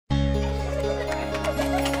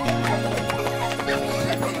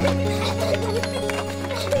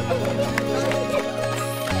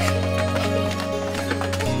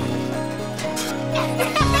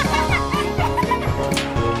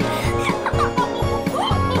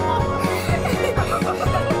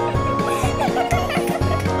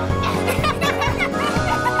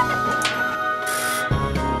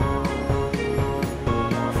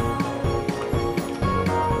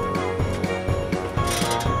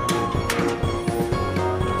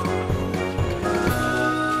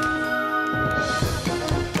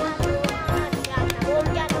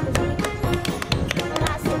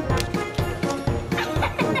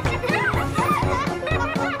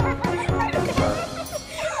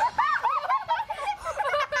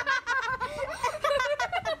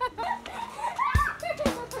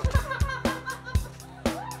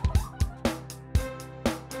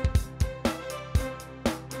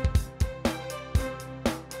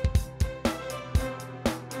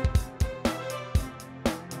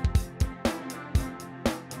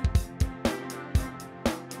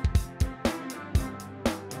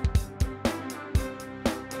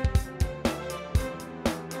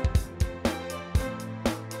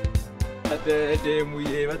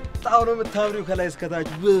ደሙዬ በጣም ነው የምታምሪው ከላይ እስከታች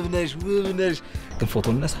ውብነሽ ግን ፎቶ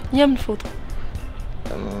እንነሳ የምን ፎቶ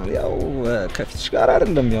ያው ከፊትሽ ጋር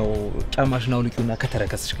አይደለም ያው ጫማሽን አውልቂውና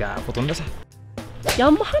ከተረከስሽ ጋር ፎቶ እንነሳ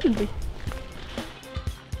ያማሃል እንዴ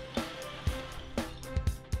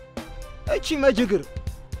እቺ መጅግር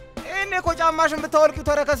እኔ እኮ ጫማሽን ብታወልቂው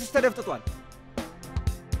ተረከስሽ ተደፍጥቷል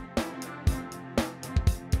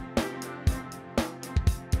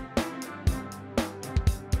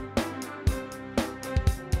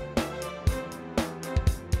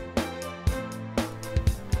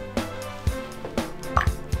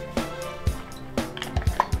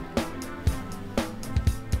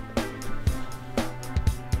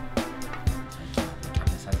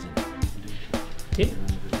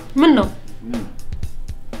ምን ነው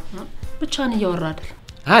ብቻን እያወራ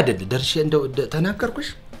አይደል ደርሼ እንደው ተናገርኩሽ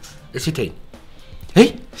እሺ ተይኝ እይ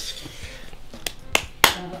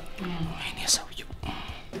እኔ ሰውዬው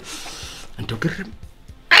እንደው ግርም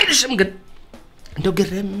አይልሽም ግን እንደው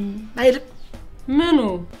ግርም አይልም ምኑ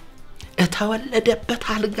እተወለደበት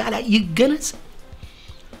አልጋ ላይ ይገነጽ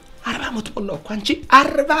 40 ዓመት ሞላው እኮ አንቺ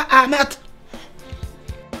 40 ዓመት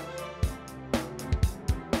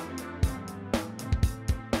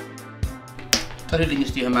ጥሪልኝ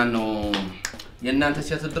እስቲ የማን ነው የእናንተ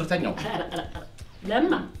ሲያስ ድርተኛው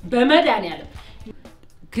ለማ በመዳን ያለ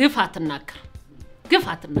ግፍ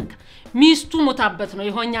አትናገር ሚስቱ ሞታበት ነው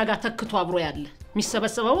ይሆኛ ጋር ተክቶ አብሮ ያለ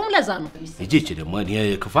የሚሰበሰበውም ለዛ ነው እጂች ደግሞ እኔ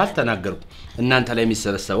ክፋል ተናገርኩ እናንተ ላይ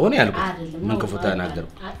የሚሰበሰበው ነው ያልኩት ምን ክፉ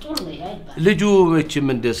ተናገርኩ ልጁ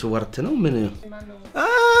እቺም እንደስ ወርት ነው ምን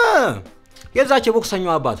የዛች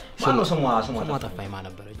ቦክሰኛው አባት ስሟ ጠፋኝ ማ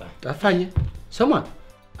ነበር ጠፋኝ ስሟ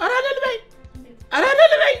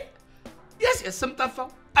አራለልበይ የስም ጠፋው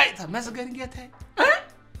አይ ተመስገን ጌታዬ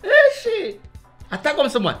እሺ አታቆም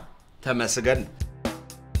ስሟን ተመስገን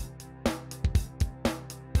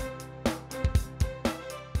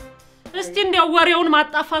እስቲ እንደው ወሬውን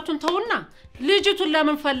ማጣፋቱን ተውና ልጅቱን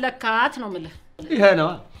ለምን ፈለካት ነው ማለት ይሄ ነው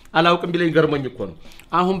አላውቅም ቢለኝ ገርሞኝ እኮ ነው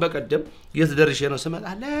አሁን በቀደም የዝደርሽ ነው ስመጣ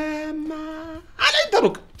ለማ አለኝ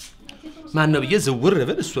ተሩቅ ማን ነው በየዝውር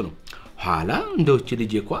ብል እሱ ነው ኋላ እንደውች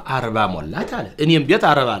ልጅ እኮ 40 ሞላት አለ እኔም ቤት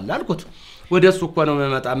 40 አለ አልኩት ወደሱ እኮ ነው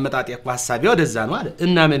መጣመጣጥ እኮ ሐሳቢያ ወደዛ ነው አለ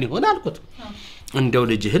እና ምን ይሆን አልኩት እንደው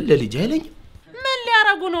ልጅህን ለልጅ አይለኝ ምን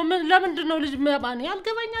ሊያረጉ ነው ምን ለምንድን ነው ልጅ ማባን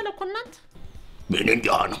ያልገባኛል እኮ እናንተ ምን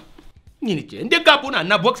እንዲያ ነው እንዴ እንደጋቡና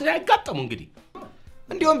እና ቦክስ ላይ አይጋጠሙ እንግዲህ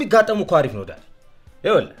እንዴውም ቢጋጠሙ እኮ አሪፍ ነው ዳል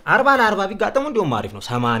ይወል 40 ለ40 ቢጋጠሙ እንደውም አሪፍ ነው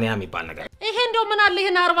 80 የሚባል ነገር ይሄ እንደው ምን አለ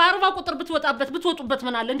ይሄን 40 ቁጥር ብትወጡበት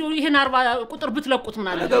ምን አለ እንደው ይሄን 40 ቁጥር ብትለቁት ምን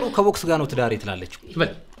አለ ነገሩ ከቦክስ ጋር ነው ትዳር ይትላለች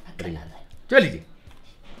በል ጀልጂ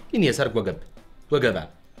እኔ ሰርግ ወገባ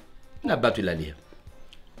እና አባቱ ይላል ይሄ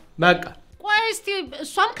በቃ ቆይ እስቲ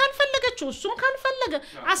እሷም ካልፈለገችው እሱም ካልፈለገ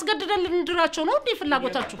አስገድደን እንድራቸው ነው እንዴ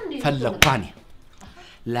ፍላጎታችሁ ፈለኳኒ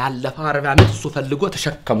ላለፈ 40 ዓመት እሱ ፈልጎ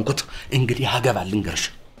ተሸከምኩት እንግዲህ ያገባል ልንገርሽ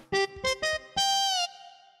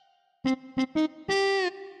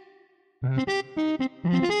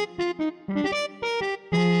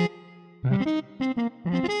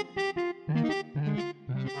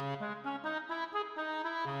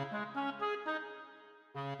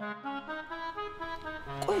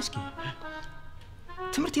ቆይ እስኪ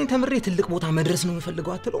ትምርቴን ተምሬ ትልቅ ቦታ መድረስ ነው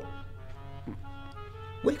የምፈልገው አትለው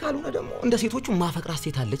ወይ ካልሆነ ደግሞ እንደ ሴቶቹ ማፈቅራ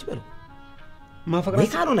ሴት አለች በለው ማፈቅራ ወይ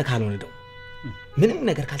ካልሆነ ደግሞ ምንም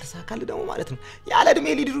ነገር ካልተሳካለ ደግሞ ማለት ነው ያለ እድሜ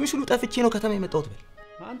ሊድሩ ይችላል ጠፍቼ ነው ከተማ የመጣሁት በል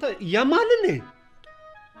አንተ ያማልን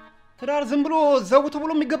ትዳር ዝም ብሎ ዘውት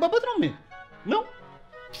ብሎ የሚገባበት ነው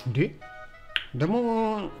እንዴ ደግሞ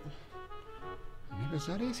እኔ በዛ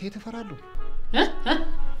ላይ ሴት እፈራለሁ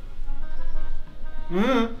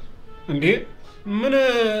እንዴ ምን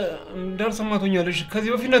እንዳልሰማቶኛለሽ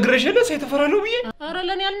ከዚህ በፊት ነግረሽለ ሴት እፈራለሁ ብዬ አረ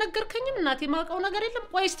ለኔ ያልነገርከኝም እናቴ ማውቀው ነገር የለም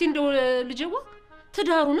ቆይ እስቲ እንደው ልጅዋ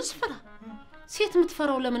ትዳሩንስ ፈራ ሴት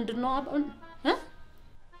ምትፈራው ለምንድን ነው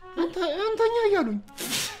አንተኛ ያሉኝ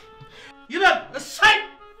ይበል እሳይ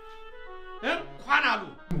እንኳን አሉ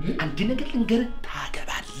አንድ ነገር ልንገር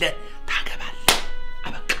ታገባለ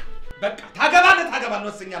በቃ ታገባለ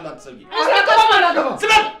ወሰኛለሁ አንተ ሰውዬ አላገባ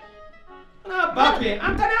ስበል አባቴ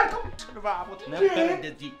አንተ ነው ያልከው ትባቦት ነበር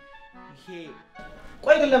እንደዚህ ይሄ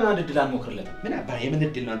ቆይ ግን ለምን አንድ ድል አንሞክርለት ምን አባ የምን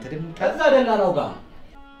ድል ነው አንተ ደግሞ ከዛ ደላላው ጋር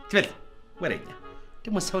ትበል ወሬኛ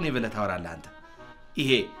ደግሞ ሰው ነው ብለህ ታወራለህ አንተ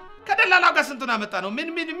ይሄ ከደላላው ጋር ስንቱን አመጣ ነው ምን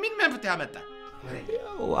መንፈት ያመጣ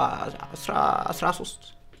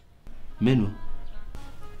 13 ምኑ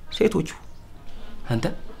ሴቶቹ አንተ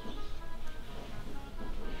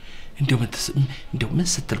እንደው ምን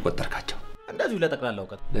ስትል ቆጠርካቸው እንደዚህ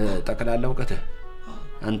ለጠቅላላ እውቀት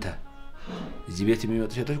አንተ እዚህ ቤት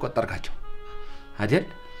የሚመጡ ሴቶች ቆጠርካቸው አይደል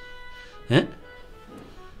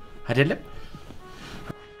አይደለም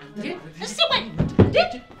እስቲ ቆይ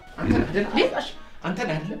አንተ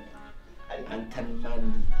አይደለም አንተን ማን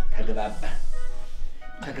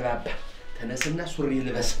ተግባባ ተነስና ሱሪ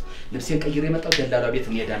ልበስ ልብሴን ቀይሬ መጣው ደላላ ቤት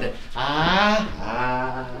እንሄዳለን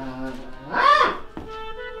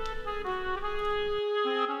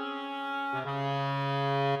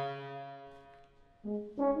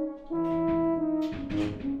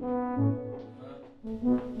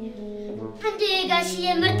እንዴ ጋሽ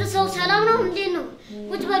የምርጥ ሰው ሰላም ነው እንዴ ነው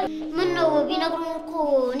ቁጭ በል ምን ነው ቢነግሩን እኮ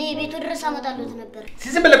እኔ ቤቱ ድረስ አመጣለሁት ነበር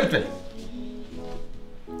ሲዝም በለቁት በል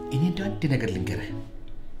እኔ እንደው አንድ ነገር ልንገርህ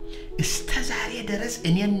እስከ ዛሬ ድረስ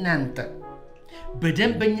እኔ እናንተ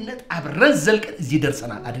በደንበኝነት አብረን ዘልቀን እዚህ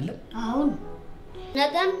ደርሰናል አይደለም አሁን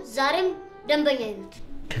ነገም ዛሬም ደንበኛ አይነት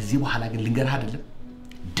ከዚህ በኋላ ግን ልንገርህ አይደለም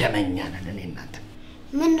ደመኛ ነን እኔ እናንተ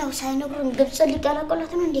ምን ነው ሳይነግሩን ግብጽ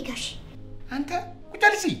ሊቀላቀሉት ነው እንዴ ጋሽ አንተ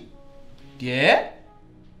ቁጭልሲ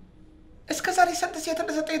እስከ ዛሬ ሰንት ሴት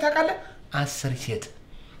እንደሰጠኝ ታውቃለህ 10 ሴት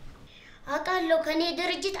አውቃለሁ ከኔ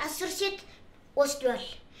ድርጅት 10 ሴት ወስዷል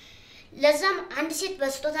ለዛም አንድ ሴት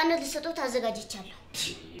በስጦታነት ልሰጡት አዘጋጅቻለሁ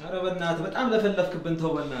ኧረ በእናትህ በጣም ለፈለፍክብን ተው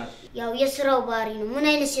በእናትህ ያው የሥራው ባህሪ ነው ምን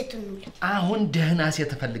አይነት ሴት ነው አሁን ደህና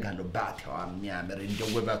ሴት እፈልጋለሁ ባቴዋ የሚያምር እንደ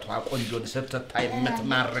ውበቷ ቆንጆን ስትታይ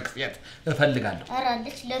የምትማርክ ሴት እፈልጋለሁ ኧረ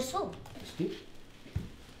አለች ለእርሶ እስቲ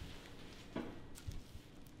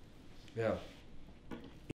ያው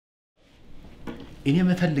እኔ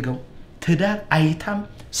የምፈልገው ትዳር አይታም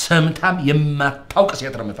ሰምታም የማታውቅ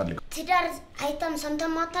ሴት ነው የምፈልገው ትዳር አይታም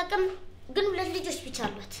ሰምታም አታውቅም ግን 2 ልጆች ብቻ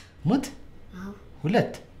አሏት ሙት አዎ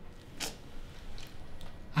 2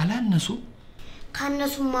 አላነሱ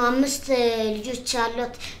ካነሱማ 5 ልጆች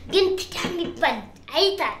አሏት ግን ትዳር የሚባል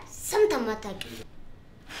አይታ ሰምታም አታውቅም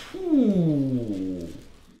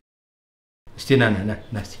እስቲ ና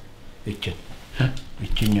እስቲ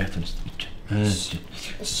እቺኛቱን እስቲ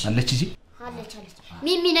አለች እዚህ አለች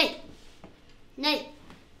ሚሚ ነይ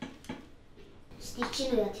እስቲ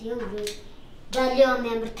ነው ያትየው ዳሌዋ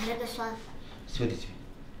የሚያምር ተረገሷ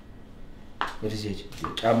ወዲህ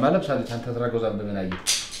ጫማ ለብሳለች አንተ ተራገዛ በምን አየ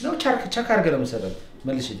ነው ቸክ አድርገህ ነው የምሰጠው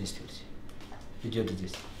መልሽ እስቲ ወዲህ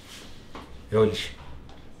ይኸውልሽ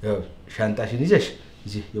ሻንጣሽን ይዘሽ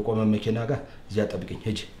እዚህ የቆመ መኪና ጋር እዚህ አጠብቀኝ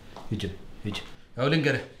ሂጂ ያው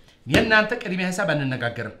ልንገርህ የእናንተ ቅድሚያ ሐሳብ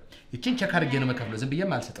አንነጋገርም እቺን ቸክ አድርጌ ነው መከፍለው ዝም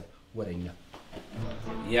ብዬም አልሰጥም ወሬኛ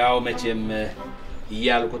ያው መቼም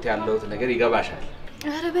ይያልኩት ያለውት ነገር ይገባሻል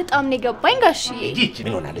አረ በጣም ነው የገባኝ ጋሽዬ እቺ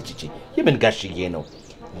ምን ሆናለች እቺ የምን ጋሽዬ ነው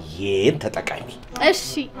ይሄን ተጠቃሚ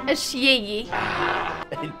እሺ የዬ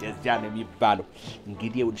እንደዚያ ነው የሚባለው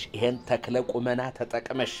እንግዲህ ይኸውልሽ ይሄን ተክለ ቁመና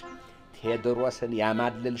ተጠቅመሽ ቴድሮስን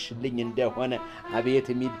ያማልልሽልኝ እንደሆነ አቤት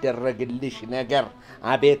የሚደረግልሽ ነገር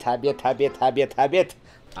አቤት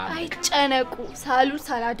አይጨነቁ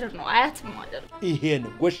ሳላድር ነው አያት ማለት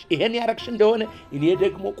ይሄን ያረክሽ እንደሆነ እኔ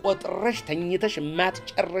ደግሞ ቆጥረሽ ተኝተሽ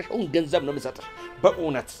ማትጨረሽውን ገንዘብ ነው የምሰጥሽ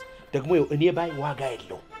በእውነት ደግሞ እኔ ባይ ዋጋ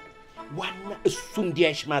የለው ዋና እሱ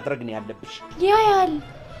እንዲያይሽ ማድረግ ነው ያለብሽ ያያል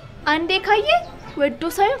አንዴ ካየ ወዶ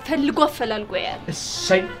ሳይሆን ፈልጎ አፈላልጎ ያያል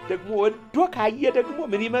እሰይ ደግሞ ወዶ ካየ ደግሞ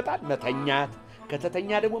ምን ይመጣል መተኛት ከተተኛ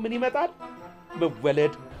ደግሞ ምን ይመጣል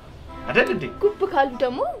መወለድ አይደል እንዴ ጉብ ካሉ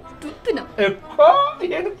ደግሞ ዱብ ነው እኮ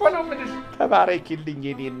ይሄን እኮ ነው ምንሽ ተባረኪልኝ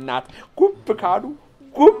የኔ እናት ጉብ ካሉ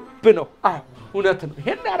ጉብ ነው እውነት ነው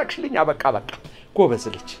ይሄን ያረክሽልኝ በቃ ጎበዝ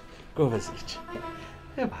ልጅ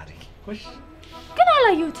ተባረኪ ወሽ ግን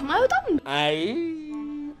አላየሁትም አይወጣም አይ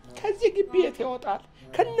ከዚህ ግቢ የት ይወጣል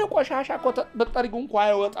ከነቆሻሻ በጠሪጉ እንኳን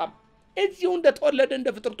አይወጣም እዚሁ እንደተወለደ እንደ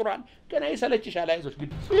ፍጥርጥሯል ገና ይሰለችሻል አይዞሽ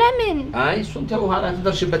ግድ ለምን አይ እሱን ተውኋላ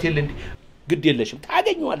ተደርሽበት የለ እንዴ ግድ የለሽም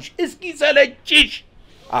ታገኘዋለሽ እስኪ ሰለችሽ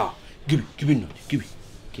ግቢ ነው ግቢ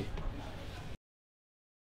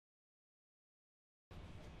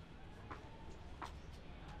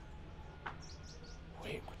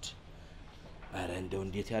ወይ ጉድ አረ እንደው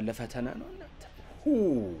እንዴት ያለ ፈተና ነው እናንተ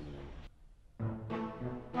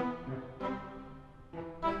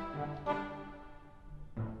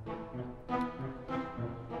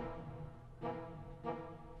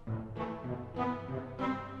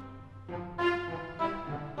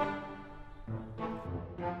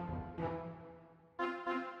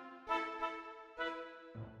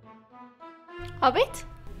አቤት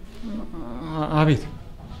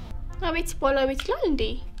ሲባል አቤት ይላል እንዴ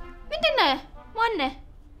ምንድነው ማነህ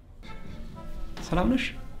ሰላም ነሽ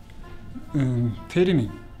ቴዲ ነኝ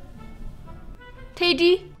ቴዲ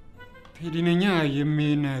ነኛ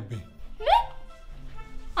የሚናበ ምን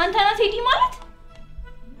አንተና ቴዲ ማለት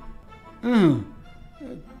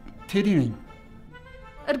ቴዲ ነኝ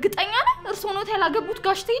እርግጠኛ ነህ እርሶ ነው ያላገቡት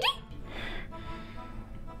ጋሽ ቴዲ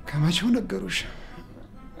ከመቼው ነገሩሽ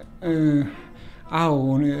አዎ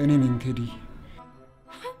እኔ ነኝ ቴዲ።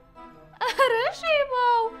 ኧረ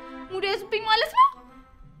ሼባው ሙዴስብኝ ማለት ነው።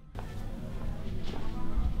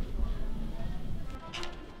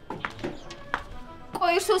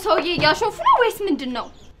 ቆይ እርሶ ሰውዬ እያሾፉ ነው ወይስ ምንድን ነው?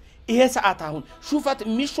 ይሄ ሰዓት አሁን ሹፈት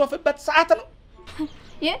የሚሾፍበት ሰዓት ነው?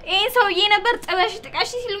 ይሄ ሰውዬ ነበር ጥበሽ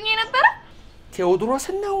ጥቀሽ ሲሉኝ የነበረ? ቴዎድሮስ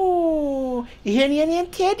ነው ይሄን የኔን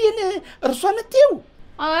ቴዲን እርሶን ትይው?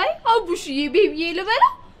 አይ አቡሽዬ ቤቢዬ ልበላ።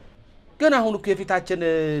 ግን አሁን እኮ የፊታችን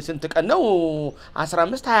ስንት ቀን ነው?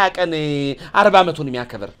 15 20 ቀን 40 አመቱን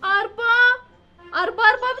የሚያከብር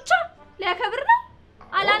 40 ብቻ ሊያከብር ነው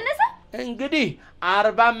አላነሰ? እንግዲህ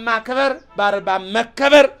 40 ማከበር በ40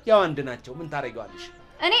 መከበር ያው አንድ ናቸው። ምን ታረጋዋለሽ?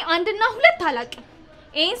 እኔ አንድና ሁለት አላቅም።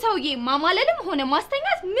 ይሄን ሰውዬ ማማለልም ሆነ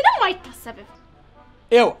ማስተኛት ምንም አይታሰብም።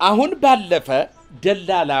 ይው አሁን ባለፈ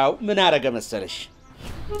ደላላው ምን አረገ መሰለሽ?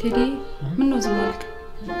 ቴዲ ምን ነው ዝም አልክ?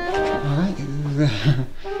 አይ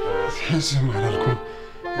ዝም አላልኩም።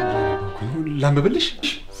 ላንብብልሽ?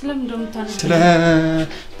 ስለምን እንደምታነብ?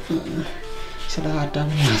 ስለ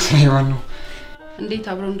አዳምና ስለ ሔዋን ነው። እንዴት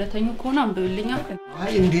አብረው እንደተኙ ከሆነ አንብብልኛ።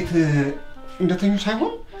 አይ እንዴት እንደተኙ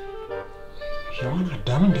ሳይሆን ሔዋን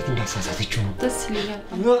አዳም እንዴት እንዳሳሳተችው ነው። ደስ ይላል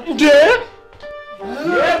እንዴ?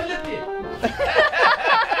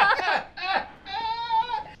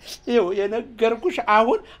 ይው የነገርኩሽ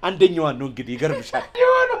አሁን አንደኛዋን ነው እንግዲህ ይገርምሻል።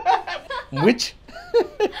 ሙች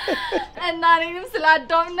እና እኔንም ስለ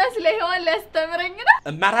አዳምና ስለ ሔዋን ሊያስተምረኝ ነው።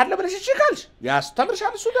 እማራለሁ ብለሽ እሺ ካልሽ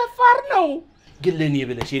ያስተምርሻል። እሱ ደፋር ነው። ግን ለኔ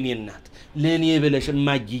ብለሽ የኔ እናት ለኔ ብለሽ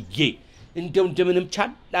እማዬ እንደው እንደምንም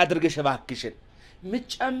ቻል ላድርገሽ እባክሽን።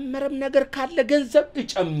 ምጨምርም ነገር ካለ ገንዘብ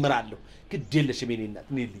እጨምራለሁ። ግድ የለሽም የኔ እናት።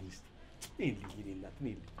 ነይልኝ እስቲ ነይልኝ የኔ እናት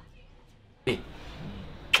ነይልኝ።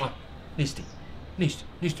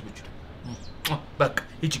 ነይስቲ ብቻ በቃ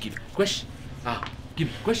ሂጂ ግቢ ጎሽ። ግቢ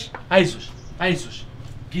ጎሽ። አይዞሽ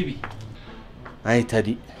ግቢ። አይ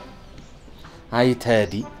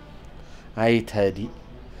ተዲ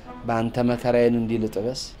በአንተ መከራዬን እንዲህ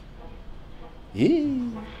ልጥበስ።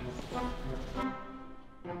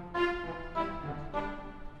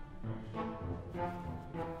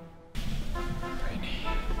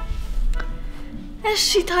 እሺ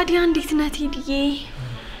ታዲያ እንዴት ነህ ቴዲዬ?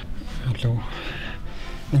 አለው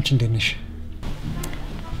አንቺ እንዴት ነሽ?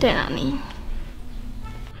 ደህና ነኝ።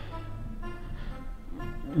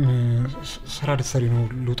 ስራ ልትሰሪ ነው?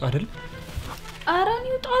 ልውጣ አይደል? ኧረ እኔ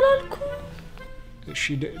ውጣ አላልኩም። እሺ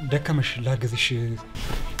ደከመሽ ላግዝሽ?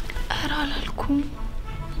 ኧረ አላልኩም፣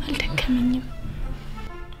 አልደከመኝም።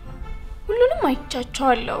 ሁሉንም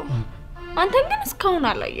አይቻቸዋለሁ። አንተን ግን እስካሁን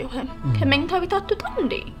አላየሁህም። ከመኝታ ቤት አትወጣም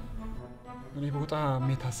እንዴ? እኔ በወጣ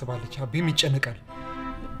ምን ታስባለች? አቤም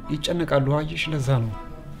ይጨነቃሉ። አየሽ ለዛ ነው።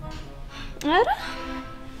 ኧረ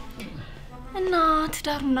እና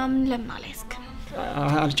ትዳሩና ምን ለምን አላስከም?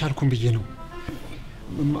 አልቻልኩም ብዬ ነው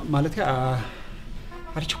ማለት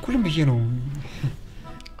አልቸኩልም ብዬ ነው።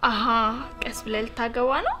 አሃ ቀስ ብለህ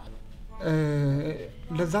ልታገባ ነው?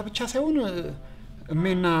 ለዛ ብቻ ሳይሆን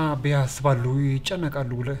እሜና ቢያስባሉ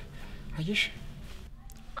ይጨነቃሉ ብለህ አየሽ።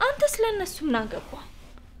 አንተ ስለነሱ ምን አገባ?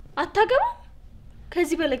 አታገባ?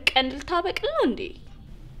 ከዚህ በላይ ቀን ልታበቅል ነው እንዴ?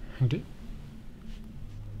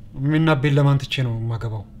 እሜና ቤል ለማን ትቼ ነው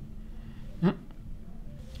ማገባው?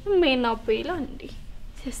 እሜና ቤላ እንዴ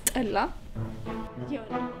ሲያስጠላ።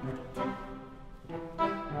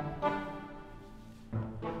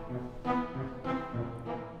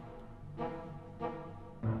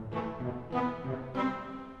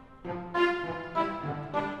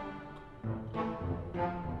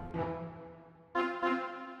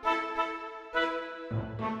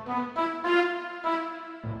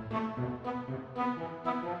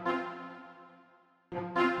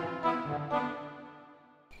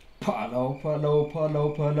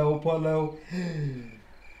 ፓላው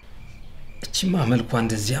እቺማ መልኳ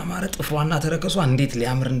እንደዚህ አማረ ጥፍሯና ተረከሷ እንዴት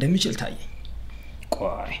ሊያምር እንደሚችል ታየኝ።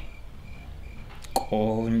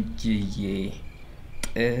 ቆንጅዬ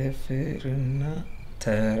ጥፍርና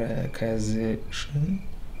ተረከዝሽን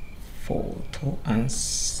ፎቶ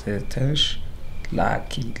አንስተሽ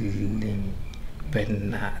ላኪልኝ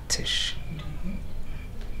በእናትሽ።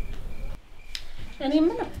 እኔ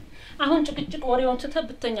ምን አሁን ጭቅጭቅ ወሬውን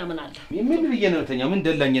ተተብተኛ ምን አለ? ምን ብዬ ነው ተኛው? ምን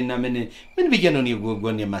ደላኝና ምን ብዬ ነው እኔ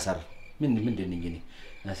ጎን የማሳርፍ? ምንድነኝ እኔ?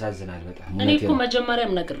 ያሳዝናል በጣም። እኔ እኮ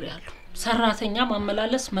መጀመሪያም ነግሬያለሁ፣ ሰራተኛ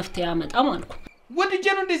ማመላለስ መፍትሄ ያመጣም አልኩ። ወድጄ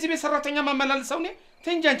ነው እንደዚህ ቤት ሰራተኛ ማመላለስው እኔ።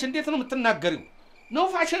 ተንጃንቺ እንዴት ነው የምትናገሪው? ነው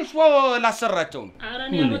ፋሽን ሾው ላሰራቸው ነው? ኧረ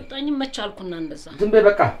እኔ አልወጣኝም መቻልኩና እንደዛ። ዝም በይ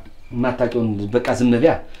በቃ፣ የማታውቂውን በቃ ዝም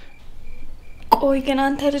በያ። ቆይ ግን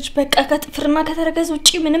አንተ ልጅ በቃ ከጥፍርና ከተረከዝ ውጪ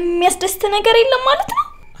ምንም የሚያስደስት ነገር የለም ማለት ነው?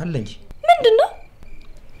 አለ እንጂ። ምንድነው?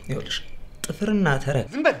 ይኸውልሽ ጥፍርና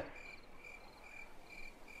ተረከዝ ዝም በል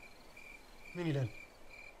ምን ይላል?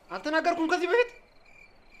 አልተናገርኩም ከዚህ በፊት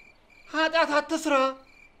ኃጢአት አትስራ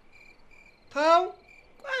ተው።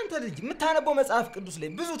 አንተ ልጅ የምታነበው መጽሐፍ ቅዱስ ላይ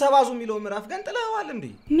ብዙ ተባዙ የሚለው ምዕራፍ ገንጥለዋል እንዴ?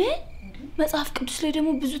 ምን መጽሐፍ ቅዱስ ላይ ደግሞ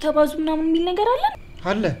ብዙ ተባዙ ምናምን የሚል ነገር አለ?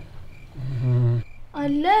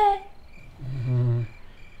 አለ።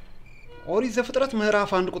 ኦሪት ዘፍጥረት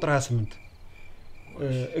ምዕራፍ 1 ቁጥር 28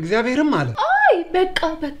 እግዚአብሔርም አለ። አይ በቃ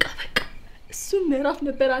እሱ ምዕራፍ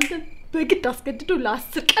ነበር አንተ በግድ አስገድዶ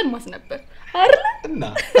ለ10 ቀን ማስነበር አይደል? እና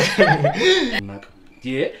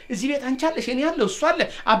እዚህ ቤት አንቺ አለሽ እኔ ያለው እሱ አለ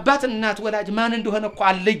አባት እናት ወላጅ ማን እንደሆነ እኮ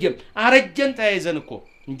አለየም አረጀን ተያይዘን እኮ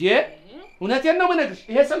እንዴ እውነቴን ነው የምነግርሽ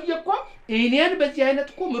ይሄ ሰውዬ እኮ እኔን በዚህ አይነት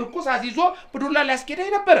እኮ ምርኩስ አስይዞ ብዱላ ሊያስኬደኝ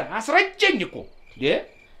ነበር አስረጀኝ እኮ እንዴ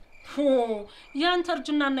ያንተ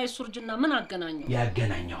እርጅናና የሱ እርጅና ምን አገናኘው?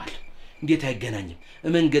 ያገናኘዋል እንዴት አይገናኝም?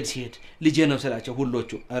 መንገድ ሲሄድ ልጄ ነው ስላቸው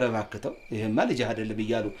ሁሎቹ ኧረ እባክህ ይሄማ ልጅ አይደለም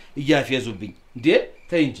እያሉ እያፌዙብኝ እንዴ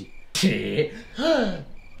ተይ እንጂ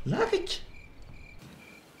ላክች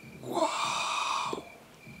ዋው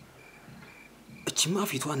እቺማ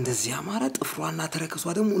ፊቷ እንደዚህ ያማረ ጥፍሯና ተረከሷ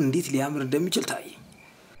ደግሞ እንዴት ሊያምር እንደሚችል ታይ።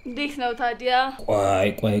 እንዴት ነው ታዲያ?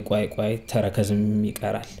 ቆይ ተረከዝም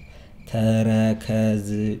ይቀራል።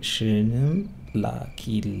 ተረከዝሽንም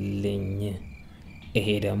ላኪልኝ። ይሄ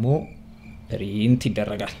ደግሞ ፕሪንት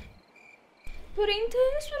ይደረጋል። ፕሪንት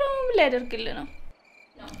እሱ ደግሞ ምን ሊያደርግልህ ነው?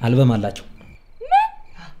 አልበም አላቸው። ምን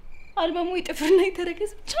አልበሙ ይጥፍርና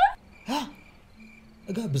ይተረከዝ ብቻ?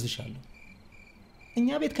 እጋብዝሻለሁ።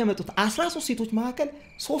 እኛ ቤት ከመጡት 13 ሴቶች መካከል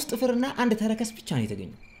 3 ጥፍርና 1 ተረከዝ ብቻ ነው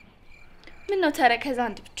የተገኘው። ምን ነው ተረከዝ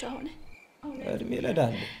አንድ ብቻ ሆነ? እድሜ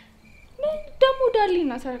ለዳሌ። ምን ደግሞ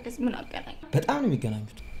ዳሌና ተረከዝ ምን አገናኝ? በጣም ነው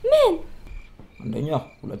የሚገናኙት። ምን? አንደኛ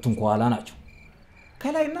ሁለቱም ከኋላ ናቸው፣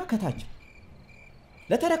 ከላይና ከታች።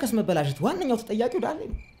 ለተረከዝ መበላሸት ዋነኛው ተጠያቂው ዳሌ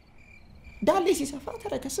ነው። ዳሌ ሲሰፋ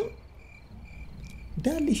ተረከስም፣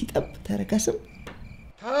 ዳሌ ሲጠብ ተረከስም።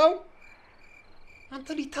 ተው አንተ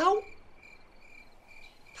ሊታው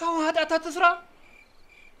ታው ኃጢአት አትስራ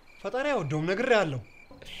ፈጣሪ አይወደውም ነግሬሃለሁ።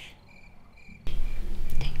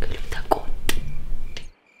 ደንገሉ ተቆጥ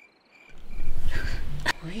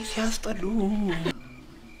ወይ ሲያስጠሉ።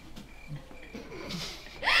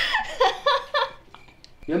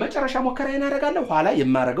 የመጨረሻ ሙከራዬን አደርጋለሁ ኋላ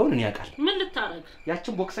የማረገውን እኔ ያውቃል። ምን ልታረግ?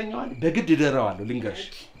 ያችን ቦክሰኛዋን በግድ ደረዋለሁ ልንገርሽ።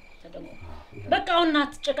 በቃ አሁን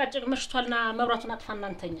አትጨቃጨቅ መሽቷልና መብራቱን አጥፋና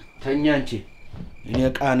አንተኛ። ተኛ አንቺ እኔ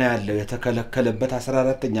ቃና ያለው የተከለከለበት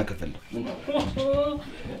 14ኛ ክፍል ነው።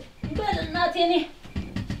 በእናቴ እኔ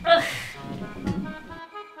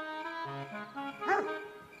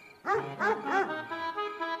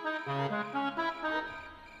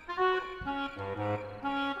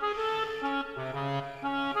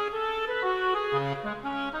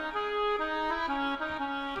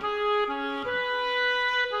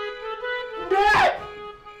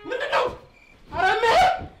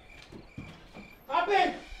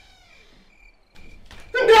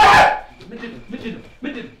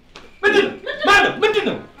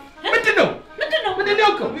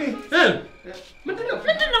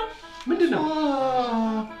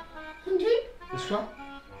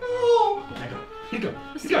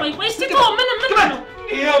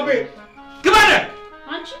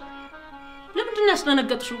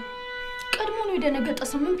ያስደነገጥሽው? ቀድሞ ነው የደነገጠ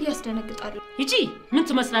ሰው ምን ቢያስደነግጣል? ሂጂ ምን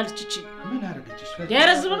ትመስላለች እቺ? ምን አረጋችሽ?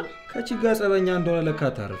 ያረዝብ ነው ከቺጋ ጸበኛ እንደሆነ ለካ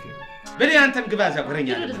ታረፈ። በኔ አንተም ግባ ዘቆረኛ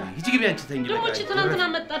ሂጂ ግቢ አንቺ ተኝ። ደግሞ እቺ ትናንትና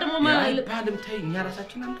መጣ ደግሞ ማይል ባለም ተይ እኛ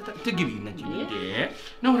ራሳችን አንተ ትግቢ ነች እንዴ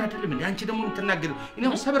ነው አይደለም እንዴ? አንቺ ደግሞ እንትናገር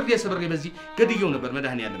እኔው ሰብሬ በዚህ ገድየው ነበር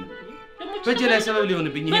መድኃኒዓለም በጀ ላይ ሰበብ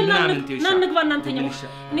ሊሆንብኝ ይሄ ምናምን ተይሽ ና ንግባ እናንተኛ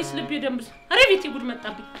እኔስ ልቤ ደምስ አሬ ቤቴ ጉድ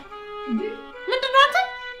መጣብኝ። ምንድነው አንተ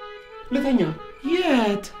ለተኛ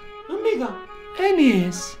የት እሜጋ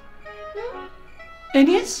እኔስ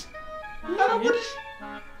አራጉድሽ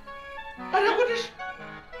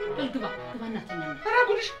ግባ እናተኛ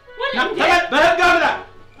አራጉድሽ በህግ አምላ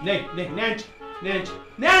ነይ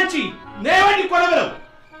አንቺ ወዲህ እኮ ነው ብለው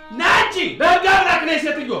ነይ አንቺ በህግ አምላክ ነይ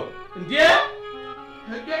ሴትዮ እንዴ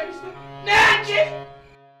ህግ አይመስል ነይ አንቺ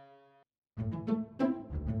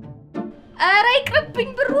ኧረ ይቅርብኝ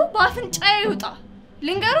ብሩ በአፍንጫዬ ይውጣ።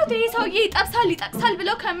 ልንገሩት ይሄ ሰውዬ ይጠቅሳል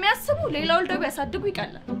ብለው ከሚያስቡ ሌላ ወልደው ቢያሳድጉ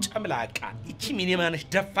ይቀላል። ጨምላቃ እቺ ሚኒማነሽ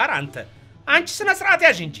ደፋር አንቺ ስነ ስርዓት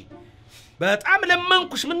ያዥ እንጂ በጣም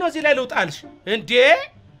ለመንኩሽ። ምን ነው እዚህ ላይ ልውጣልሽ እንዴ?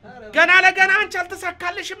 ገና ለገና አንቺ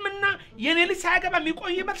አልተሳካልሽምና የኔ ልጅ ሳያገባ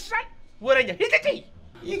የሚቆይ ይመስላል ወረኛ ሂጂ።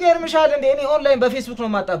 ይገርምሻል እንዴ እኔ ኦንላይን በፌስቡክ ነው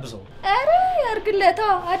ማጣብሰው። ኧረ ያርግለታ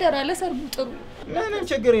አደራ ለሰርጉ ጥሩ ምንም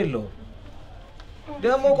ችግር የለው።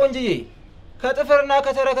 ደሞ ቆንጅዬ ከጥፍርና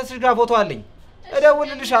ከተረከስሽ ጋር ፎቶ አለኝ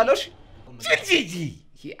እደውልልሻለሁ። ጂጂ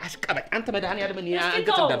አስቀበጥ አንተ መድኃኒዓለም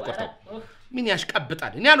አንገት እንዳልቆርጠው ምን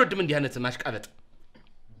ያሽቃብጣል እኔ አልወድም እንዲህ አይነት ማሽቃበጥ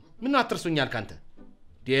ምን አትርሱኛል ካንተ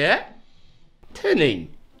ተነኝ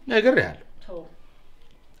ነገር ያለው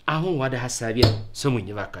አሁን ወደ ሐሳቤ ስሙኝ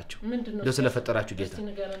ባካችሁ ደስ ለፈጠራችሁ ጌታ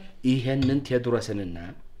ይሄንን ቴድሮስንና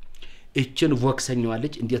እችን ቮክሰኛዋ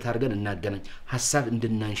ልጅ እንዴት አድርገን እናገናኝ ሐሳብ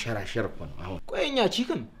እንድናንሸራሸር እኮ ነው አሁን ቆይኛ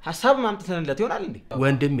ቺክም ሐሳብ ማምጣተንለት ይሆናል እንዴ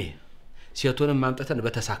ወንድሜ ሴቶንም ማምጣተን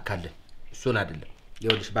በተሳካልን እሱን አይደለም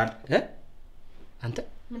ይኸውልሽ ባል አንተ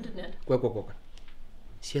ምንድነው ያለ ቆይ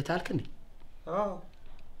ሴት አልክ እንዴ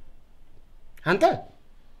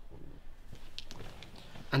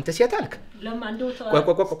አንተ ሴት አልክ ለማ እንደው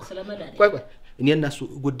ቆይ እኔና እሱ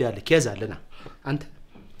ጉዳይ አለ ኬዝ አለና አንተ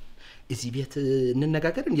እዚህ ቤት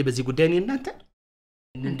እንነጋገር እንዴ በዚህ ጉዳይ እኔ እናንተ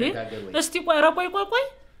እንዴ እስቲ ቆይ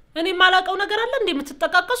እኔ ማላቀው ነገር አለ እንዴ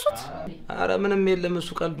የምትጠቃቀሱት አረ ምንም የለም እሱ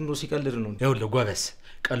ቀልዱ ነው ሲቀልድ ነው ይኸውልህ ጎበስ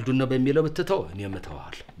ቀልዱን ነው በሚለው ብትተው እኔ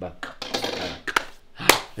የምተዋለሁ በቃ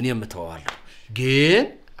እኔ የምተዋለሁ ግን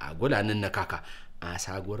አጎል አንነካካ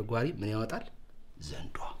አሳ ጎርጓሪ ምን ያወጣል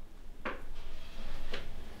ዘንዶ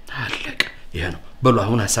አለቀ ይሄ ነው በሉ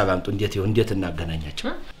አሁን ሐሳብ አምጡ እንዴት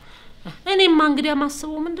እናገናኛቸው እኔማ እንግዲህ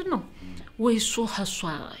ማስበው ምንድነው ወይሱ ሐሷ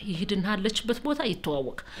ይሄድና አለችበት ቦታ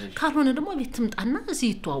ይተዋወቅ ካልሆነ ደግሞ ቤት ትምጣና እዚህ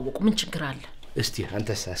ይተዋወቁ ምን ችግር አለ እስቲ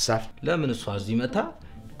አንተስ ሐሳብ ለምን እሷ እዚህ መታ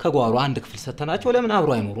ከጓሮ አንድ ክፍል ሰተናቸው ለምን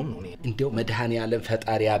አብሮ አይኖሩም ነው እንደው መድሃኒ ዓለም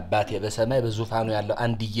ፈጣሪ አባቴ በሰማይ በዙፋኑ ያለው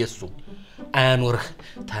አንድ ኢየሱስ አያኖርህ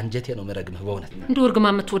ታንጀቴ ነው መረግምህ በእውነት እንደው እርግማ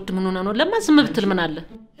የምትወድ ምን ሆነ ነው ለማ ዝም ብትል ምን አለ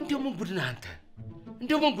እንደው ምን ጉድ ነህ አንተ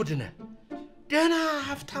እንደው ምን ጉድ ነህ ደህና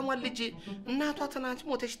ሀብታሟ ልጅ እናቷ ትናንት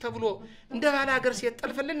ሞተች ተብሎ እንደ ባለ ሀገር ሴት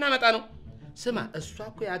ጠልፈልን እናመጣ ነው ስማ እሷ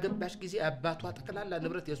እኮ ያገባሽ ጊዜ አባቷ ተከላላ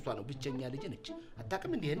ንብረት የሷ ነው ብቸኛ ልጅ ነች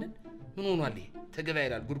አታውቅም እንዴ ይሄንን ምን ሆኗል ይሄ ተገባ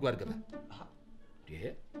ይላል ጉድጓድ ገባ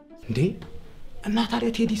እንዴ እና ታዲያ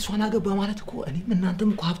ቴዲ እሷን አገባ ማለት እኮ እኔም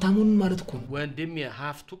እናንተም እኮ ሀብታሙን ማለት እኮ ወንድሜ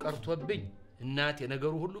ሀፍቱ ቀርቶብኝ እናቴ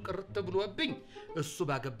ነገሩ ሁሉ ቅርት ብሎብኝ እሱ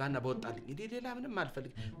ባገባና በወጣልኝ እንዴ ሌላ ምንም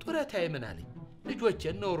አልፈልግ ጡረታዬ ምን አለኝ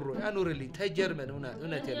ልጆቼ ኖሮ ያኖርልኝ ተጀርመን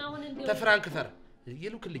እውነቴ ተፍራንክፈር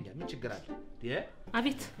ይልኩልኛ ምን ችግር አለ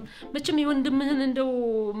አቤት መቼም የወንድምህን እንደው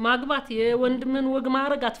ማግባት የወንድምህን ወግ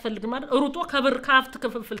ማረግ አትፈልግም አይደል ሩጦ ከብር ካፍት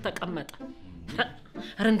ክፍፍል ተቀመጠ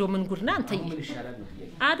ረንዶ ምን ጉድና አንተ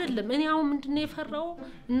አይደለም እኔ አሁን ምንድነው የፈራው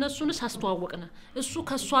እነሱንስ አስተዋወቅና እሱ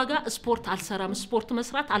ከሷ ጋር ስፖርት አልሰራም ስፖርት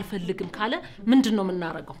መስራት አልፈልግም ካለ ምንድነው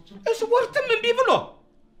ምናረጋው ስፖርትም እንቢ ብሎ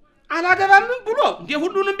አላገባም ብሎ እንዴ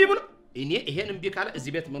ሁሉንም እንቢ ብሎ እኔ ይሄን እንቢ ካለ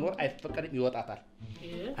እዚህ ቤት መኖር አይፈቀድም ይወጣታል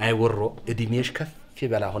አይወሮ እድሜሽ ከፍ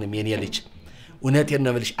ይበላ አሁንም የኔ ልጅ እውነቴን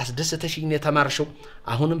ነው የምልሽ አስደስተሽኝ ነው የተማርሽው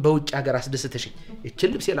አሁንም በውጭ ሀገር አስደስተሽኝ እቺ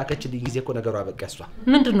ልብስ የላከችልኝ ጊዜ እኮ ነገሩ አበቃ እሷ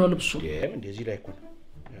ምንድነው ልብሱ እንደዚህ ላይ እኮ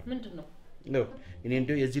ምንድነው ነው እኔ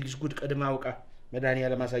እንደው የዚህ ልጅ ጉድ ቀድማ አውቃ መዳኒ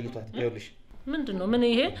ያለ ማሳይቷት ይኸውልሽ ምንድነው ምን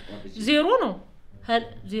ይሄ ዜሮ ነው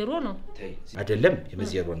አይደለም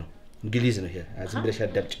የመዜሮ ነው እንግሊዝ ነው ይሄ አዝም ብለሽ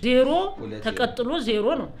አዳምጪ ዜሮ ተቀጥሎ ዜሮ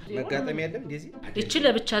ነው መጋጠም ያለም እንደዚህ እቺ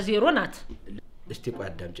ለብቻ ዜሮ ናት እስቲ ቆይ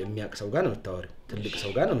አዳምጪ የሚያቅ ሰው ጋር ነው የምታወሪው ትልቅ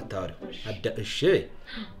ሰው ጋር ነው የምታወሪው እሺ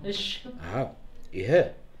አዎ ይሄ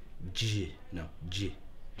ጂ ነው ጂ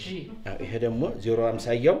ይሄ ደግሞ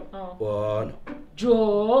 050 ኦ ነው ጆ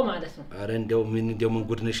ማለት ነው አረ እንደው ምን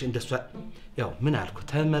ጉድነሽ እንደሷ ያው ምን አልኩ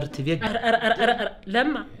ተመርት ቤት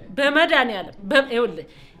ለማ በመዳን ያለም ይኸውልህ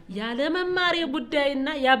ያለ መማር ጉዳይና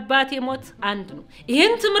ያባቴ ሞት አንድ ነው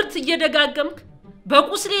ይሄን ትምርት እየደጋገምክ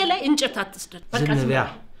በቁስሌ ላይ እንጨት አትስደድ በቃ ዝምቢያ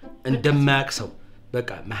እንደማያቅ ሰው በቃ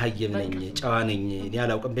መሐየም ነኝ ጫዋ ነኝ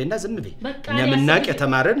ያላውቅም በእና ዝም በይ እኛ ምናቅ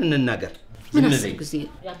የተማረን እንናገር ዝም በይ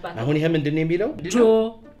አሁን ይሄ ምንድነው የሚለው ጆ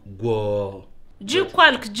ጎ ጂ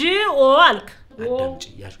ኳልክ ጂ ኦ አልክ አዳምጪ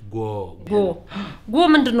ያሽ ጎ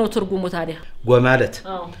ምንድነው ትርጉሙ ታዲያ ጎ ማለት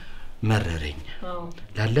መረረኝ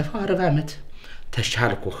ላለፈው 40 አመት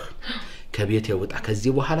ተሻልኩህ ከቤት ያወጣ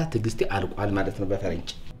ከዚህ በኋላ ትግስቴ አልቋል ማለት ነው በፈረንጅ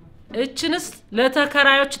እችንስ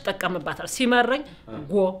ለተከራዮች ተጠቀምባታል ሲመረኝ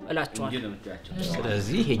ጎ እላቸዋል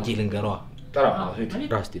ስለዚህ ሄጂ ልንገረዋ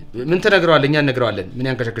ራስቲ ምን ተነግረዋል እኛ ነግረዋለን ምን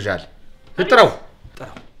ያንከሸክሻል ጥራው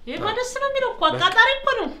የማደስ ነው የሚለው እኮ አቃጣሪ እኮ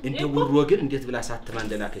ነው እንደ ውሮ ግን እንዴት ብላ ሳትማ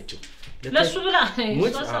እንደላከችው ለሱ ብላ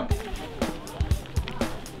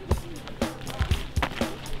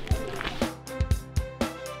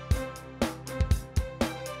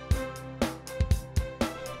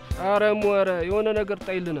አረ ሞረ የሆነ ነገር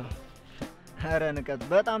ጣይልና አረ ንቀት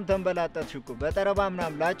በጣም ተንበላጣትሽ እኮ በጠረባ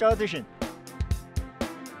ምናም ላጫውትሽን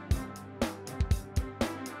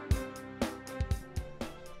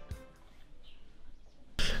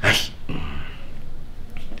አይ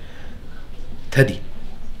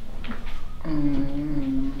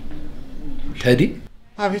ተዲ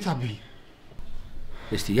አቤት አብይ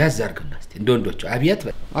እስቲ ያዛርግና እስቲ እንደወንዶቹ አብያት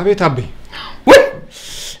አቤት አብይ ወይ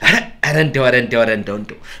እንደው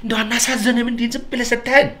አናሳዘንም እንዴ ዝም ብለህ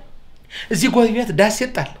ሰታየን እዚህ ጎረቤት ዳስ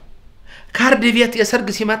ይጣል ካርድ ቤት የሰርግ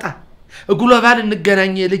ሲመጣ ግሎባል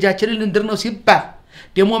እንገናኝ ልጃችንን ልንድር ነው ሲባል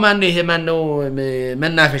ደሞ ማን ነው ይሄ ማን ነው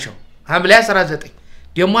መናፈሻው ሐምሌ 19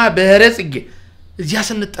 ደሞ በህረ ጽጌ እዚያ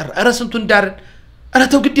ስንጠራ አረ ስንቱን ዳርን አረ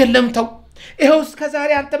ተው ግድ የለም ተው ይሄው እስከ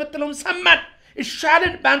ዛሬ አንተ በትለውም ሰማን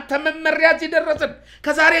እሻልን ባንተ መመሪያ እዚህ ደረሰን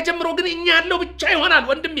ከዛሬ ጀምሮ ግን እኛ ያለው ብቻ ይሆናል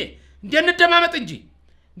ወንድሜ እንዴ እንደማመጥ እንጂ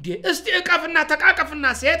እንዴ እስቲ እቃፍና ተቃቀፍና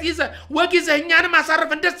ሴት ይዘ ወግ ይዘ እኛንም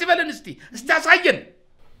አሳርፈን ደስ ይበልን እስቲ አሳየን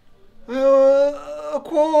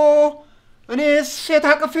እኮ እኔ ሴት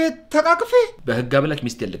አቅፌ ተቃቅፌ በህግ አምላክ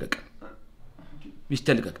ሚስት ልቀቅ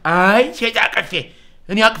አይ ሴት አቅፌ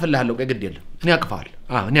እኔ አቅፍልሃለሁ ግድ የለም እኔ አቅፋለሁ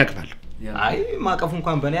እኔ አቅፋለሁ አይ ማቀፉ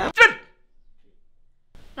እንኳን በኔ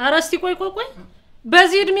አረስቲ ቆይ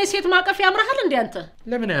በዚህ እድሜ ሴት ማቀፍ ያምራል እንዴ አንተ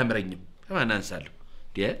ለምን አያምረኝም ከማን አንሳለሁ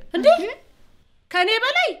እንዴ ከኔ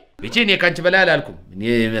በላይ እኔ ካንቺ በላይ አላልኩም እኔ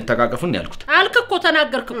መተቃቀፉን ያልኩት አልክኮ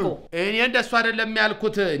ተናገርክኮ እኔ እንደሱ አይደለም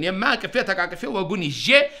ያልኩት እኔማ አቅፌ ተቃቅፌ ወጉን ይዤ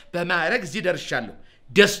በማረግ እዚህ ደርሻለሁ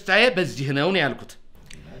ደስታዬ በዚህ ነው ያልኩት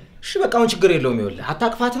እሺ በቃ አሁን ችግር የለውም ይወልህ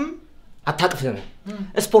አታቅፋትም አታቅፍም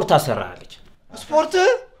ስፖርት አሰራለች ስፖርት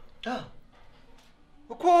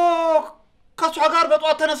እኮ ከሷ ጋር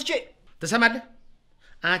በጧት ተነስቼ ተሰማለህ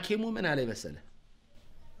አኪሙ ምን አለ ይበሰለ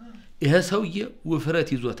ይሄ ሰውዬ ውፍረት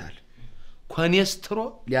ይዞታል ኮኔስትሮ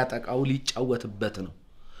ሊያጠቃው ሊጫወትበት ነው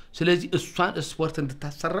ስለዚህ እሷን ስፖርት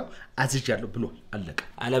እንድታሰራው አዝጃለሁ ብሎ አለቀ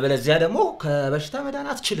አለበለዚያ ደግሞ ከበሽታ መዳን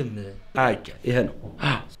አትችልም አጃ ይሄ ነው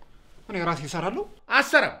እኔ ራሴ እሰራለሁ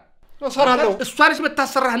እሰራለሁ እሷንስ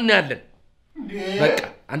መታሰራህ እና ያለን በቃ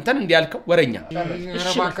አንተን እንዲያልከው ወረኛ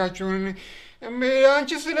ረባካችሁን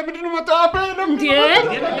አንቺ ስለምንድን ነው መጣበ እንዴ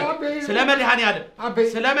ስለመድሃኒ ያለ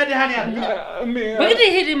ወግዴ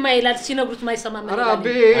ሄድ የማይላል ሲነግሩት ማይሰማ ማለት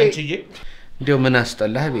አንቺዬ እንደው ምን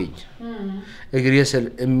አስጠላህ በይኝ እግሬ ስል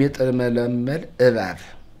የሚጥመለመል እባብ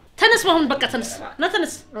ተነስ ባሁን በቃ ተነስ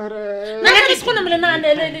ተነስ ኮነም ለና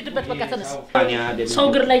ለልድበት በቃ ተነስ ሰው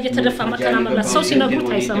ግር ላይ እየተደፋ መከና መብላት ሰው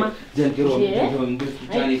ሲነግሩት አይሰማ ዘንድሮ እንግዲህ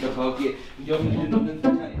ጃኒ ተፋውቂ እንደው ምንድነው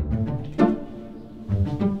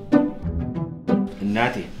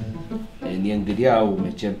እናቴ እኔ እንግዲህ ያው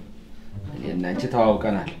መቼም እኔና አንቺ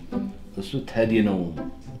ተዋውቀናል እሱ ተዲ ነው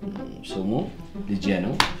ስሙ ልጄ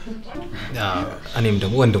ነው እኔም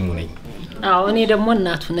ደግሞ ወንድሙ ነኝ እኔ ደግሞ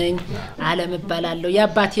እናቱ ነኝ ዓለም እባላለሁ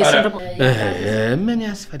ያባቴ ስም ምን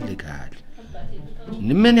ያስፈልጋል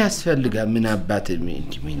ምን አባቴ ምን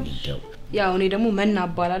እንደው ያው እኔ ደግሞ መና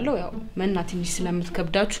እባላለሁ ያው መና ትንሽ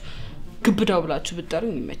ስለምትከብዳችሁ ግብዳው ብላችሁ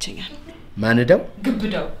ብትጠሩኝ ይመቸኛል ማንደው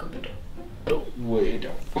ግብዳው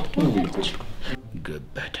ወይዳው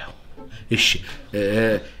ገበዳው እሺ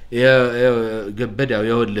ገበዳው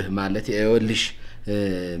ይወልህ ማለት ይወልሽ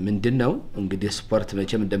ምንድነው እንግዲህ ስፖርት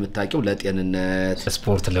መቼም እንደምታውቂው ለጤንነት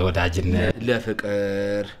ስፖርት ለወዳጅነት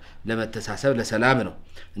ለፍቅር ለመተሳሰብ ለሰላም ነው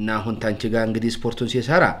እና አሁን ታንቺ ጋር እንግዲህ ስፖርቱን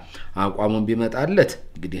ሲሰራ አቋሙን ቢመጣለት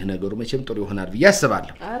እንግዲህ ነገሩ መቼም ጥሩ ይሆናል ብዬ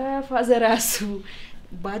አስባለሁ አረ ፋዘር ያስቡ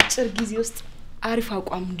ባጭር ጊዜ ውስጥ አሪፍ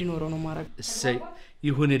አቋም እንዲኖረው ነው ማረግ እሰይ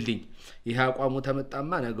ይሁንልኝ ይሄ አቋሙ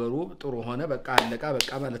ተመጣማ ነገሩ ጥሩ ሆነ በቃ አለቃ በቃ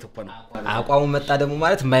ማለት እኮ ነው አቋሙ መጣ ደግሞ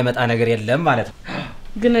ማለት የማይመጣ ነገር የለም ማለት ነው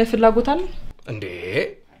ግን ፍላጎት አለ እንዴ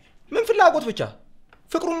ምን ፍላጎት ብቻ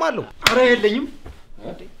ፍቅሩም አለው አረ የለኝም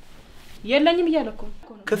እያለኩ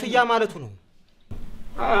ክፍያ ማለቱ ነው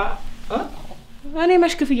እኔ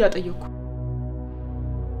መሽ ክፍያ ጠየቅኩ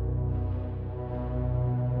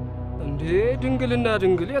እንዴ ድንግልና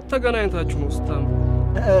ድንግል የተገናኝታችሁ ነው ስታም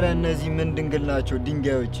አረ እነዚህ ምን ድንግል ናቸው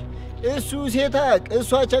ድንጋዮች እሱ ሴታቅ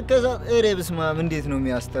እሷ ቸከዛ እሬ በስማም እንዴት ነው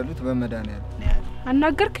የሚያስተሉት በመዳንያል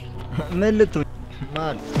አናገርከኝ ምን ልትሆን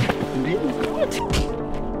ማለት እንዴ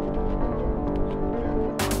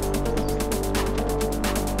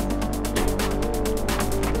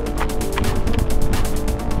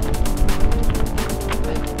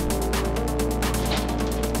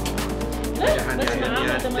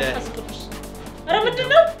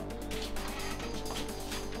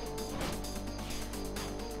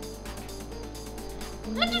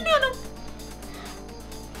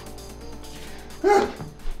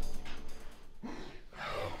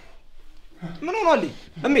ምን ሆኗል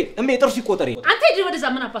እሜ ጥርሱ ይቆጠር አንተ ሂድ ወደዛ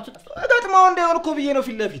ምን አባቱ አዳጥማው እንዳይሆን እኮ ብዬ ነው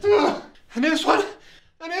ፊት ለፊት እኔ እሷን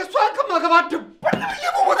ከማገባድ በልብዬ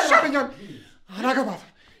ሞት ይሻለኛል አላገባት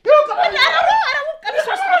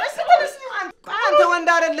አንተ ወንድ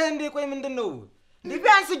አይደለህ እንዴ ቆይ ምንድነው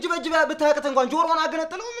ቢያንስ እጅ በእጅ ብታቀት እንኳን ጆሮውን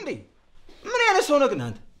አገነጥለውም እንዴ ምን አይነት ሰው ነህ ግን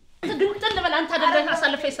አንተ ድምጥል በል አንተ አይደለህ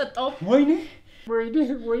አሳልፈህ የሰጠው ወይኔ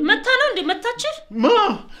መታ ነው እንዴ መታችህ ማ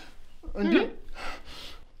እንዴ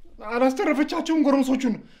አላስተረፈቻቸውም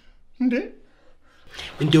ጎረምሶቹን እንዴ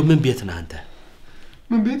እንደው ምን ቤት ነህ አንተ?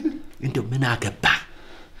 ምን ቤት? እንደው ምን አገባ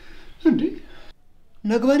እንዴ?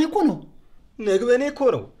 ነግበኔ እኮ ነው። ነግበኔ እኮ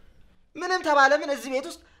ነው። ምንም ተባለ ምን እዚህ ቤት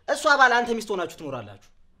ውስጥ እሷ ባለ አንተ ሚስት ሆናችሁ ትኖራላችሁ።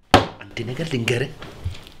 አንድ ነገር ልንገርህ፣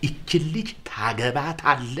 እቺ ልጅ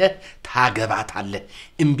ታገባታለህ።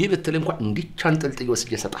 እምቢ ብትል እንኳን እንዲቻን ጥልጥዬ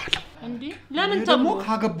ወስጄ እሰጥሃለሁ። እንዴ ለምን ደግሞ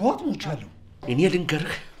ካገባሁት ሞቻለሁ። እኔ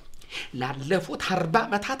ልንገርህ፣ ላለፉት 40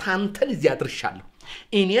 ዓመታት አንተን እዚህ አድርሻለሁ።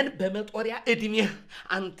 እኔን በመጦሪያ እድሜህ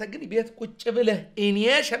አንተ ግን ቤት ቁጭ ብለህ እኔ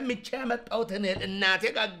ሸምቼ ያመጣሁትን እናቴ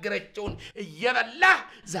ጋግረችውን እየበላህ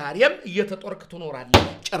ዛሬም እየተጦርክ ትኖራለህ።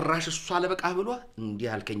 ጭራሽ እሷ አለበቃ ብሎ እንዲህ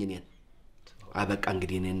አልከኝ። እኔን አበቃ።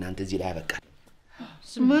 እንግዲህ እኔ እናንተ እዚህ ላይ አበቃ።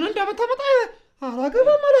 ምን እንደምታመጣ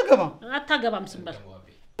አላገባም። አታገባም ስንበል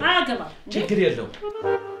አያገባም። ችግር የለው።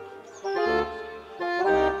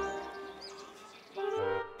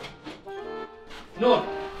 ኖ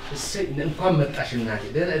እሰይ እንኳን መጣሽ እናቴ።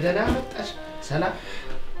 ደህና መጣሽ። ሰላም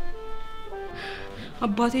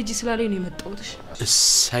አባቴ እጂ ስላለኝ ነው የመጣሁት።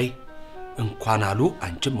 እሰይ እንኳን አሉ።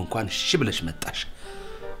 አንቺም እንኳን እሺ ብለሽ መጣሽ።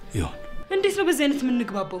 ይሁን። እንዴት ነው በዚህ አይነት ምን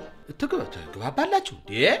ንግባባው? ትግባባላችሁ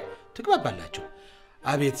እንዴ? ትግባባላችሁ።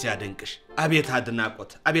 አቤት ሲያደንቅሽ፣ አቤት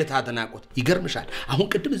አድናቆት። ይገርምሻል። አሁን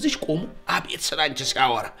ቅድም እዚህ ቆሙ አቤት ስላንቺ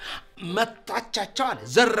ሲያወራ መታቻቸው አለ፣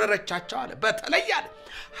 ዘረረቻቸው አለ፣ በተለይ አለ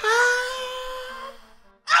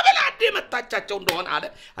አበላዴ መታቻቸው እንደሆነ አለ።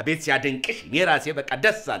 አቤት ሲያደንቅሽ። እኔ ራሴ በቃ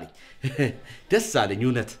ደስ አለኝ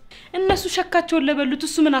እውነት። እነሱ ሸካቸውን ለበሉት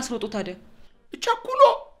እሱ ምን አስሮጦ ታዲያ? ቸኩሎ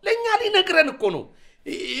ለኛ ሊነግረን እኮ ነው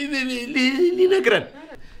ሊነግረን።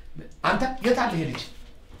 አንተ የት አለ ይሄ ልጅ?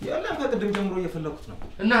 ያላ ከቅድም ጀምሮ እየፈለኩት ነው።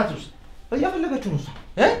 እናቱስ እየፈለገችው ነው።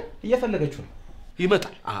 እየፈለገችው ነው።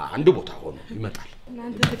 ይመጣል። አንድ ቦታ ሆኖ ይመጣል።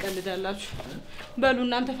 እናንተ ትቀልዳላችሁ። በሉ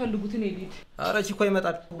እናንተ ፈልጉት። እኔ ልሂድ። ኧረ እቺ እኮ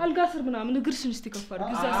ይመጣል። አልጋ ስር ምናምን እግርሽን እስቲ ከፋር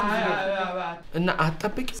ግዛ እና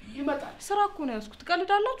አትጠብቂ። ይመጣል። ስራ እኮ ነው ያዝኩት።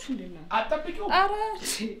 ትቀልዳላችሁ እንዴ? እና አትጠብቂው። ኧረ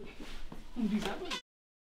እንዲዛ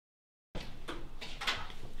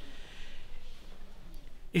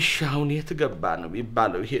እሺ አሁን የት ገባ ነው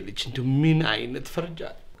የሚባለው? ይሄ ልጅ እንደው ምን አይነት ፍርጃ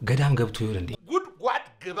ገዳም ገብቶ ይሆን እንዴ? ጉድጓድ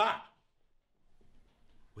ግባ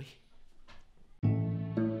ወይ?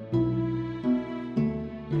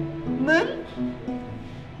 ምን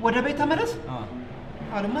ወደ ቤት ተመለስ?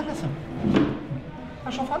 አልመለስም።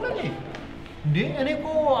 አሾፋለሁ እንዴ? እኔ እኮ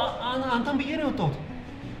አንተን ብዬ ነው የወጣሁት።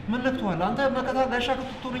 ምን ነክቶሃል? አንተ መከታ ጋሻ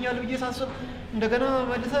ክትቶኛል ብዬ ሳስብ እንደገና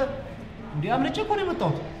መልሰህ እንዴ አምልጬ እኮ ነው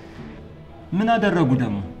የመጣሁት። ምን አደረጉ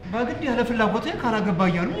ደግሞ? በግድ ያለ ፍላጎቴ ካላገባ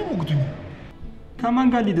እያሉኝ ይሞግቱኛል። ከማን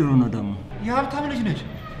ጋር ሊድሩ ነው ደግሞ? የሀብታም ልጅ ነች፣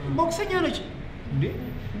 ቦክሰኛ ነች። እንዴ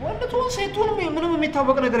ወንድቱን ሴቱን ምንም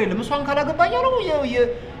የሚታወቅ ነገር የለም። እሷን ካላገባ እያሉ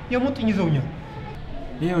የሙጥኝ ይዘውኛል።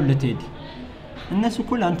 ይኸውልህ ቴዲ፣ እነሱ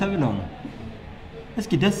እኮ ለአንተ ብለው ነው።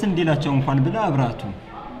 እስኪ ደስ እንዲላቸው እንኳን ብለህ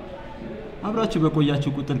አብራችሁ በቆያችሁ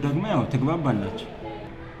ቁጥር ደግሞ ያው ትግባባላችሁ።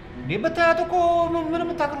 እንዴ በታያት እኮ ምንም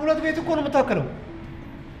የምታክል ሁለት ቤት እኮ ነው የምታክለው።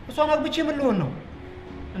 እሷን አግብቼ ምን ልሆን ነው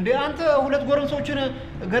እንዴ? አንተ ሁለት ጎረምሶችን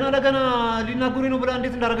ገና ለገና ሊናገሩኝ ነው ብላ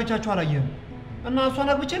እንዴት እንዳደረገቻቸው አላየህም? እና እሷን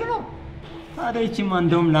አግብቼ ልኖር? ታዲያ ይቺማ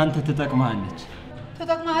እንደውም ለአንተ ትጠቅምሃለች።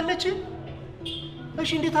 ትጠቅምሃለች? እሺ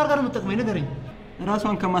እንዴት አድርጋ ነው የምትጠቅመኝ? ንገረኝ።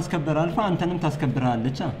 ራሷን ከማስከበር አልፋ አንተንም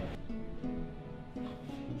ታስከብርሃለች።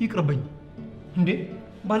 ይቅርብኝ እንዴ?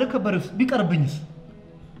 ባልከበርስ ቢቀርብኝስ?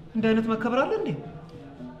 እንዲህ አይነት መከበር አለ እንዴ?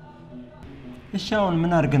 እሺ አሁን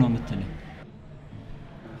ምን አድርግ ነው የምትለኝ?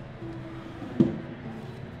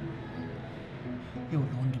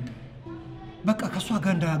 ይኸውልህ ወንድም፣ በቃ ከእሷ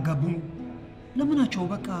ጋር እንዳያጋቡኝ ለምናቸው።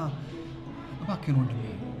 በቃ እባክህን ወንድም።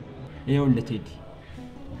 ይኸውልህ ቴዲ፣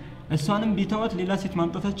 እሷንም ቢተዋት ሌላ ሴት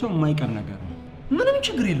ማምጣታቸው የማይቀር ነገር ነው። ምንም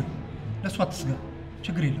ችግር የለም፣ ለእሷ አትስጋ፣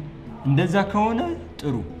 ችግር የለም። እንደዛ ከሆነ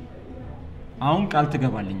ጥሩ። አሁን ቃል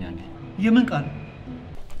ትገባልኛለህ? የምን ቃል?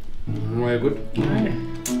 ወይ ጉድ!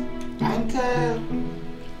 አንተ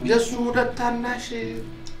የሱ ሁለት ታናሽ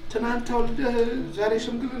ትናንት ወልደህ ዛሬ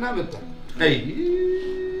ሽምግልና መጣ። አይ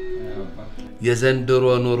የዘንድሮ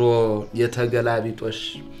ኑሮ የተገላቢጦሽ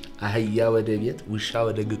አህያ ወደ ቤት ውሻ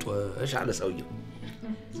ወደ ግጦሽ አለ ሰውየው።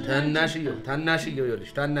 ታናሽየው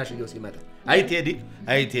ይኸውልሽ፣ ታናሽየው ሲመጣ አይ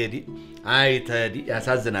ቴዲ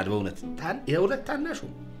ያሳዝናል በእውነት። የሁለት ታናሹ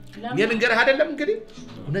እኔ ልንገርህ አይደለም እንግዲህ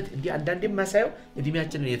እውነት እንዲህ አንዳንዴ ማሳየው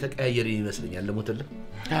እድሜያችንን የተቀያየረ ይመስለኛል። ለሞተልህ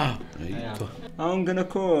አሁን ግን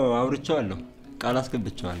እኮ አውርቻለሁ፣ ቃል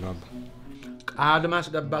አስገብቻለሁ። አባ ቃል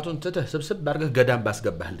ማስገባቱን ትተህ ስብስብ አድርገህ ገዳም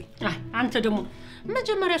ባስገባህልኝ። አንተ ደግሞ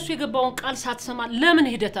መጀመሪያ እሱ የገባውን ቃል ሳትሰማ ለምን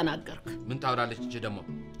ሄደህ ተናገርክ? ምን ታወራለች እቺ ደግሞ?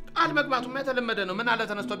 ቃል መግባቱማ የተለመደ ነው። ምን አለ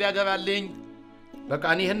ተነስቶ ቢያገባልኝ? በቃ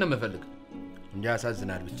እኔ ይሄን ነው የምፈልግ። እንዴ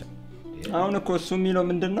ያሳዝናል ብቻ። አሁን እኮ እሱ የሚለው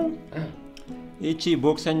ምንድነው? እቺ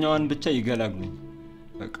ቦክሰኛዋን ብቻ ይገላግሉኝ።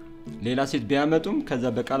 በቃ ሌላ ሴት ቢያመጡም ከዛ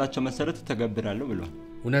በቃላቸው መሰረት ተገብራለሁ ብሏል።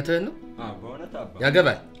 እውነትህን ነው? በእውነት አባ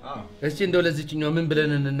ያገባል። እስቲ እንደው ለዚህኛው ምን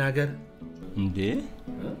ብለን እንናገር እንዴ?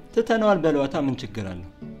 ትተነዋል በለዋታ ምን ችግር አለ?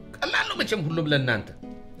 ቀላል ነው መቼም ሁሉም ለእናንተ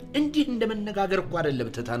እንዲህ እንደመነጋገር እኮ አይደለም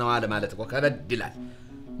ትተነዋል ማለት እኮ ከበድ ይላል።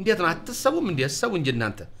 እንዴት ነው አትሰቡም? እንዴ ሰው እንጂ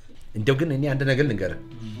እናንተ እንደው ግን እኔ አንድ ነገር ልንገርህ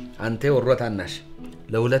አንተ ወሮታናሽ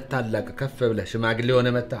ለሁለት ታላቅ ከፍ ብለህ ሽማግሌ ሆነ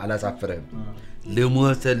መጣ አላሳፈረህም።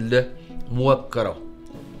 ልሞትልህ ሞክረው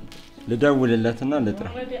ልደውልለትና ልጥራ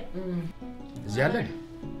እዚህ አለ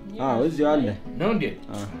እዚህ አለ ነው እንዴ?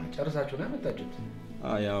 ጨርሳችሁ ነው መጣችሁት?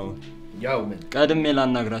 ያው ምን ቀድሜ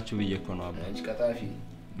ላናግራችሁ ብዬ እኮ ነው አባ። አንቺ ቀጣፊ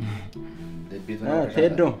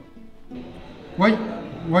ቴዶ ወይ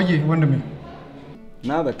ወንድሜ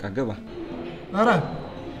ና በቃ ግባ። አረ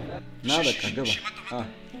ና በቃ ግባ።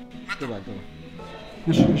 ግባ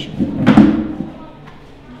እሺ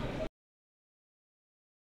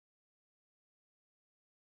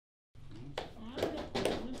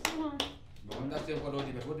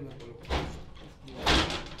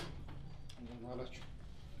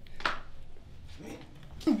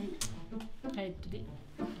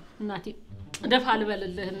እናቴ ደፋ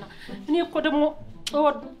ልበልልህና እኔ እኮ ደግሞ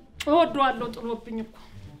እወደዋለሁ ጥሎብኝ እኮ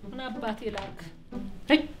ምን አባቴ ላክ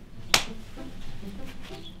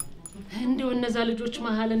እንደው እነዛ ልጆች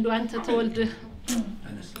መሃል እንደው አንተ ተወልደህ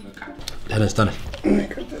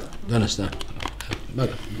ተነስተናል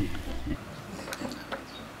በቃ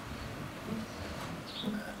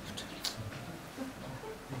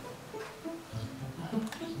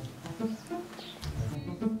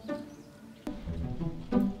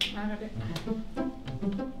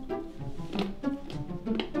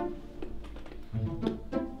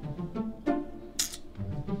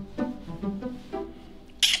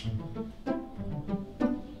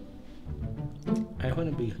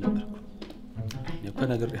አይሆንም ብዬ ነበር እኮ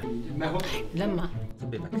ነገር ለማ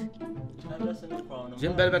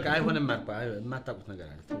ዝም በል በቃ አይሆንም አልኩ። የማታውቁት ነገር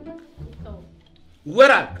አለ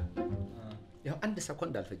ወራክ ያው አንድ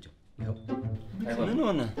ሰኮንድ አልፈጀው ያው ምን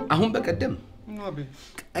ሆነ? አሁን በቀደም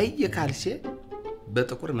ቀይ ካልሲ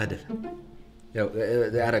በጥቁር መደፍ ያው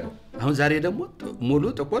ያረጋው አሁን ዛሬ ደግሞ ሙሉ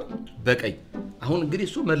ጥቁር በቀይ አሁን እንግዲህ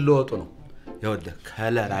እሱ መለወጡ ነው። ያው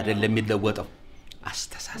ከለር አይደለም የሚለወጠው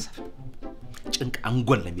አስተሳሰብ ጭንቅ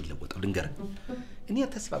አንጎል ነው የሚለወጠው። ልንገርህ እኔ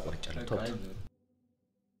ተስፋ ቆርጫለሁ። ተው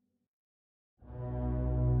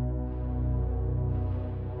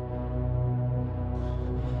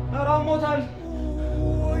አራሞታል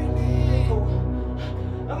ወይኔ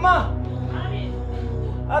እማ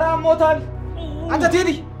አራሞታል አንተ ቴዲ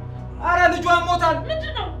አረ ልጇ አሞታል።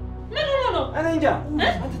 ምንድነው? ምን ሆኖ ነው? እኔ እንጃ።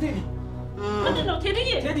 አንተ ቴዲ ምንድነው?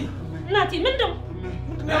 ቴዲዬ ቴዲ እናቴ ምንድነው?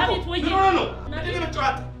 አቤት ወይዬ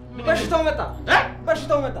በሽታው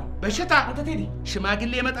መጣ በሽታ አንተ ቴዲ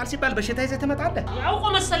ሽማግሌ ይመጣል ሲባል በሽታ ይዘህ ትመጣለህ? ያውቆ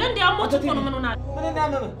መሰለ እንዴ አሞት እኮ ነው። ምን ሆናል? ምን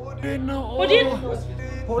እናመመ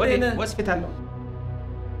ሆዴን ሆስፒታል ነው።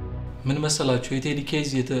 ምን መሰላችሁ የቴዲ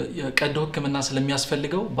ኬዝ የቀዶ ህክምና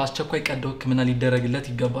ስለሚያስፈልገው በአስቸኳይ ቀዶ ህክምና ሊደረግለት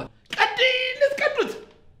ይገባል። ቀዱት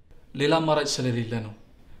ሌላ አማራጭ ስለሌለ ነው።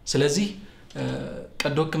 ስለዚህ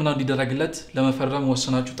ቀዶ ህክምና እንዲደረግለት ለመፈረም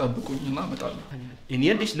ወስናችሁ ጠብቁኝና እመጣለሁ። እኔ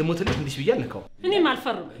እንዴሽ ልሞትልህ እንዴሽ ብያለከው? እኔም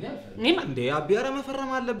አልፈርም። እኔም እንዴ አቢያረ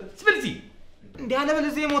መፈረም አለበት። ስለዚህ እንዴ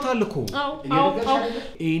አለበለዚያ ይሞታል እኮ።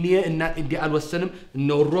 እኔ እና እንዴ አልወሰንም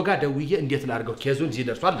እነወሮጋ ደውዬ እንዴት ላርገው ኬዙን እዚህ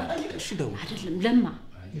ደርሷል። እሺ ደው አይደለም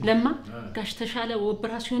ለማ ጋሽ ተሻለ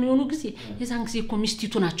ኦፕራሲዮን የሆኑ ጊዜ የዛን ጊዜ እኮ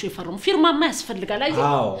ሚስቲቱ ናቸው የፈረሙ። ፊርማማ ያስፈልጋል።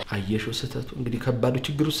 አየሽው ስተቱ እንግዲህ ከባዱ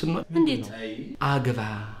ችግሩ ስንሆን እንዴት አግባ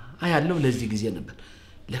ያለው ለዚህ ጊዜ ነበር።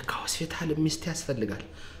 ለካ ሆስፒታል ሚስት ያስፈልጋል።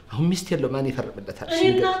 አሁን ሚስት የለው ማን ይፈርምለታል?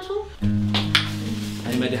 እናቱ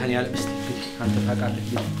አይ መድሃኒ ያለ ሚስት እንግዲህ አንተ ታውቃለህ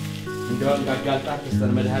እንደው አጋልጣት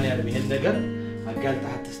ተስተን መድሃኒ ያለ ይሄን ነገር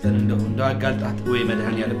አጋልጣት ተስተን እንደው አጋልጣት ወይ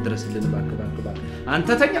መድሃኒ ያለ ድረስልን ባክ አንተ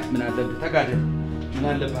ተኛ ምን አለብህ ተጋደል ምን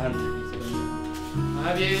አለብህ አንተ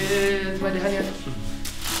አቤት መድሃኒ ያለ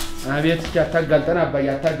አቤት ያታጋልጠን አባዬ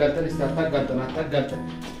ያታጋልጠን አታጋልጠን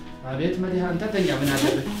አቤት መድሃኒ አንተ ተኛ ምን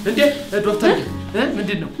አለብህ እንዴ ዶክተር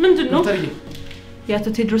ምንድነው ዶክተርዬ የአቶ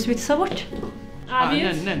ቴድሮስ ቤተሰቦች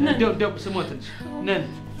አቤት እንደው ስሞትልሽ ነን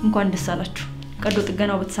እንኳን ደስ አላችሁ። ቀዶ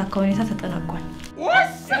ጥገናው በተሳካ ሁኔታ ተጠናቋል።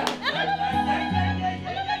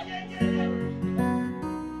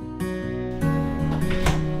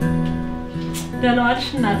 ደህና ዋልሽ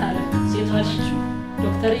እናት አለ ሴት ዋልሽ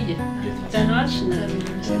ዶክተርዬ ደህና ዋልሽ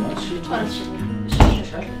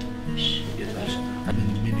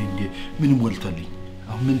ምን ሞልቶልኝ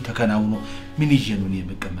አሁን ምን ተከናውኖ ምን ይዤ ነው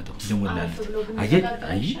የምቀመጠው? ደሞላል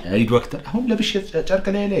አይ ዶክተር አሁን ለብሽ ጨርቅ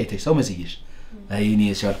ላይ አይተሽ ሰው መስይሽ አይ እኔ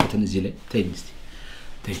ሲያልኩትን እዚህ ላይ ተይ ሚስቲ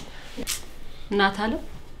ተይ እናት አለ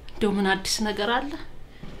እንደው ምን አዲስ ነገር አለ?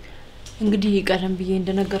 እንግዲህ ቀደም ብዬ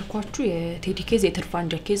እንደነገርኳችሁ የቴዲ ኬዝ የትርፍ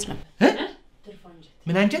አንጀት ኬዝ ነው።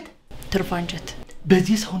 ምን አንጀት? ትርፍ አንጀት።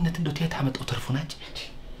 በዚህ ሰውነት እንደው ታመጣው ትርፉን አንቺ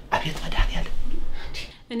አቤት መድኃኒዓለም።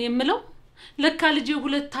 እኔ የምለው ለካ ልጅ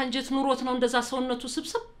ሁለት አንጀት ኑሮት ነው እንደዛ ሰውነቱ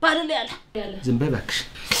ስብስብ ባለለ ያለ ዝም በይ እባክሽ።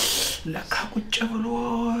 ለካ ቁጭ ብሎ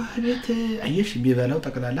ቤት አየሽ የሚበላው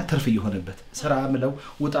ጠቅላላ ትርፍ እየሆነበት ስራ ምለው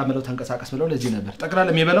ውጣ ምለው ተንቀሳቀስ ምለው ለዚህ ነበር ጠቅላላ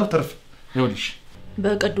የሚበላው ትርፍ ይኸውልሽ።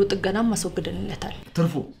 በቀዶ ጥገናም ማስወገድልለታል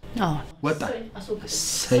ትርፉ። አዎ ወጣ።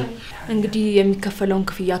 እንግዲህ የሚከፈለውን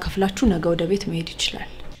ክፍያ ከፍላችሁ ነገ ወደ ቤት መሄድ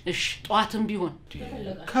ይችላል። እሺ ጧትም ቢሆን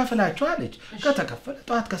ከፍላችሁ አለች። ከተከፈለ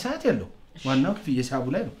ጧት ከሰዓት ያለው ዋናው ክፍያ ሂሳቡ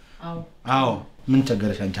ላይ ነው። አዎ ምን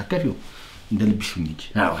ቸገረሽ አንቺ አከፊው እንደ ልብሽ እንጂ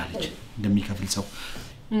አዎ አለች እንደሚከፍል ሰው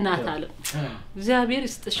እናት አለ እግዚአብሔር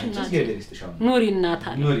ይስጥሽ እናት ኑሪ እናት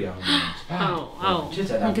አለ ኑሪ አዎ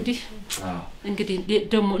እንግዲህ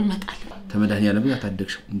ደሞ እንመጣለን ተመዳኛለም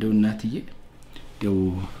ያታደግሽው እንደው እናትዬ እንደው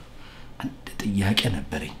አንድ ጥያቄ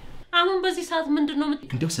ነበረኝ አሁን በዚህ ሰዓት ምንድነው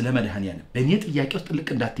እንደው ስለ መድኃኒዓለም በእኔ ጥያቄ ውስጥ ጥልቅ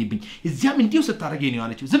እንዳትይብኝ እዚያም እንዲው ስታረገኝ ነው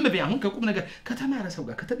አለችው ዝም በይ አሁን ከቁም ነገር ከተማረ ሰው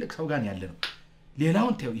ጋር ከትልቅ ሰው ጋር ያለ ነው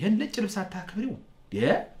ሌላውን ተይው ይሄን ነጭ ልብስ አታከብሪው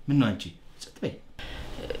ምን ነው አንቺ ስትበይ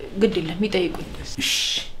ግድ የለም ይጠይቁኝ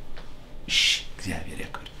እሺ እግዚአብሔር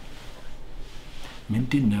ያክብር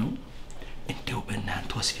ምንድነው እንደው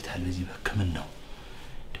በእናንተ ሆስፒታል በዚህ በሕክምናው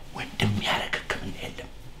ወንድም ያረክ ሕክምና የለም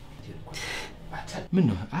ምን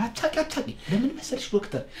ነው አታቂ ለምን መሰልሽ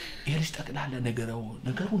ዶክተር ይሄልሽ ጠቅላላ ነገሩ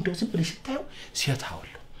እንደው ዝም ብለሽ ታየው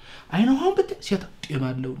ሲያታውል አይነው አሁን በሲያታ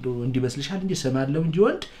ጤማለው እንደው እንዲመስልሻል እንጂ ሰማለው እንጂ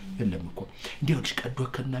ወንድ የለም እኮ እንዴውልሽ ቀዶ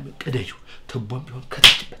ከና ቀደዩ ተቦም ቢሆን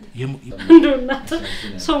ከተጭበት እንደው እናት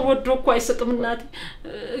ሰው ወዶ እኮ አይስቅም እናት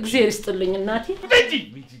እግዚአብሔር ይስጥልኝ እናት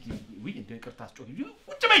ወይ እንደ ይቅርታ አስጮህ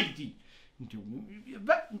ቁጭ በይ እንደው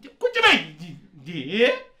ቁጭ በይ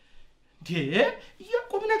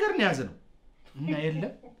የቁም ነገር ነው ያዘነው እና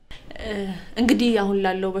የለም እንግዲህ አሁን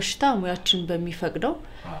ላለው በሽታ ሙያችን በሚፈቅደው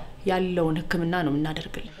ያለውን ሕክምና ነው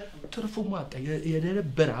እናደርግልን ትርፉ ማጣ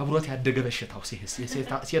የነበረ አብሮት ያደገ በሽታው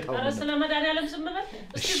ሲታው አረ ስለ መድኃኒዓለም ዝም በል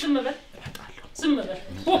እስኪ ዝም በል እመጣለሁ ዝም በል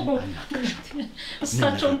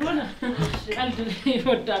እሳቸው እንደሆነ ቀልድ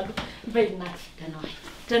ይወዳሉ በእናት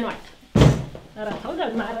ደህና አረ ታው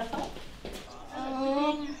ለማረታው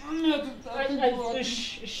እሺ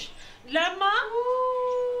ለማ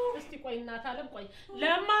እስቲ ቆይ እናት አለም ቆይ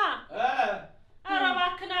ለማ አረ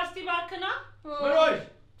ባክና እስቲ ባክና ወሮይ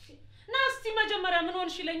ናስቲ መጀመሪያ ምን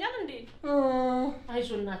ሆንሽ ይለኛል እንዴ አይዞ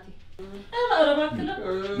እናቴ አረ ባክና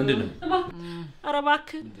ምንድነው አረ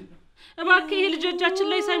እባክህ ይሄ ልጆቻችን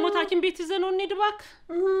ላይ ሳይሞት ሐኪም ቤት ይዘነው እንሂድ እባክህ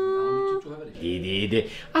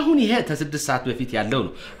አሁን ይሄ ከ6 ሰዓት በፊት ያለው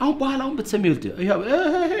ነው አሁን በኋላውን በተሰሚው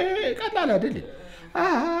ቀላል አይደል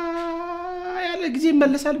ያለ ጊዜ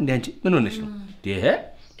ይመለሳል እንዴ አንቺ ምን ሆነሽ ነው ይሄ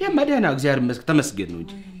ማዳና እግዚአብሔር መስክ ተመስገን ነው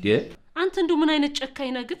እንጂ አንተ እንደው ምን አይነት ጨካኝ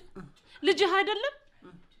ነህ ግን ልጅህ አይደለም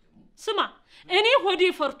ስማ እኔ ሆዴ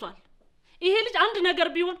ፈርቷል ይሄ ልጅ አንድ ነገር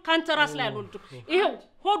ቢሆን ካንተ ራስ ላይ አልወልድም ይሄው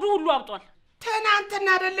ሆዱ ሁሉ አብጧል ተናንተና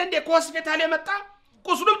አይደለ እንዴ ከሆስፒታል የመጣ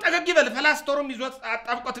ቁስሉም ጠገግ ይበል ፈላስቶሩም ይዞት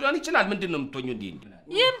አጣብቆት ሊሆን ይችላል ምንድነው የምትሆኚው እንዴ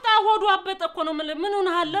ይምጣ ሆዱ አበጠ እኮ ነው ምን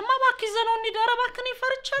ሆነሃል ለማ እባክህ ይዘነው እንሂድ ኧረ እባክህ ነው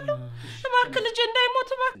ይፈርቻለሁ እባክህ ልጅ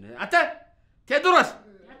እንዳይሞት እባክህ አንተ ቴድሮስ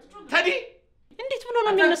ተዲ እንዴት ብሎ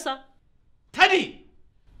ነው የሚነሳ ተዲ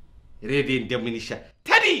ሬዲ እንደምንሻ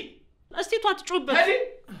ተዲ እስቲ ቷትጩበት ተዲ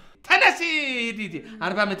ተነሲ ዲዲ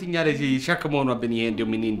 40 ዓመትኛ ላይ ሸክም ሆኖብን ይሄ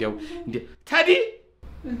እንደምን እንደው ተዲ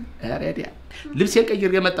አሬዲያ ልብሴን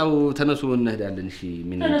ቀይር የመጣው ተነሱ እንሄዳለን እሺ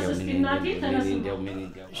ምን እንደው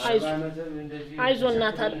አይዞ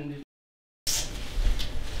እናታል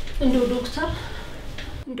እንደው ዶክተር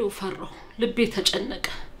እንደው ፈራው ልቤ ተጨነቀ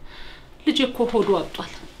ልጄ እኮ ሆዱ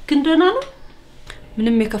አብጧል ግን ደህና ነው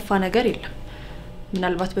ምንም የከፋ ነገር የለም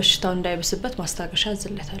ምናልባት በሽታው እንዳይበስበት ማስታገሻ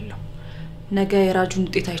አዝለታለሁ ነገ የራጁን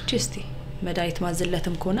ውጤት አይቼ እስቲ መድኃኒት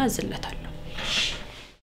ማዝለትም ከሆነ አዝለታለሁ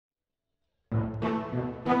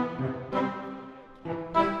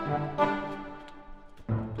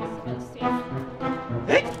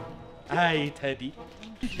አይ ተዲ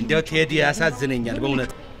እንደው ቴዲ ያሳዝነኛል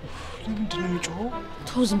በእውነት ለምንድነው የሚጮኸው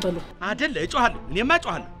ተው ዝም በሉ አይደል እጮሃለሁ እኔማ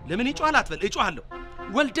እጮሃለሁ ለምን ይጮሃል አትበል እጮሃለሁ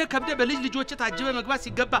ወልደ ከብደ በልጅ ልጆች ታጅበ መግባት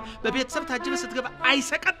ሲገባ በቤተሰብ ታጅበ ስትገባ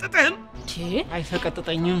አይሰቀጥጥህም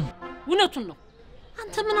አይሰቀጥጠኝም እውነቱን ነው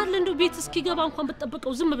አንተ ምን አለ እንደው ቤት እስኪገባ እንኳን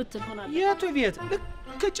በተጠበቀው ዝም ብትል ሆናል የቱ ቤት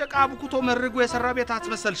ልክ ጭቃ ቡኩቶ መርጎ የሰራ ቤት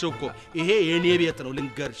አትመሰልሽ እኮ ይሄ የኔ ቤት ነው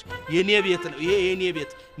ልንገርሽ የኔ ቤት ነው ይሄ የኔ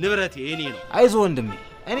ቤት ንብረቴ የኔ ነው አይዞ ወንድሜ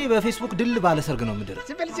እኔ በፌስቡክ ድል ባለ ሰርግ ነው ምድር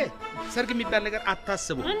ዝም በልጄ ሰርግ የሚባል ነገር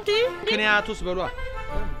አታስቡ እንዴ ምክንያቱስ በሏ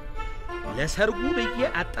ለሰርጉ በየ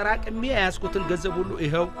አጠራቅሜ ያስኩትን ገንዘብ ሁሉ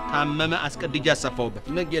ይሄው ታመመ አስቀድጃ አሰፋውበት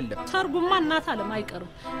ምን የለም ሰርጉማ እናት አለም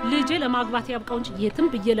አይቀርም ልጄ ለማግባት ያብቃው እንጂ የትም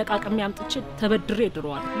በየለቃቅሜ አምጥቼ ተበድሬ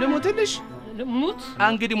ድሯል ልሙትልሽ ልሙት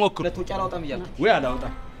እንግዲህ ሞክሩ ለቶጫ አላውጣም ይያልኩ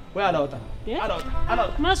ወይ አላውጣ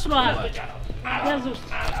መስሏል ያዙ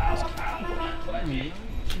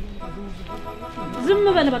ዝም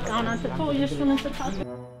በል በቃ አንተ ተወየሱን እንጥፋት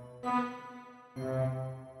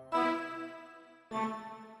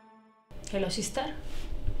ሄሎ ሲስተር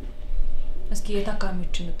እስኪ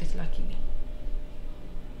የታካሚዎችን ውጤት ላኪልኝ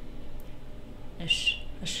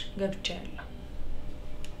እሺ ገብቻለሁ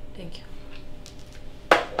ቴንክ ዩ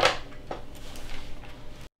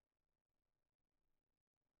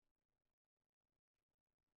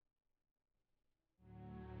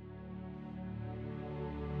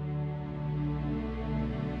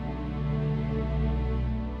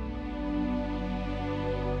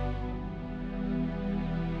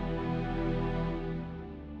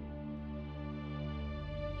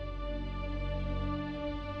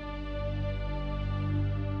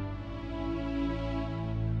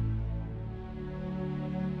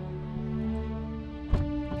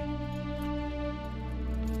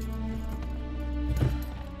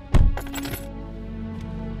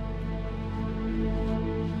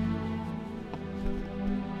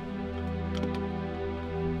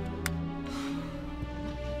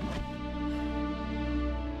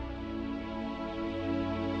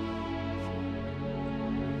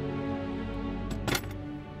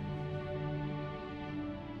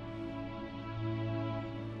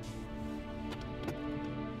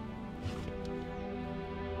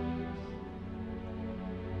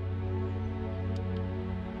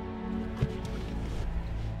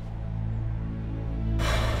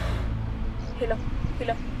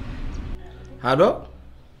هالو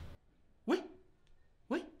وي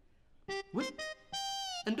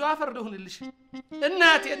اندو عفر دهونلش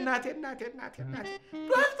እናቴ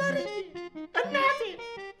ዶክተር እናቴ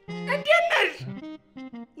እንዴት ነሽ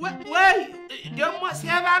ወይ ደሞ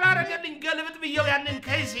ሲያባላ አረገልኝ ገልብጥ ብየው ያንን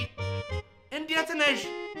ከይሲ እንዴት ነሽ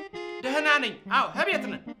ደህና ነኝ አው ህቤት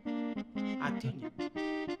ነን አትኝ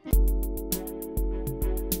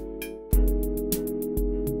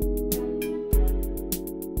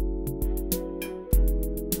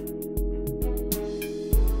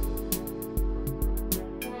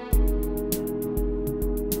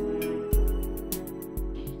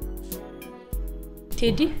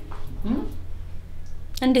ቴዲ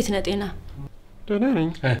እንዴት ነህ ጤና ደህና ነኝ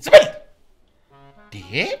ዝም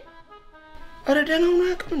ዲሄ አረ ደህና ነው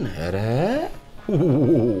አቅም አረ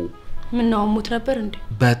ምን ነው ሞት ነበር እንዴ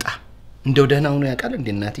በጣም እንደው ደህና ነው ያቃል እንዴ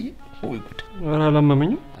እናትዬ ወይ ጉድ አረ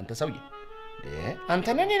አላመመኝ አንተ ሰውዬ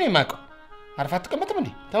አንተ ነኝ እኔ ማቀው አርፋ ተቀመጥም እንዴ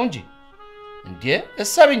ታው እንጂ እንዴ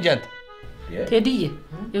እሳብ እንጂ አንተ ቴዲዬ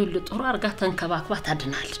ይሁሉ ጥሩ አርጋ ተንከባክባ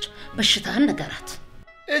ታድናለች በሽታህን ነገራት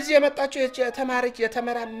እዚህ የመጣችው የተማረች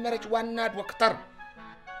የተመራመረች ዋና ዶክተር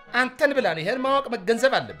አንተን ብላ ነው ይሄን ማወቅ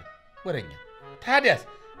መገንዘብ አለብን ወረኛ ታዲያስ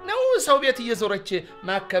ነው ሰው ቤት እየዞረች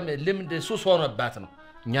ማከም ልምድ ሱስ ሆነባት ነው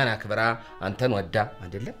እኛን አክብራ አንተን ወዳ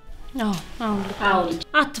አይደለ አዎ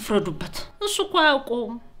አትፍረዱበት እሱ እኮ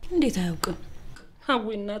አያውቀውም እንዴት አያውቅም አው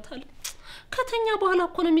እናታል ከተኛ በኋላ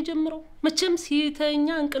እኮ ነው የሚጀምረው መቼም ሲተኛ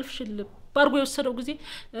እንቅልፍ ሽልብ ባርጎ የወሰደው ጊዜ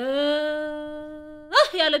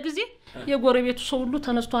ያለ ጊዜ የጎረቤቱ ሰው ሁሉ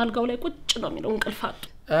ተነስቶ አልጋው ላይ ቁጭ ነው የሚለው እንቅልፍ አጡ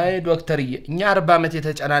አይ ዶክተርዬ እኛ 40 ዓመት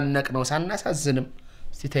የተጨናነቅ ነው ሳናሳዝንም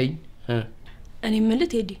ሲተኝ እኔ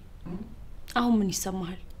ምልት ሄዲ አሁን ምን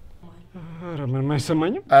ይሰማሃል አረ ምን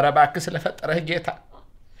ማይሰማኝም አረ ባክስ ለፈጠረህ ጌታ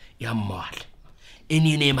ያማዋል እኔ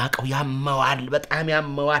ነኝ ማቀው ያማዋል በጣም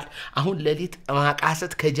ያማዋል አሁን ለሊት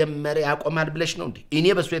ማቃሰት ከጀመረ ያቆማል ብለሽ ነው እንዴ እኔ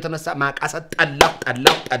በሱ የተነሳ ማቃሰት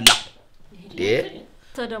ጠላው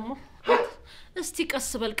ተደሞ እስቲ ቀስ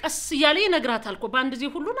በል ቀስ ያለ ይነግራታል እኮ ባንድ ዚህ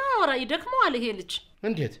ሁሉና አወራ ይደክመዋል ይሄ ልጅ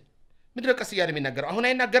እንዴት ምድረ ቀስ ያለ የሚናገር አሁን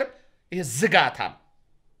አይናገርም ይሄ ዝጋታም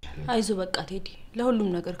አይዞ በቃ ቴዲ ለሁሉም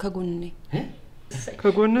ነገር ከጎን ነኝ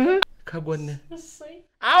ከጎን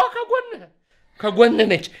አዎ ከጎን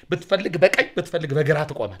ነች ብትፈልግ በቀኝ ብትፈልግ በግራ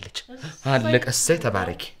ትቆማለች አለቀሰይ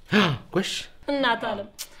ተባረኪ ጎሽ እናት አለም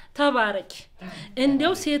ተባረኪ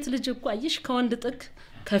እንደው ሴት ልጅ እኮ አይሽ ከወንድ ጥቅ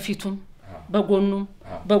ከፊቱም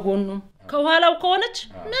በጎኑም ከኋላው ከሆነች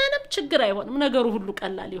ምንም ችግር አይሆንም ነገሩ ሁሉ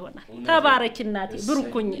ቀላል ይሆናል ተባረኪ እናቴ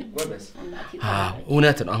ብሩኩኝ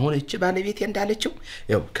እውነት ነው አሁን እቺ ባለቤቴ እንዳለችው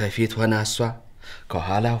ያው ከፊት ሆና እሷ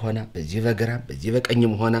ከኋላ ሆና በዚህ በግራም በዚህ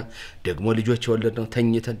በቀኝም ሆና ደግሞ ልጆች የወለድነው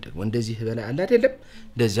ተኝተን ደግሞ እንደዚህ በላይ አለ አይደለም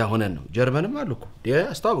እንደዚያ ሆነን ነው ጀርመንም አሉኮ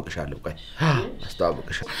አስተዋውቅሻለሁ ቆይ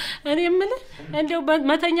አስተዋውቅሻለሁ እኔ ምን እንደው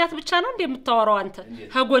መተኛት ብቻ ነው እንደምታወራው አንተ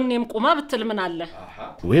ሀጎኔም ቆማ ብትል ምን አለ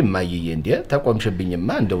ወይ ማይዬ እንዴ ተቆምሽብኝማ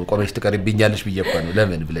እንደው ቆመሽ ትቀርብኛለሽ ብዬ እኮ ነው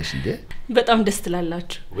ለምን ብለሽ እንዴ በጣም ደስ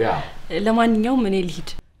ትላላችሁ ለማንኛውም እኔ ልሂድ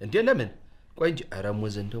እንዴ ለምን ቆይ እንጂ ኧረ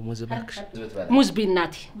ሙዝ እንደው ሙዝ ባክሽ ሙዝ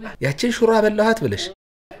ቢናቲ ያችን ሽሮ አበላሃት ብለሽ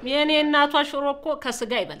የኔ እናቷ ሽሮ እኮ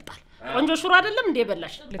ከስጋ ይበልጣል ቆንጆ ሽሮ አይደለም እንዴ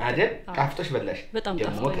በላሽ አይደል ጣፍጦሽ በላሽ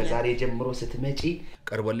ደግሞ ከዛሬ ጀምሮ ስትመጪ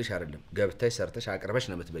ቀርቦልሽ አይደለም ገብተሽ ሰርተሽ አቅርበሽ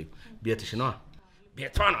ነው የምትበዩ ቤትሽ ነው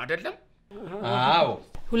ቤቷ ነው አይደለም አዎ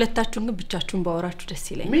ሁለታችሁን ግን ብቻችሁን ባወራችሁ ደስ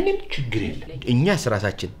ይለኛል ምንም ችግር የለም እኛ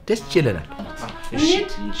ስራታችን ደስ ይለናል እሺ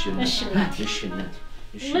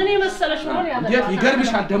ምን ይመስለሽ ነው ያለው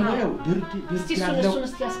ይገርምሻል ደግሞ ያው ድርድ ያለው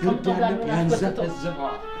ያንዘፈዘፈው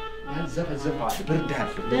ብርድ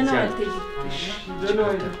አለው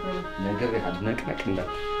ነገር ያህል ነቅነቅ እንዳ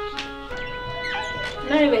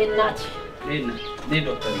ነይ በእናት ነይ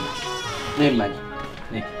ዶክተር ነይ ማን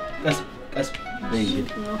ነይ ቀስ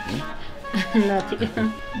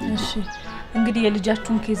እሺ እንግዲህ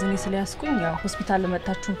የልጃችሁን ኬዝ እኔ ስለያስኩኝ ያው ሆስፒታል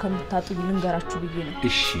ለመጣችሁን ከምታጡ ልንገራችሁ ብዬ ነው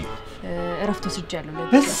እሺ እረፍት ወስጃለሁ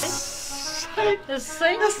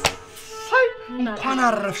እሰይ እንኳን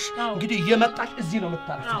አረፍሽ እንግዲህ እየመጣሽ እዚህ ነው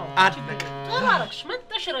የምታርፊው አድነቅ ተባረክሽ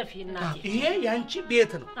መጣሽ ረፊ እናቴ ይሄ ያንቺ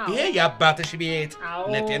ቤት ነው ይሄ ያባትሽ ቤት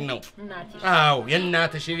ነቴን ነው አዎ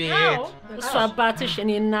የእናትሽ ቤት እሱ አባትሽ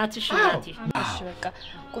እኔ እናትሽ እናቴ እሺ በቃ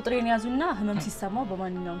ቁጥሬን ያዙና ህመም ሲሰማው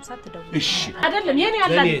በማንኛውም ሰዓት ተደውሉ እሺ አይደለም የኔ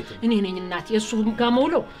ያላል እኔ ነኝ እናቴ እሱ ጋር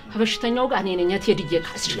መውለው በሽተኛው ጋር እኔ ነኝ የቴድዬ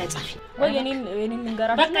ካስሽ ላይ ጻፊ ወይ የኔን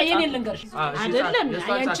ልንገራችሁ በቃ የኔን ልንገርሽ አይደለም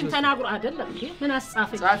ያንቺን ተናግሮ አይደለም ምን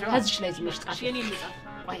አስጻፈኝ ከዚህ ላይ ዝመሽ ጻፊ የኔን ልጻፍ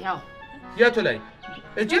ዋው የቱ ላይ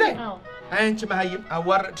እጂ ላይ አንቺ ማህይም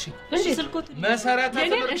አዋረድሽ እሺ ስልኩት መሰረተ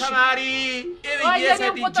ትምህርት ተማሪ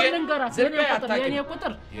የሰድጄ የኔ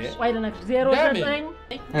ቁጥር ወይ ለነገር 09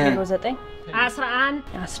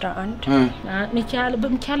 11 ሚካኤል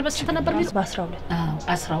በስንት ነበር በ12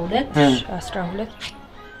 12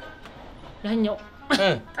 ያኛው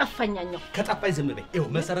ጠፋኛኛው ከጠፋኝ ዝም በይ ይኸው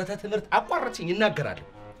መሰረተ ትምህርት አቋረጥሽኝ ይናገራል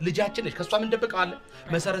ልጃችን ነሽ ከሷ ምን ደብቀዋለ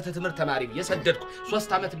መሰረተ ትምህርት ተማሪ የሰደድኩ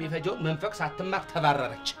 3 አመት ቢፈጀው መንፈቅ ሳትማር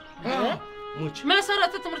ተባረረች ሙች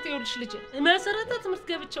መሰረተ ትምህርት ይውልሽ ልጅ መሰረተ ትምህርት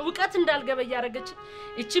ገብቼ ዕውቀት እንዳልገበ ያረጋች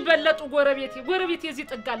እቺ በለጡ ጎረቤቴ እዚህ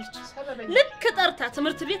ጥጋለች ልክ ጠርታ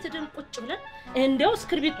ትምህርት ቤት ደን ቁጭ ብለን እንደው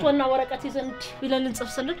ስክሪፕቶና ወረቀት ይዘን ብለን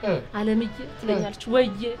እንጽፍስልን አለምዬ ትለኛለች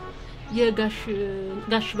ወዬ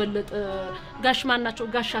የጋሽ በለጠ ጋሽ ማናቸው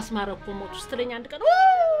ጋሽ አስማረኮ ሞት ውስጥ ለኛ አንድ ቀን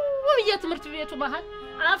ወየ ትምህርት ቤቱ መሃል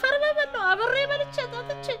አፈር በበለው አብሬ በልቼ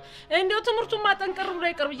ታጥቼ እንደው ትምህርቱን ማጠንቀር ብሎ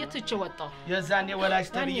ይቀርብ እየተቸ ወጣው የዛኔ ወላጅ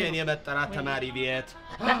ተብዬ እኔ መጠራት ተማሪ ቤት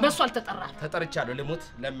በሱ አልተጠራ ተጠርቻለሁ ልሙት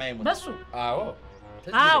ለማይሞት በሱ አዎ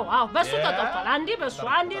በሱ ተጠርቷል አንዴ በሱ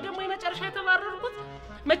አንዴ ደግሞ የመጨረሻ የተባረርኩት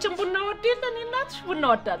መቼም ቡና ወዴለን እናትሽ ቡና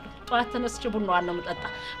ወዳለሁ ጧት ተነስቼ ቡናዋን ነው የምጠጣ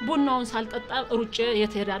ቡናውን ሳልጠጣ ሩጬ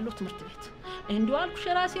የትሄዳለሁ ትምህርት ቤት እንዲው አልኩሽ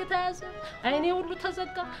ራሴ ተያዘ አይኔ ሁሉ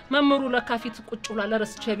ተዘጋ መምሩ ለካፊት ቁጭ ብላ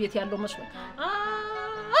ለረስቼ ቤት ያለው መስሎ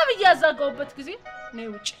አብያዛጋውበት ጊዜ ነው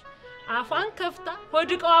ውጪ አፋን ከፍታ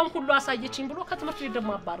ወድቀዋን ሁሉ አሳየችኝ ብሎ ከትምህርት ቤት ደሞ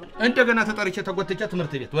አባረረ እንደገና ተጠርቼ ተጎተቻ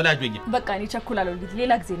ትምህርት ቤት ወላጆኝ በቃ እኔ ቸኩላለሁ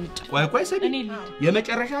ሌላ ጊዜ እንጭ ቆይ ሰዲ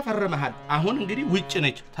የመጨረሻ ፈረመሃል አሁን እንግዲህ ውጭ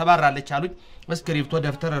ነች ተባራለች አሉኝ በስክሪፕቶ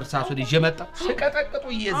ደፍተር እርሳሱን ይዤ መጣ ስቀጠቅጡ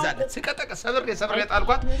ይያዛለት ስቀጠቅ ሰብሬ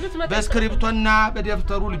ጣልኳት በስክሪፕቶና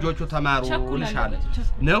በደፍተሩ ልጆቹ ተማሩ ልሻለ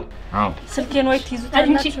ነው አዎ ስልኬን ወይ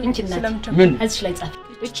ትይዙታላችሁ ምን እዚህ ላይ ጻፍ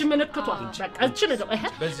እቺ ምልክቷ በቃ እቺ ነው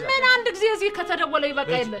ምን አንድ ጊዜ እዚህ ከተደወለ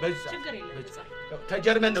ይበቃ የለ ችግር የለም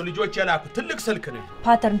ተጀርመን ነው ልጆች ያላኩ ትልቅ ስልክ ነው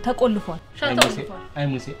ፓተርን ተቆልፏል አይ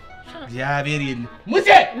ሙሴ እግዚአብሔር ይል ሙሴ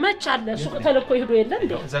መች አለ ሱቅ ተልኮ ይሄዱ የለ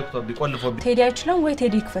እንዴ ዘግቶ ቢቆልፎ ቴዲ አይችልም ወይ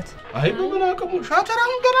ቴዲ ይክፈት አይ ምን አቀሙ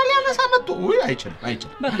ሻተራውን ገና ሊያነሳ መጥቶ ወይ አይችልም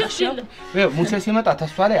ሙሴ ሲመጣ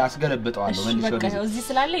ተስፋ ላይ አስገለብጠዋለሁ መልሶ በቃ እዚህ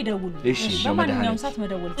ስላለ ይደውሉ በማንኛውም ሰዓት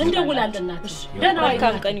መደወል እንደውላለን እናት ደህና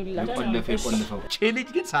ካምቀን ይላል ቆልፈው ቼልጅ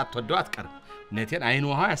ግን ሳትወደው አትቀርም ነቴን አይኑ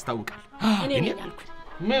ውሃ ያስታውቃል እኔ ያልኩት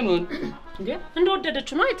ምኑን እንዴ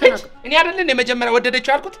እንደወደደችው ነው አይተናል እኔ አይደለም የመጀመሪያ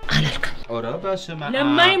ወደደችው አልኩት አላልከም ኦራ በስማ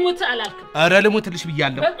ለማይሞት አላልከም አረ ልሙትልሽ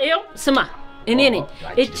ብያለሁ ይኸው ስማ እኔ ነኝ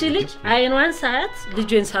እቺ ልጅ አይኗን ሰዓት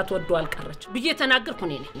ልጅን ሳትወደው አልቀረች ብዬ ተናገርኩ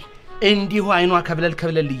እኔ ነኝ እንዲሁ አይኗ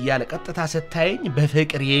ከብለል እያለ ቀጥታ ስታየኝ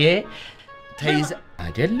በፍቅሬ ተይዛ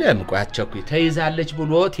አይደለም ቆያቸኩ ተይዛለች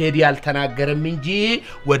ብሎ ቴዲ ያልተናገረም እንጂ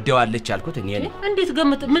ወደዋለች አልኩት እኔ ነኝ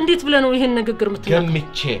እንዴት ብለ ነው ይሄን ንግግር የምትናገር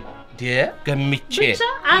ገምቼ ገምቼ ብቻ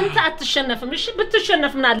አንተ አትሸነፍም እሺ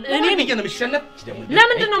ብትሸነፍ ምን አለ እኔ ነኝ የምሸነፍ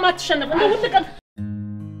ለምንድን ነው ማትሸነፍ እንደ ሁሉ ቀን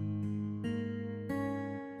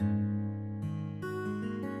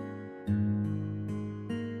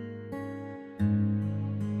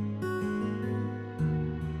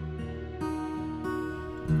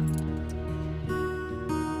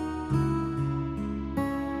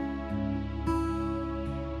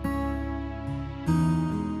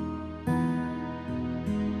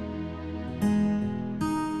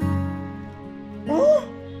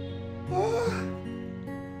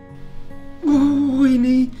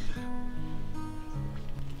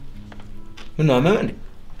ምን አመመኝ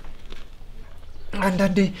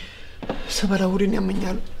አንዳንዴ ሰበላ ወደን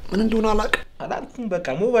ያመኛል ምን እንደሆነ አላውቅም በቃ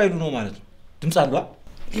ሞባይሉ ነው ማለት ነው ድምጽ አለው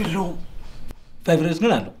የለውም ቫይብሬት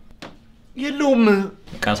ግን አለው የለውም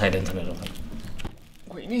በቃ ሳይለንት ነው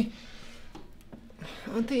ወይኔ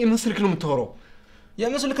አንተ የመስልክ ነው የምታወራው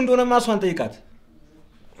የመስልክ እንደሆነ ማሷን ጠይቃት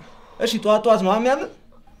እሺ ጧት ነው አሚያም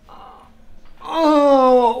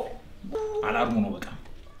አላርሙ ነው በቃ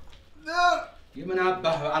የምን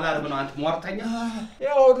አባህ አላርም ነው አንተ ሟርተኛ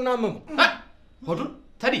ያው ሆዱን አመመው ሆዱን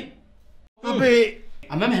ተዲ አቤ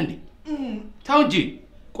አመመህ እንዴ ታው እንጂ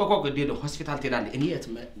ቆቆ ገደለው ሆስፒታል ትሄዳለህ እኔ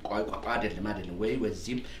ቆይ አይደለም ወይ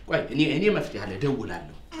ወዚም ቆይ እኔ መፍትሄ አለ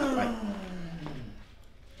ደውላለሁ ቆይ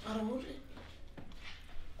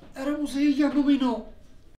አረሙሴ ያመመኝ ነው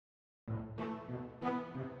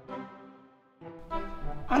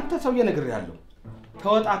አንተ ሰውዬ ነግሬሃለሁ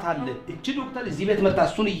ተወጣታለህ እቺ ዶክተር እዚህ ቤት መጣ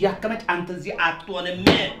እሱን እያከመች አንተ እዚህ አትሆንም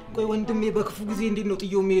ቆይ ወንድሜ በክፉ ጊዜ እንዴት ነው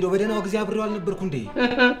ጥየው የሚሄደው በደናው ጊዜ አብሬው አልነበርኩ እንዴ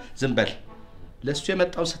ዝም በል ለሱ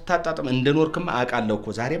የመጣው ስታጣጥም እንደኖርክማ አቃለው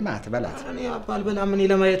እኮ ዛሬማ አትበላት እኔ አባል በላም እኔ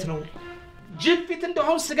ለማየት ነው ጅፊት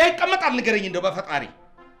እንደው ስጋ ይቀመጣል ንገረኝ እንደው በፈጣሪ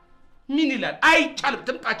ምን ይላል አይቻልም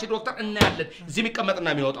ትምጣች ዶክተር እናያለን እዚህ የሚቀመጥና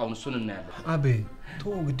የሚወጣውን እሱን እናያለን አቤ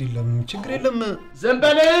ተው ግድ የለም ችግር የለም ዝም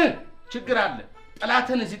በል ችግር አለ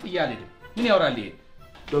ጠላትን እዚህ ጥያለህ ምን ያወራል ይሄ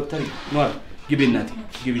ዶክተር ኖር ግቢ እናቴ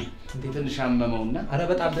ግቢ ትንሽ አመመውና አረ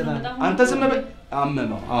በጣም ደህና አንተ ዝም በል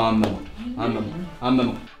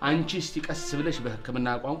አመመው አንቺ እስቲ ቀስ ብለሽ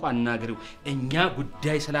በህክምና ቋንቋ አናግሪው እኛ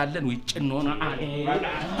ጉዳይ ስላለን ውጭ እንሆና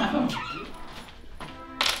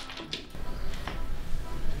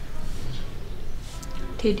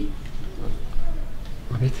ቴዲ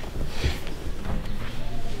አቤት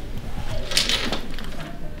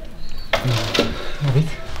አቤት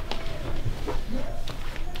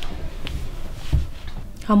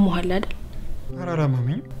አሞሃል አይደል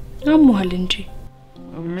አራራማመኝ አሞሃል እንጂ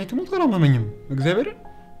አመመኝ ነው አራራማመኝም እግዚአብሔር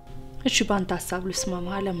እሺ ባንተ ሐሳብ ልስማማ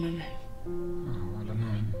አለመመ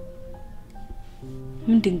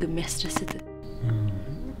ምንድን ግን የሚያስደስት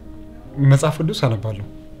መጽሐፍ ቅዱስ አነባለሁ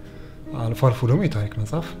አልፎ አልፎ ደግሞ የታሪክ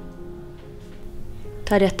መጽሐፍ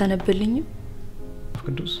ታዲያ አታነብልኝም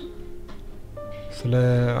ቅዱስ ስለ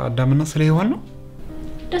አዳምና ስለ ሔዋን ነው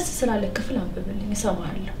ደስ ስላለ ክፍል አንብብልኝ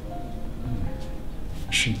እሰማሃለሁ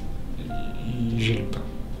እሺ ይልባ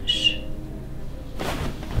እሺ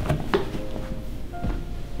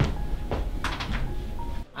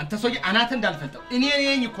አንተ ሰውዬ አናት እንዳልፈጠው እኔ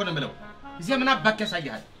ነኝ እኮ ነው የምለው እዚያ ምን አባክ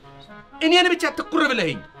ያሳያል እኔን ብቻ ትኩር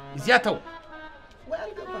ብለህኝ እዚያ ተው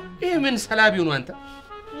ይሄ ምን ሰላቢው ነው አንተ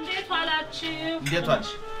እንዴት ዋላችሁ እንዴት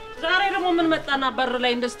ዋልሽ ዛሬ ደግሞ ምን መጣና በር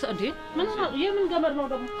ላይ እንደስተ እንዴ ምን የምን ገመድ ነው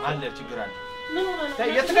ደግሞ አለ ችግር አለ ምን ሆነ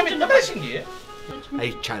የትገመድ ተበሽ እንዴ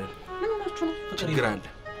አይቻልም ምን ሆናችሁ ነው ችግር አለ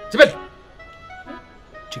ዝበል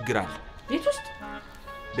ችግር አለ ቤት ውስጥ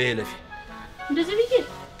በለፊ እንደዚህ ብዬ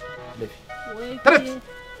ለፊ ተረት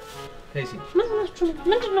ከይሲ ምን ሆናችሁ ነው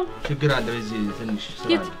ምንድነው ችግር አለ በዚህ ትንሽ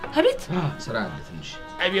የት አቤት ስራ አለ ትንሽ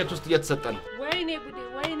አቤት ውስጥ እየተሰጠ ነው ወይኔ ጉዴ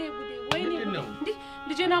እንዴ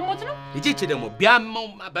ልጄና ሞት ነው ልጄች ደግሞ ቢያመው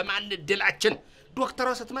በማን ድላችን ዶክተሯ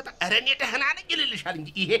ስትመጣ አረኔ ደህና ነኝ ይልልሻል እንጂ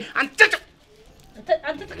ይሄ አንተ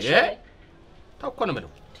ትክሽ ታውቆ ነው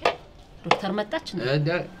ማለት ዶክተር መጣች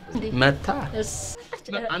መጣ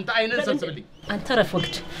አንተ አይነን ሰብስብልኝ አንተ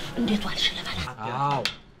ረፈግድ እንዴት ዋልሽ ለባላ አዎ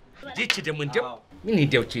ልጄች ደግሞ እንደው ምን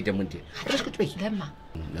እንደውቺ ደግሞ እንዴ አድርሽ ቁጭ በይ ለማ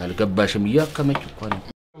አልገባሽም እያከመች እኮ ነው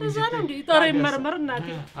እዛ ነው እንዴ ጣሪ መርመር እናቴ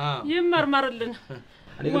ይመርመርልን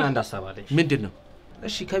እኔ ግን አንድ ሐሳብ አለኝ ምንድነው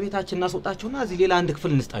እሺ ከቤታችን እናስወጣቸውና እዚህ ሌላ አንድ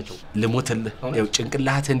ክፍል እንስጣቸው ልሞትልህ ያው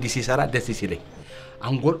ጭንቅላት እንዲህ ሲሰራ ደስ ሲለኝ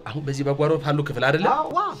አንጎር አሁን በዚህ በጓሮ ባሉ ክፍል አይደለ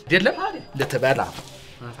አይደለም ለተበላ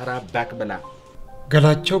አፈራባክ በላ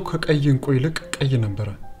ገላቸው ከቀይ እንቁ ይልቅ ቀይ ነበር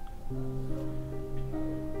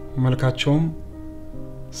መልካቸውም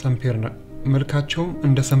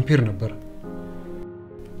እንደ ሰምፔር ነበር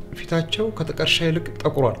ፊታቸው ከጥቀርሻ ይልቅ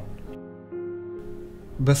ጠቁሯል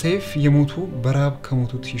በሰይፍ የሞቱ በራብ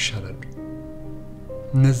ከሞቱት ይሻላሉ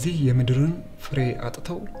እነዚህ የምድርን ፍሬ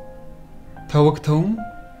አጥተው ተወክተውም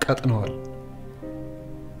ቀጥነዋል።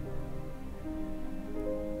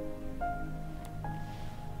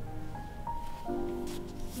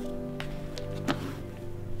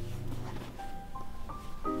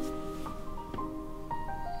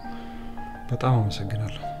 በጣም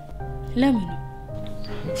አመሰግናለሁ። ለምን?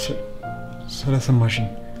 ስለሰማሽኝ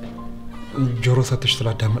ጆሮ ሰጥሽ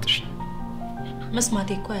ስላዳመጥሽ። መስማቴ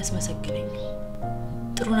እኮ ያስመሰግነኝ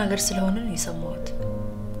ጥሩ ነገር ስለሆነ ነው የሰማሁት።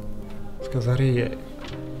 እስከዛሬ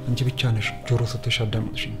አንቺ ብቻ ነሽ ጆሮ ሰጥሽ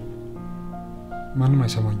አዳመጥሽኝ። ማንም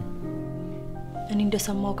አይሰማኝም። እኔ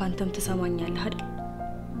እንደሰማው ካንተም ትሰማኛለህ አይደል?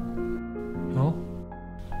 አዎ።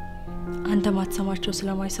 አንተ ማትሰማቸው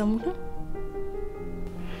ስለማይሰሙ ነው?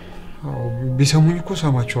 አዎ ቢሰሙኝ እኮ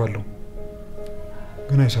ሰማቸዋለሁ፣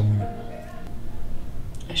 ግን አይሰሙኝም።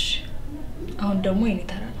 እሺ አሁን ደግሞ የኔ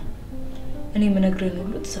ተራ ነው። እኔ የምነግርህን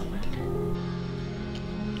ሁሉ ትሰማለህ።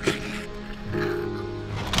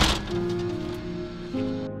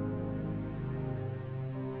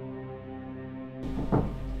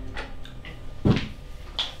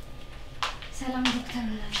 ሰላም ዶክተር።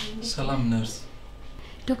 ሰላም ነርስ።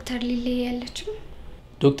 ዶክተር ሊሊ ያለችው?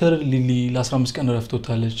 ዶክተር ሊሊ ለ15 ቀን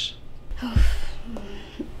ረፍቶታለች።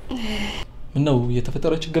 ምን ነው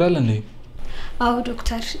የተፈጠረ ችግር አለ እንዴ? አዎ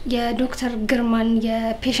ዶክተር፣ የዶክተር ግርማን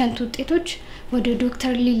የፔሸንት ውጤቶች ወደ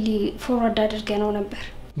ዶክተር ሊሊ ፎርዋርድ አድርገነው ነበር።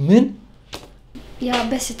 ምን? ያ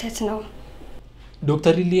በስተት ነው።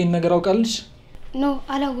 ዶክተር ሊሊ ይሄን ነገር አውቃለች? ኖ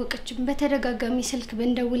አላወቀችም። በተደጋጋሚ ስልክ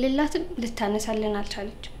ብንደውልላትም ልታነሳልን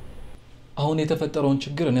አልቻለችም። አሁን የተፈጠረውን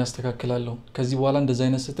ችግር እኔ አስተካክላለሁ። ከዚህ በኋላ እንደዛ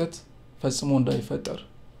አይነት ስህተት ፈጽሞ እንዳይፈጠር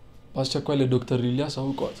በአስቸኳይ ለዶክተር ሊሊ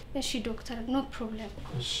አሳውቀዋት። እሺ ዶክተር፣ ኖ ፕሮብለም።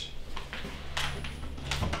 እሺ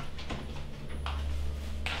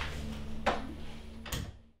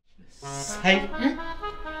ሳይ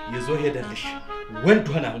ይዞ ሄደልሽ ወንድ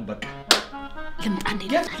ሆነ። አሁን በቃ ልምጣ እንዴ?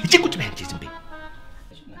 እቺ ቁጭ በይ አንቺ ዝም በይ።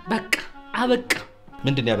 በቃ አበቃ።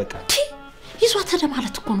 ምንድን ነው ያበቃ? ይዟት ሄደ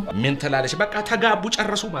ማለት እኮ ነው። ምን ትላለሽ? በቃ ተጋቡ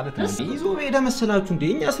ጨረሱ ማለት ነው። ይዞ ሄደ መሰላችሁ እንዴ?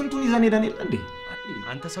 እኛ ስንቱን ይዘን ሄደን የለ እንዴ?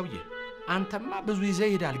 አንተ ሰውዬ፣ አንተማ ብዙ ይዘህ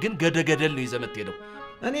ሄዳል፣ ግን ገደገደል ነው ይዘህ የምትሄደው።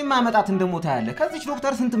 እኔማ ማመጣት እንደሞታ ያለ ከዚች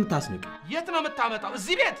ዶክተር ስንት የምታስንቅ። የት ነው የምታመጣው?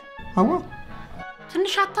 እዚህ ቤት? አዎ።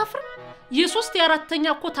 ትንሽ አታፍርም? የሶስት የአራተኛ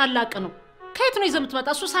እኮ ታላቅ ነው። ከየት ነው ይዘህ የምትመጣ?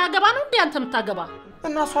 እሱ ሳያገባ ነው እንዴ አንተ የምታገባ?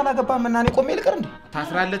 እና እሱ አላገባም እና እኔ ቆሜ ልቀር እንዴ?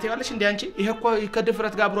 ታፍራለህ ያለሽ እንዴ አንቺ? ይሄ እኮ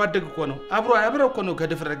ከድፍረት ጋር አብሮ አደግ እኮ ነው። አብረው እኮ ነው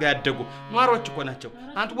ከድፍረት ጋር ያደጉ ኗሮች እኮ ናቸው።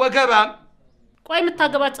 አንተ ወገባም። ቆይ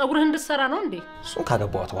የምታገባት ጸጉርህ እንድትሰራ ነው እንዴ? እሱን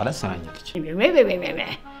ካገባኋት በኋላ ትሰራኛለች።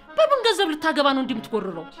 በምን ገንዘብ ልታገባ ነው እንዴ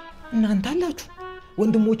የምትጎርረው? እናንተ አላችሁ፣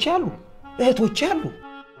 ወንድሞቼ አሉ፣ እህቶቼ አሉ።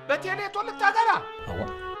 በቴሌቶ ልታገባ? አዎ።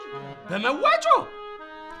 በመዋጮ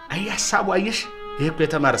አያሳቡ። አየሽ፣ ይሄ እኮ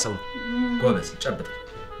የተማረ ሰው ነው። ጎበዝ ጨብጥ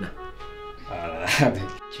ና።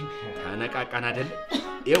 ተነቃቃን አይደል?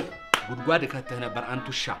 ይኸው ጉድጓድ ከተህ ነበር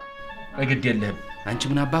አንቱሻ። እግድ የለህም አንቺ።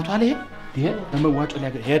 ምን አባቱ አለ ይሄ በመዋጮ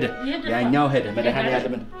ላይ ሄደ። ያኛው ሄደ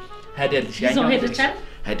መድኃኒዓለም ሄደልሽ። ያኛው ሄደ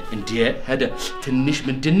እንዴ? ሄደ ትንሽ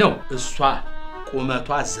ምንድነው እሷ ቁመቷ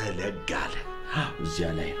ዘለጋለ እዚያ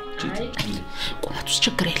ላይ ነው። ቁመቱስ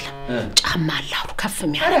ችግር የለም። ጫማ አላሩ ከፍ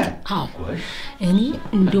የሚያደርግ። አዎ እኔ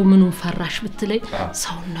እንደው ምኑን ፈራሽ ብትለይ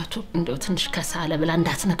ሰውነቱ እንደው ትንሽ ከሳለ ብላ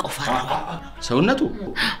እንዳትነቀው ፈራው።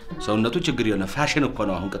 ሰውነቱ ችግር የለም። ፋሽን እኮ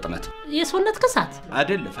ነው አሁን ቅጥነት። የሰውነት ከሳት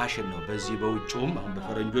አይደል? ፋሽን ነው። በዚህ በውጭውም አሁን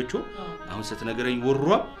በፈረንጆቹ አሁን ስትነግረኝ ወሮ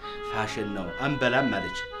ፋሽን ነው። አንበላም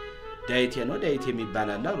ማለች። ዳይቴ ነው ዳይቴ የሚባል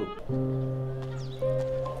አሉ።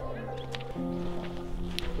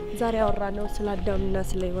 ዛሬ አወራነው ስለ አዳምና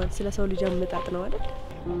ስለ ሔዋን ስለ ሰው ልጅ አመጣጥ ነው አይደል?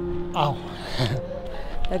 አዎ።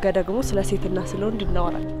 ነገ ደግሞ ስለ ሴትና ስለ ወንድ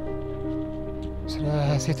እናወራለን። ስለ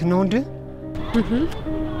ሴትና ወንድ?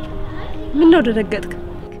 ምን ነው ደነገጥክ?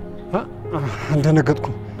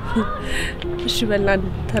 አልደነገጥኩም። እሺ በላን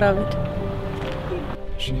ተራመድ።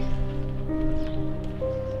 እሺ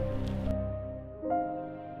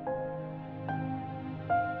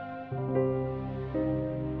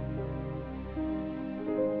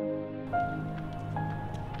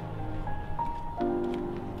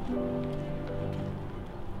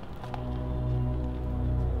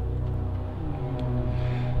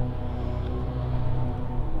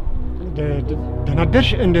ደናደርሽ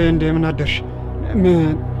እንደምን አደርሽ?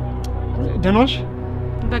 ደናሽ?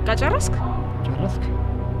 በቃ ጨረስክ?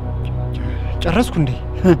 ጨረስኩ እንዴ?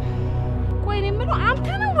 ቆይ እኔ የምለው አንተ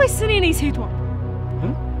ነው ወይስ እኔ ነኝ ሴቷ?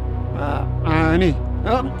 እኔ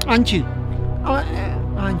አንቺ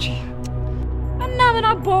እና ምን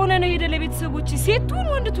አባውነ ነው ሄደ ለቤተሰቦች ሴቱን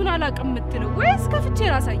ወንድቱን አላቅም የምትለው ወይስ ከፍቼ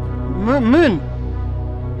ራሳይ? ምን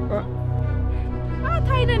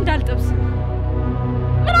አታይነ እንዳልጠብስ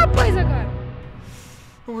ምን አባይ ዘጋር?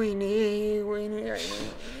 ወይኔ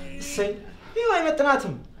ይሄ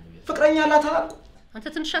አይመጥናትም። ፍቅረኛ አላት አላልኩ? አንተ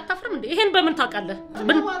ትንሽ አታፍርም እንዴ? ይሄን በምን ታውቃለህ?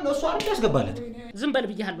 ምን ነው እሷ አይደል ያስገባለት? ዝም በል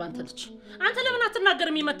ብያለሁ አንተ ልጅ። አንተ ለምን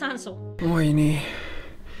አትናገርም የመታህን ሰው? ወይኔ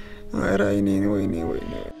ኧረ ወይኔ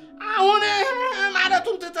አሁን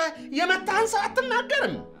ማለቱን ትተህ የመታህን ሰው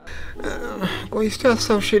አትናገርም? ቆይ እስቲ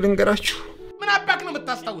አሳብሼ ልንገራችሁ። ምን አባክ ነው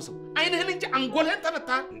የምታስታውሰው? አይንህን እንጂ አንጎልህን ተመታ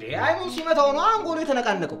እንዴ? አይኑን ሲመታው ነው አንጎሉ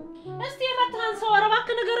የተነቃነቀው። እስቲ የመታህን ሰው ኧረ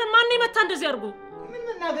እባክህ ንገረን። ማን የመታ እንደዚህ አድርጎ? ምን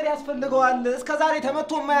መናገር ያስፈልገዋል? እስከ ዛሬ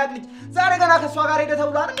ተመቶ የማያውቅ ልጅ ዛሬ ገና ከሷ ጋር ሄደ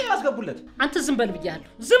ተብሎ አይደል ያስገቡለት? አንተ ዝም በል ብያለሁ።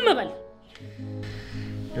 ዝም በል።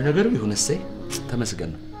 ለነገሩ ይሁን እሰይ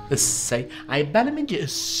ተመስገን ነው። እሰይ አይባልም እንጂ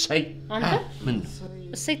እሰይ። አንተ ምን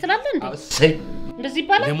እሰይ ትላለህ እንዴ? እሰይ እንደዚህ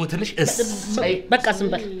ይባላል? ለሞትልሽ እሰይ። በቃ ዝም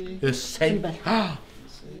በል። እሰይ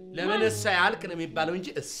ለምን እሰይ አልክ ነው የሚባለው እንጂ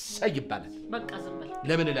እሰይ ይባላል። በቃ ዝም በል።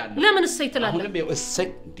 ለምን እላለሁ? ለምን እሰይ ትላለህ? አሁንም ይኸው እሰይ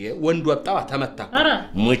እንዴ ወንድ ወጣው ተመታ። ኧረ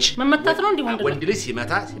ሙች መመታት ነው እንዴ ወንድ? ወንድ ልጅ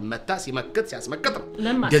ሲመታ ሲመክት ሲያስመክት ነው።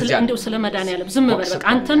 ለማ እንደው ስለ መድኃኒዓለም ዝም በል በቃ።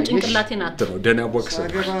 አንተም ጭንቅላቴን አትረው። ደህና ቦክስ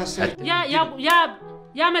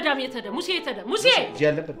ያ መዳም የተደ ሙሴ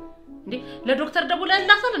ያለበት እንዴ ለዶክተር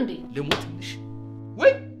ደውለህላታል እንዴ? ልሙትልሽ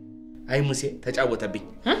ወይ አይ ሙሴ ተጫወተብኝ።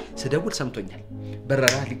 ስደውል ሰምቶኛል።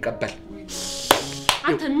 በረራ ሊቀበል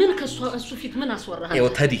አንተ ምን እሱ ፊት ምን አስወራህ? ይኸው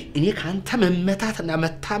ተዲ እኔ ካንተ መመታትና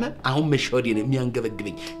መታመም አሁን መሸወዴ ነው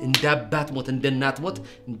የሚያንገበግበኝ። እንደ አባት ሞት እንደ እናት ሞት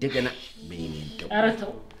እንደገና ምን እንደው ኧረ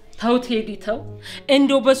ተው ቴዲ ተው።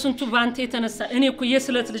 እንደው በስንቱ ባንተ የተነሳ እኔ እኮ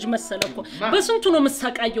የስለት ልጅ መሰለ እኮ በስንቱ ነው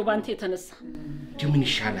መሳቃየው ባንተ የተነሳ። ምን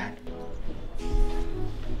ይሻላል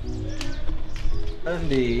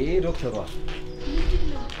እንዴ ዶክተሯ?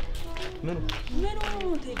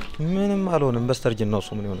 ምንም አልሆነም። በስተርጅናው እሱ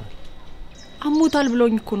ምን ይሆናል? አሞታል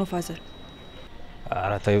ብሎኝ እኮ ነው ፋዘር።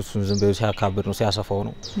 ኧረ ተይው እሱን ዝም በይው። ሲያካብድ ነው ሲያሰፋው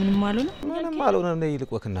ነው። ምንም አልሆነም። ምንም አልሆነም። ነይ ይልቅ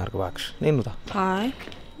ወክ እናድርግ እባክሽ። ነይ እንውጣ። አይ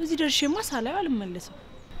እዚህ ደርሼማ ሳላየው አልመለስም።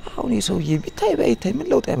 አሁን የሰውዬ ቢታይ ባይታይ ምን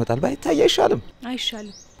ለውጥ ያመጣል? ባይታይ አይሻልም?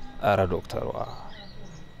 አይሻልም። ኧረ ዶክተሯ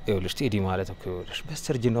ይኸውልሽ ቴዲ ማለት እኮ ይኸውልሽ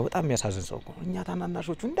በስተርጅናው በጣም የሚያሳዝን ሰው እኮ ነው። እኛ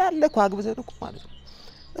ታናናሾቹ እንዳለ እኮ አግብተን እኮ ማለት ነው።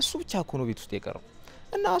 እሱ ብቻ እኮ ነው ቤት ውስጥ የቀረው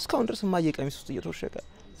እና እስካሁን ድረስ እማዬ ቀሚስ ውስጥ እየተወሸቀ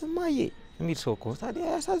እማዬ የሚል ሰው እኮ ታዲያ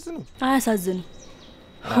አያሳዝንም? አያሳዝንም።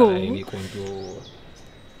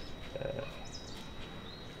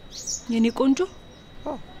 የኔ ቆንጆ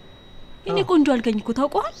የኔ ቆንጆ አልከኝ እኮ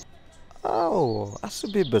ታውቀዋል? አዎ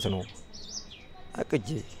አስቤበት ነው አቅጄ።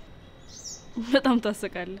 በጣም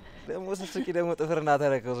ታስቃለህ። ደግሞ ስትስቂ ደግሞ ጥፍርና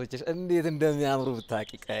ተረከዞችሽ እንዴት እንደሚያምሩ ብታቂ።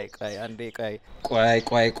 ቆይ አንዴ ቆይ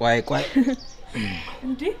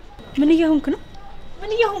እንዴ ምን እየሆንክ ነው?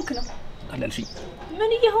 አላልሽኝ?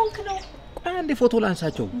 ምን እየሆንክ ነው? ቆይ አንዴ ፎቶ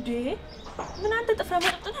ላንሳቸው። እንዴ ምን አንተ ጥፍራ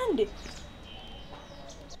መጥተና እንዴ?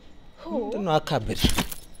 ምንድነው አካበድሽ?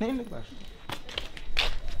 ነይ እንግባሽ።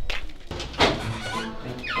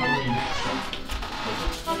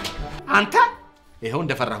 አንተ ይሄው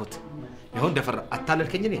እንደፈራሁት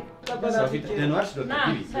አታለልከኝ ነኝ። ሶፊት ደንዋርስ ዶክተር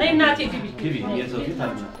ነይ እናቴ ግቢ የሶፊት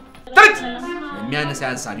አለ ትርት የሚያነሳ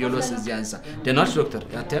ያንሳል። ዮሎስ እዚህ ያንሳ። ደንዋርስ ዶክተር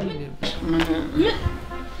ያተም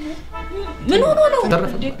ምን ሆኖ ነው?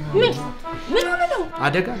 ምን ሆኖ ነው?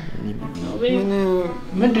 አደጋ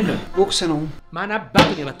ምንድነው? ቦክስ ነው። ማን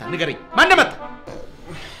አባቱን የመታ ንገረኝ። ማን መታ?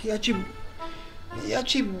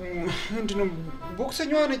 ያቺ ምንድነው?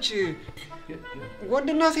 ቦክሰኛዋ ነች።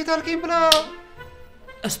 ወንድና ሴት አልከኝ ብላ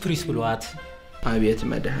ስፕሪስ ብሏት። አቤት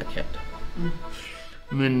መድኃኒዓለም።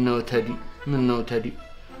 ምን ነው ተዲ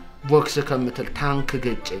ቦክስ ከምትል ታንክ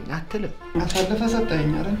ገጨኝ አትልም? አሳልፈ ሰጠኝ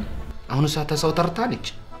አይደል? አሁን ተሰው ተርታለች።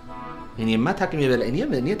 እኔማ ታቅሜ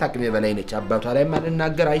በላይ ነች። አባቷ ላይ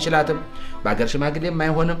ማልናገር አይችላትም። በአገር ሽማግሌም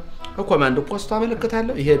አይሆንም። ኮማንዶ ፖስት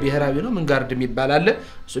አመለክታለሁ። ይሄ ብሔራዊ ነው ምን ጋርድ የሚባል አለ።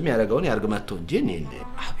 እሱም ያደረገውን ያርግ መጥቶ እንጂ እኔ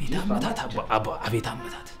አቤት አመታት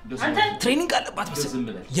አንተ ትሬኒንግ አለባት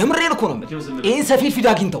መሰለኝ። የምሬን እኮ ነው የምልህ። ይሄን ሰፊር ፊት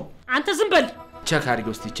አግኝተው አንተ ዝም በል። ቼክ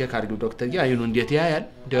አድርጊው ዶክተር። አይኑ እንዴት ያያል?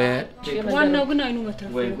 ዋናው ግን አይኑ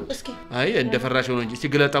መትረፍ ነው። እስኪ አይ እንደፈራሽው ነው እንጂ እስቲ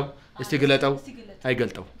ግለጠው።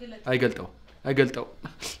 አይገልጠው አይገልጠው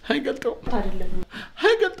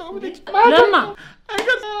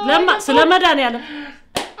ለማ ስለ መድኃኒዓለም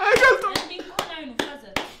አይገልጠው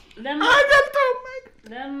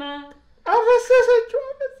ለማ አፈሰሰችው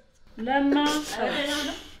ለማ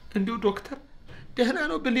እንዲሁ ዶክተር ደህና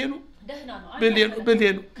ነው ብሌኑ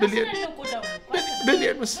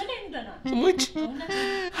ብሌኑስ ሙች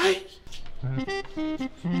አይ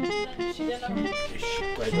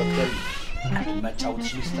ቆይ ዶክተር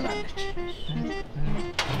መጫወትሽ ይስተራለች።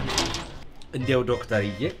 እንደው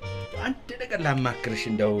ዶክተርዬ አንድ ነገር ላማክርሽ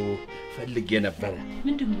እንደው ፈልጌ ነበር።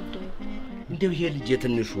 ምንድነው? እንደው ይሄ ልጅ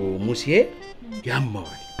ትንሹ ሙሴ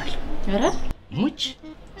ያማዋል። ኧረ ሙች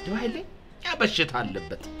ደዋይለ ያ በሽታ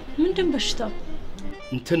አለበት። ምንድን በሽታ?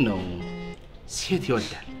 እንትን ነው ሴት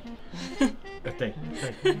ይወዳል።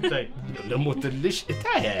 ታይ ለሞትልሽ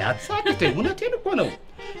ታይ አትሳቅተይ እውነቴን እኮ ነው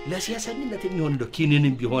ለሲያሰኝነት የሚሆን ነው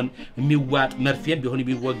ኪኒንም ቢሆን የሚዋጥ መርፌም ቢሆን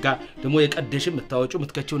ቢወጋ ደግሞ የቀደሽም ምታወጪው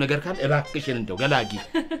ምትከቸው ነገር ካለ እባክሽን እንደው ገላጊ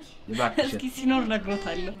እባክሽን እስኪ ሲኖር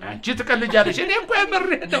ነግሮታለሁ አንቺ ትቀልጃለሽ እኔ እኮ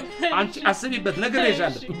የምሬ ነው አንቺ አስቢበት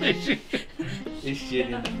ነግሬሻለሁ እሺ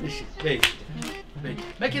በይ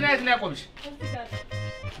መኪና የት ነው ያቆምሽ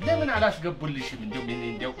ለምን አላስገቡልሽም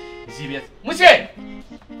እንደው እዚህ ቤት ሙሴ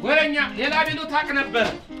ወረኛ ሌላ ቢሉ ታቅ ነበር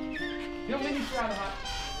ምን ይሻላል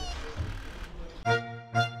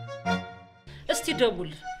እስቲ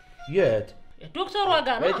ደውል የት ዶክተሩ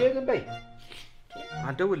ጋር ነው በይ ግን በይ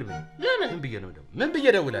አደውልም ለምን ምን ብዬ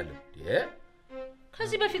ደውላለሁ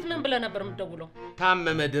ከዚህ በፊት ምን ብለ ነበር የምትደውለው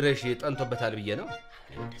ታመመ ድረሽ ጠንቶበታል ብዬ ነው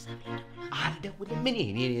አልደውልም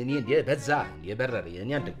እኔ በዛ የበረረ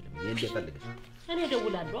እኔ አልደውልም እኔ እንደፈልግሽ እኔ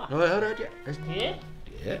ደውላለሁ አራዲያ እስቲ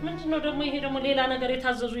ምንድነው ደግሞ ይሄ ደግሞ ሌላ ነገር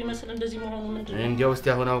የታዘዙ ይመስል እንደዚህ መሆኑ ምንድነው እንዴው እስቲ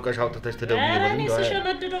አሁን አውቀሽ አውጥተሽ ተደውይ ነው እኔ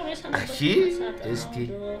ስሸመድደው እሺ እስቲ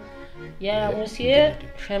ያ ሙሴ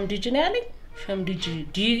ሸምድጅ ነው ያለኝ ሸምድጅ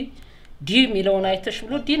ዲ ሚለውን አይተሽ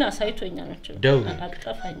ብሎ ዲና ሳይቶኛ ነች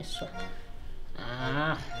አቅጠፋኝ እሷ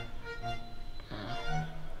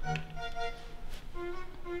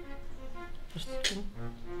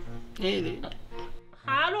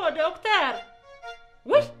ሃሎ ዶክተር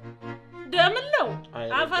ወይ ደምለው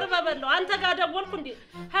አፈር በበለው አንተ ጋር ደወልኩ እንዴ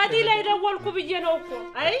ሀዲ ላይ ደወልኩ ብዬ ነው እኮ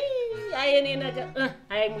አይ እኔ ነገር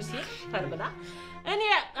አይ ሙሴ ፈርብላ እኔ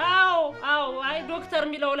አዎ አይ ዶክተር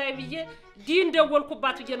ሚለው ላይ ብዬ ዲን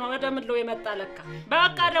ደወልኩባት ብዬ ነው ደምለው የመጣ ለካ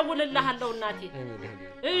በቃ ደውልልሃለሁ እናቴ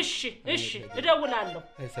እሺ እደውላለሁ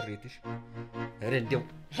ስሪትሽ አረ እንደው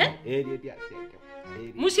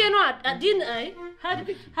ሙሴ ነው ዲን አይ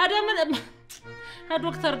ሀደምን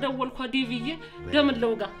ዶክተር ደወልኩ ዲ ብዬ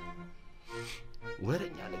ደምለው ጋር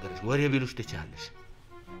ወሬኛ ነገርሽ ወሬ ቢሉሽ ትቻለሽ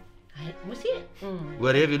አይ ሙሴ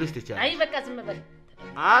ወሬ ቢሉሽ ትቻለሽ አይ በቃ ዝም በል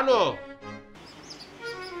አሎ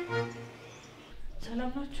ሰላም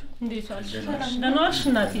ናችሁ እንዴት ዋልሽ ደህና ዋልሽ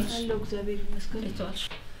እናቴ አለው እግዚአብሔር ይመስገን እንዴት ዋልሽ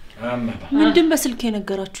ምንድን በስልክ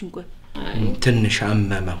የነገራችሁኝ ቆይ ትንሽ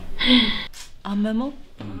አመመው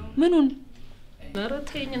ምኑን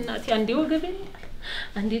ማረተኝ እናቴ አንዴ ወገቤን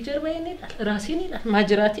አንዴ ጀርባዬን ራሴን ይላል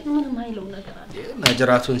ማጅራቴ ምንም አይለው ነገር አለ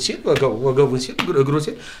ማጅራቱን ሲል ወገቡን ሲል እግሩ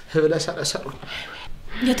ሲል ህብለ ሰረሰሩ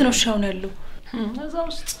የት ነው ሻውን ያለው እዛው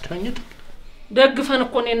ውስጥ ተኝቶ ደግፈን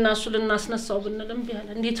እኮ እኔና እሱ ልናስነሳው ብንልም ቢያለ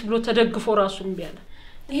እንዴት ብሎ ተደግፎ ራሱን ቢያለ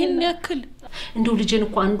ይሄን ያክል እንደው ልጄን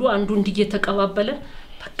እኮ አንዱ እንዲየተቀባበለ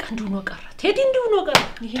በቃ እንዲሁ ነው ቀረ ቴዲ እንዲሁ ነው ቀረ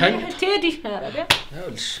ቴዲ አረጋ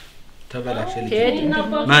ያውልሽ ተበላሽ ልጅ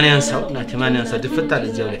ማን ያንሳው ናቲ ማን ያንሳ ድፍታል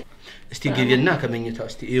እዚያው ላይ እስቲ ግቢና ከመኝታው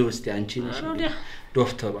እስቲ እስቲ አንቺ ነሽ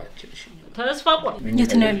ዶክተሩ አንቺ ነሽ ተስፋ ቆይ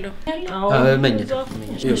የት ነው ያለው መኝታ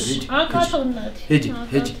አካተው እናቴ ሂጂ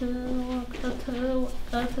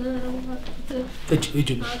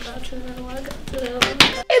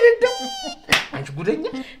አንቺ ጉደኛ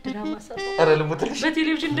ድራማ ሰራው አረ ልሞትልሽ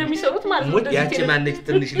በቴሌቪዥን እንደሚሰሩት ማለት ነው እንደዚህ ያቺ ማነች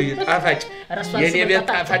ትንሽ ልጅ ጣፋጭ የኔ ቤት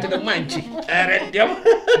ጣፋጭ ደግሞ አንቺ አረ እንደም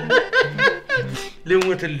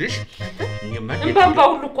ልሞትልሽ እንባባ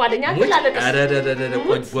ሁሉ እኮ አለኝ አትላለቀስ አረ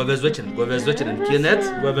ጎበዞች ነን ኪነት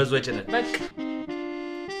ጎበዞች ነን በቃ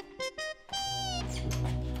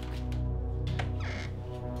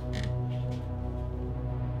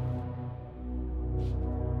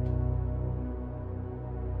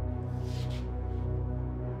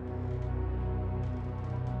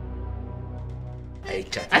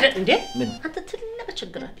አረ እንዴ አንተ ትልቅ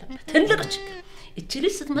ችግር አለበት ትልቅ ችግር እቺ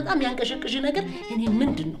ልጅ ስትመጣ የሚያንቀሽቅሽ ነገር እኔ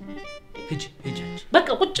ምንድነው ሂጂ በቃ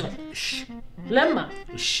ቁጭ በል እሺ ለማ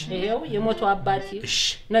እሺ ይሄው የሞቱ አባቴ እሺ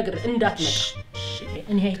ነገር እንዳትመጣ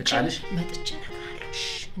እኔ አይቻልሽ መጥቼ ነግራለሁ እሺ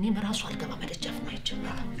እኔ መራሱ አልገባ መደጃፍ ነው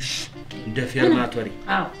አይቻልም እሺ እንደ ፌርማቶሪ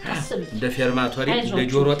አስብ እንደ ፌርማቶሪ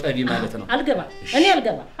ለጆሮ ጠቢ ማለት ነው አልገባ እኔ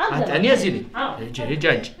አልገባ እኔ እዚህ ነኝ ሂጂ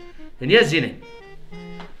አንቺ እኔ እዚህ ነኝ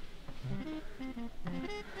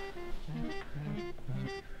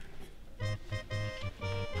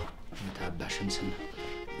ታባሽን ስና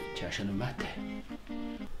ቻሽን ማታ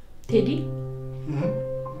ቴዲ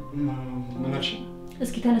ምንሽ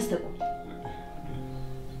እስኪ ተነስተቁ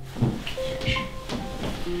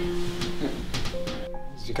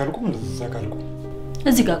እዚህ ካልኩም እዛ ካልኩም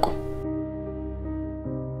እዚህ ጋር ቆም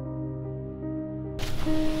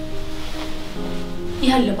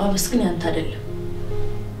ያለ ባበስ ግን ያንተ አይደለም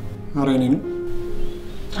አረ እኔ ነው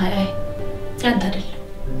አይ ያንተ አይደለም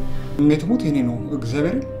ሜትሞት የኔ ነው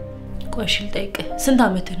እግዚአብሔር ቆይሽ ልጠይቅ ስንት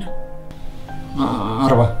አመት ነው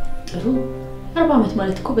 40 ጥሩ 40 አመት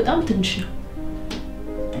ማለት እኮ በጣም ትንሽ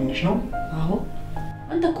ነው አዎ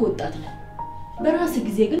አንተ እኮ ወጣት ነህ በራስ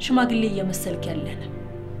ጊዜ ግን ሽማግሌ እየመሰልክ ያለህ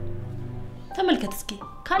ተመልከት እስኪ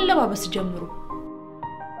ካለባበስ ጀምሮ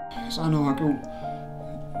ህፃን አዋቂው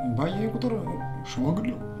ባየ ቁጥር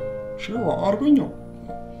ሽማግሌው ሽው አርጎኛው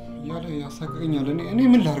ያለ ያሳቀኛል። እኔ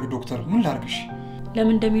ምን ላርግ ዶክተር ምን ላርግሽ?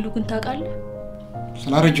 ለምን እንደሚሉ ግን ታውቃለህ?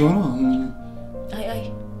 ስላረጀው ነው። አይ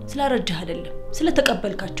ስላረጀህ አይደለም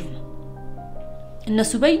ስለተቀበልካቸው ነው።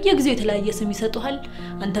 እነሱ በየጊዜው የተለያየ ስም ይሰጡሃል፣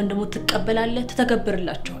 አንተም ደግሞ ትቀበላለህ፣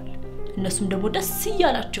 ትተገብርላቸዋል። እነሱም ደግሞ ደስ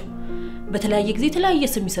ይያላቸው በተለያየ ጊዜ የተለያየ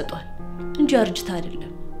ስም ይሰጡሃል እንጂ አርጅተህ አይደለም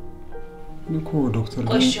እኮ ዶክተር።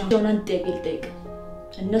 ቆይ ጆናን ጠይቅ።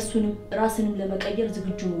 እነሱንም ራስንም ለመቀየር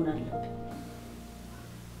ዝግጁ መሆን አለብህ።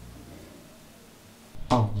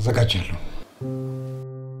 አዎ ዘጋጃለሁ።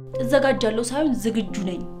 እዘጋጃለሁ ሳይሆን ዝግጁ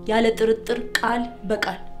ነኝ ያለ ጥርጥር ቃል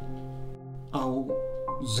በቃል። አዎ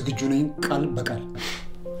ዝግጁ ነኝ ቃል በቃል።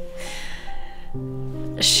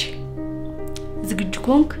 እሺ ዝግጁ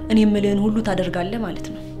ከሆንክ እኔ የምልህን ሁሉ ታደርጋለህ ማለት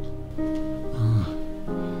ነው?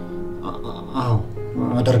 አዎ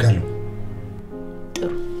አደርጋለሁ።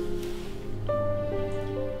 ጥሩ።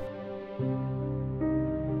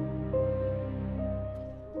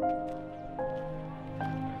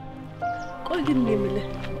 ቆይ ግን የምልህ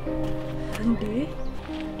እንዴ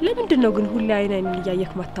ለምንድን ነው ግን ሁሌ አይኔን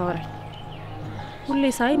እያየክ ማታወራኝ? ሁሌ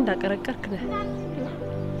ሳይ እንዳቀረቀርክ ነህ።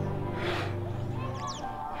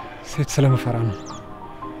 ሴት ስለምፈራ ነው።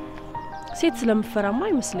 ሴት ስለምፈራማ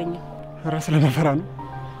አይመስለኝም። ኧረ ስለምፈራ ነው።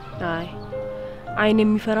 አይ አይን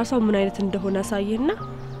የሚፈራ ሰው ምን አይነት እንደሆነ አሳየህና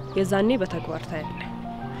የዛኔ በተግባር ታያለህ።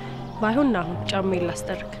 ባይሆን አሁን ጫማዬን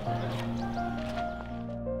ላስጠርግ።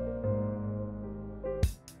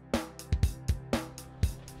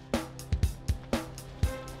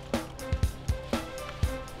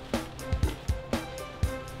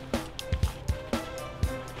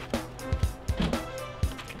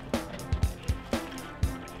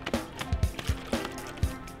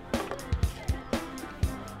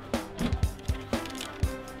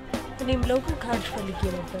 እኔም ለውኩ ካርድ ፈልጌ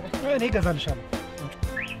ነበር። እኔ ገዛልሻለሁ።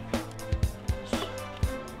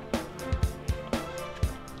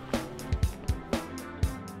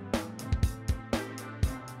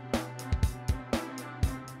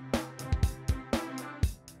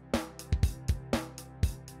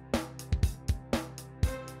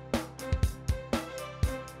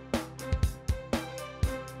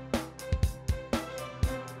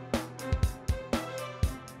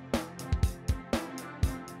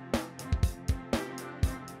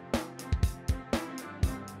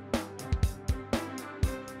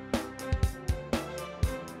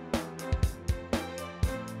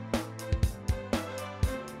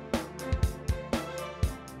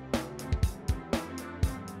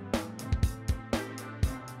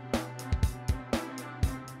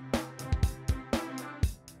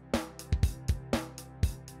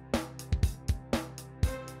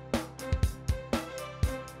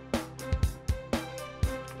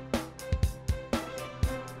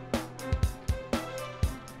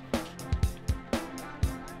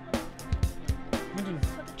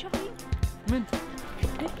 ምን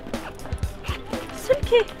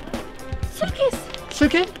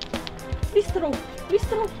ስልኬ ሊስትሮ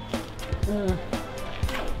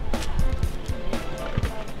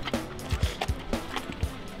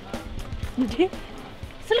እንዴ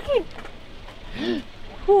ስልኬ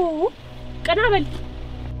ቀና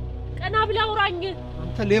በል አውራኝ።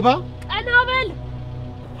 አንተ ሌባ! ቀና በል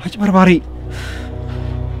አጭበርባሪ!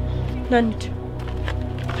 ናንድ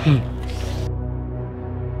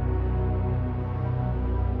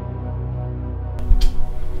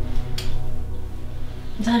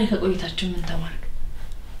ዛሬ ከቆይታችን ምን ተማርክ?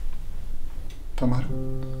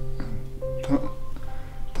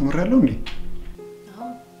 ተምሬያለሁ እንዴ?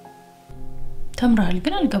 ተምረሃል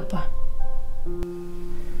ግን አልገባህ።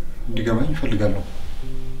 እንዲገባኝ እፈልጋለሁ።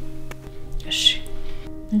 እሺ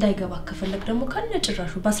እንዳይገባ ከፈለክ ደግሞ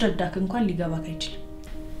ከነጭራሹ ባስረዳክ እንኳን ሊገባክ አይችልም።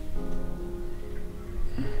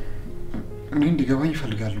 እኔ እንዲገባኝ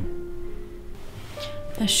እፈልጋለሁ።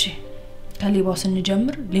 እሺ ከሌባው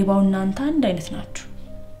ስንጀምር ሌባውና አንተ አንድ አይነት ናችሁ።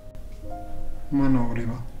 ማነው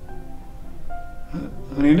ሌባ?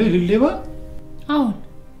 እኔ ነኝ ሌባ? አሁን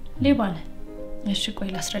ሌባ ነህ። እሺ ቆይ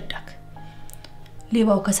ላስረዳክ።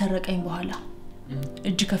 ሌባው ከሰረቀኝ በኋላ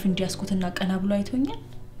እጅ ከፍንጅ ያስኩትና ቀና ብሎ አይቶኛል?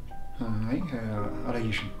 አይ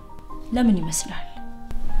አላየሽም። ለምን ይመስላል?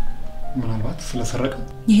 ምናልባት ስለሰረቀ።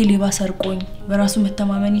 ይሄ ሌባ ሰርቆኝ በራሱ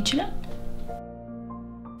መተማመን ይችላል?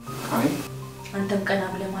 አይ አንተም ቀና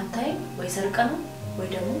ብለህ ማታይ ወይ ሰርቀ ነው ወይ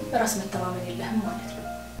ደግሞ በራስ መተማመን የለህም ማለት ነው።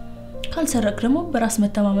 ካልሰረቅ ደግሞ በራስ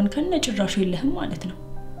መተማመን ከነጭራሹ የለህም ማለት ነው።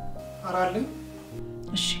 አራለ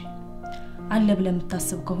እሺ አለ ብለህ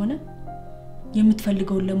የምታስብ ከሆነ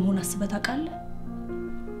የምትፈልገውን ለመሆን አስበህ ታውቃለህ?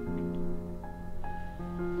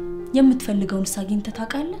 የምትፈልገውን አግኝተህ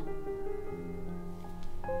ታውቃለህ?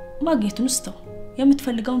 ማግኘቱን ስተው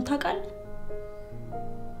የምትፈልገውን ታውቃለህ?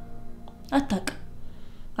 አታውቅም።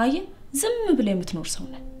 አየህ ዝም ብለህ የምትኖር ሰው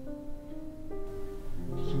ነህ።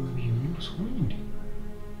 ዝም ብዬ የምኖር ሰው ነኝ እንዴ?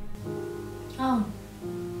 አዎ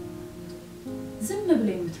ዝም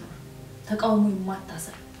ብለህ የምትኖር ተቃውሞ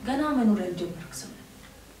የማታሰር ገና መኖር ያልጀመርክ ሰው ነህ።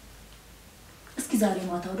 እስኪ ዛሬ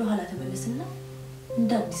ማታ ወደ ኋላ ተመለስና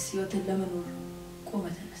እንደ አዲስ ህይወትን ለመኖር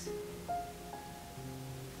ቆመህ ተነስ።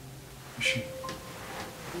 እሺ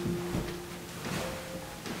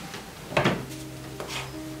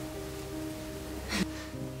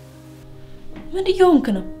ምን እየሆንክ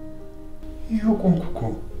ነው? ይኸው ቆምኩ እኮ።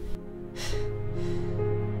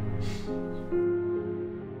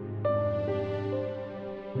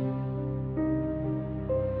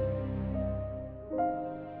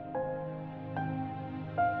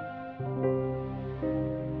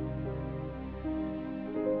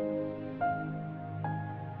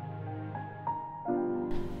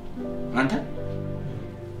 አንተ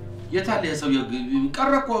የታለ የሰውየው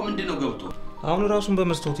ቀረኮ ምንድነው ገብቶ? አሁን ራሱን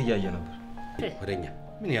በመስታወት እያየ ነበር። ወደኛ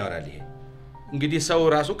ምን ያወራል ይሄ? እንግዲህ ሰው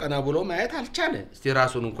ራሱ ቀና ብሎ ማየት አልቻለ። እስቲ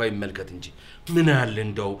ራሱን እንኳን ይመልከት እንጂ ምን አለ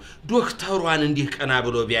እንደው ዶክተሯን እንዲህ ቀና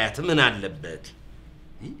ብሎ ቢያያት ምን አለበት?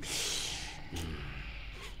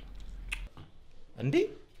 እንዴ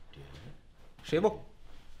ሼቦ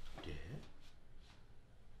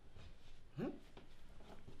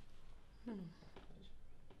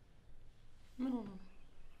ምን ሆነ?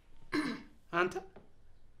 አንተ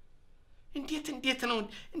እንዴት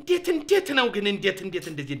ነው ግን እንዴት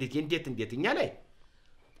እንደዚህ እኛ ላይ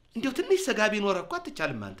እንደው ትንሽ ሰጋ ቢኖር እኮ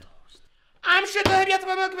አትቻልም። አንተ አምሽተህ ቤት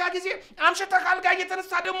በመግቢያ ጊዜ አምሽተህ ካልጋ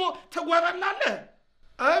እየተነሳ ደግሞ ትጎበላለህ።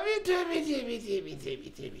 አቤት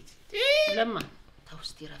ለማ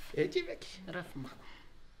ታውስቲ ረፍማ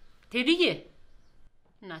ቴዲዬ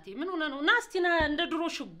እናቴ ምን ሆነ ነው? ና እስቲ ና እንደ ድሮ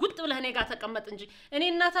ሽጉጥ ብለህ እኔ ጋር ተቀመጥ እንጂ እኔ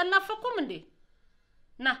እናት አልናፈኩም እንዴ?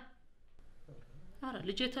 ና አረ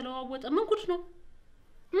ልጄ ተለዋወጠ። ምን ጉድ ነው?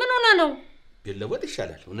 ምን ሆነ ነው? ቢለወጥ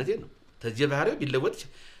ይሻላል። እውነቴን ነው። ተዚህ ባህሪው ቢለወጥ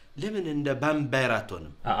ለምን እንደ ቫምፓየር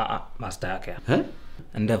አትሆንም? ማስተካከያ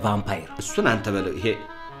እንደ ቫምፓየር እሱን አንተ በለው። ይሄ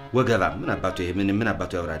ወገባ ምን አባቱ ይሄ ምን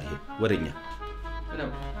አባቱ ያወራል ይሄ ወደኛ?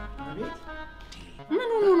 ምን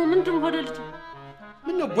ሆነ ነው? ምንድን ሆነ ልጅ?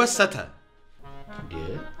 ምን ነው ጎሰተ?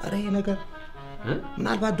 አረ ይሄ ነገር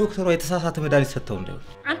ምናልባት ዶክተሯ የተሳሳተ መድኃኒት ሰጥተው እንደሆነ።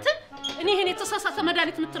 አንተ እኔ ይሄን የተሳሳተ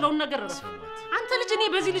መድኃኒት የምትለውን ነገር ነው። አንተ ልጅ እኔ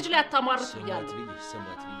በዚህ ልጅ ላይ አታሟርት ብያለሁ።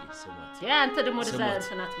 ሰማት ያ አንተ ደግሞ ወደዛ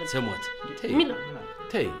እንስናት በል ሰማት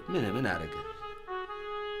ተይ ምን አረገ?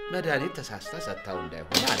 መድኃኒት ተሳስታ ሰጥታው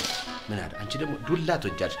እንዳይሆን አለ። ምን አረ አንቺ ደግሞ ዱላ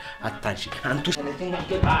ትወጃለሽ። አታንሺ አንቱ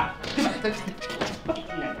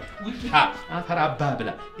አፈራባ ብላ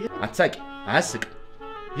አትሳቂ። አያስቅ።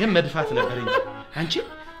 ይሄን መድፋት ነበር እንጂ አንቺ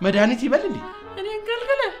መድኃኒት ይበል እንዴ? እኔ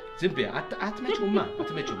እንገልገለ ዝም በይ። አትመጪውማ።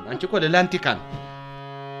 አንቺ እኮ ለላንቲካ ነው።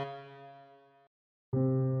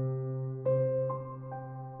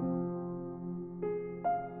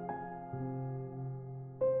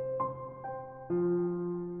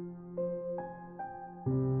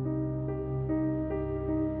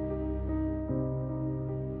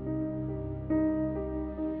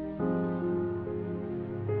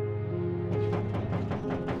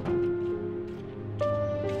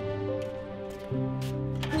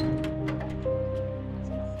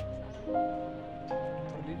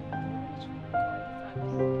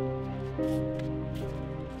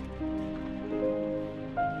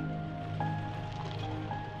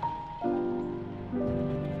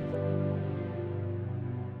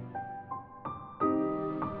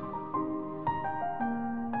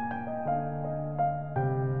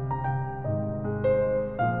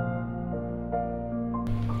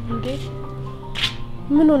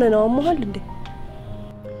 ምን ሆነ ነው? አሞሃል እንዴ?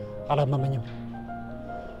 አላመመኝም።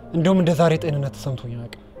 እንደውም እንደ ዛሬ ጤንነት ተሰምቶኝ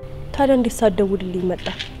አያውቅም። ታዲያ እንዴት ሳትደውልልኝ መጣ?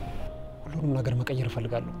 ሁሉንም ነገር መቀየር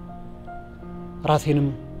እፈልጋለሁ። ራሴንም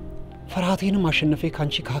ፍርሃቴንም አሸንፌ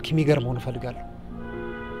ካንቺ ከሐኪሜ ጋር መሆን እፈልጋለሁ።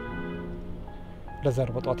 ለዛ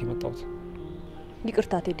ነው በጠዋት የመጣሁት።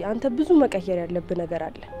 ይቅርታ ቴዲ፣ አንተ ብዙ መቀየር ያለብህ ነገር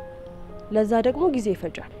አለ። ለዛ ደግሞ ጊዜ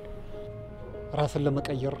ይፈጃል። ራስን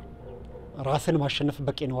ለመቀየር ራስን ማሸነፍ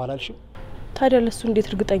በቂ ነው አላልሽም? ታዲያ ለሱ እንዴት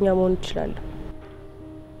እርግጠኛ መሆን እችላለሁ?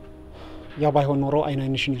 ያ ባይሆን ኖሮ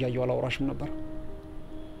አይንሽን እያየሁ አላወራሽም ነበር።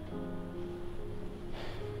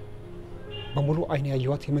 በሙሉ አይን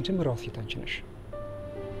ያየኋት የመጀመሪያዋ ሴት አንቺ ነሽ።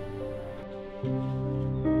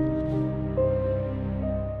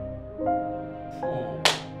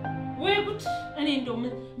 ወይ ጉድ! እኔ እንደው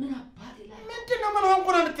ምን አባቴ ላይ ምንድነው? ምን ሆንኩ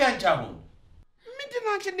ነው የምትይ አንቺ? አሁን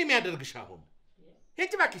ምንድነው አንቺ እንደሚያደርግሽ? አሁን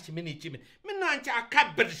ሄጂ እባክሽ። ምን ነው አንቺ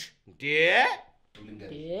አካበድሽ እንዴ?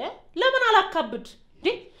 ለምን አላካብድ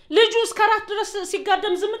ልጁ እስከ 4 ድረስ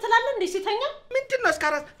ሲጋደም ዝም ትላለ እንዴ ሲተኛ ምንድነው እስከ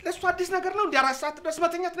 4 ለሱ አዲስ ነገር ነው እንዴ 4 ሰዓት ድረስ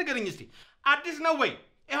መተኛት ነገርኝ እስቲ አዲስ ነው ወይ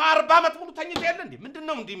ይሄ 40 አመት ሙሉ ተኝቶ ያለ እንዴ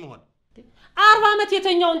ምንድነው እንዴ የሚሆን 40 አመት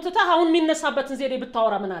የተኛውን ትታ አሁን የሚነሳበትን ዘዴ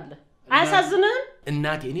ብታወራ ምን አለ አያሳዝንህም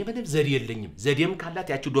እናቴ እኔ ምንም ዘዴ የለኝም ዘዴም ካላት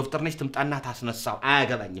ያቺ ዶክተር ነች ትምጣና ታስነሳው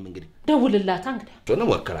አያገባኝም እንግዲህ ደውልላታ እንግዲህ እሱን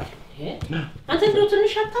ወከራለሁ አንተ እንደው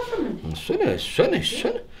ትንሽ አታፍርም እንዴ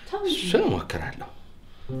እሱን ወከራለሁ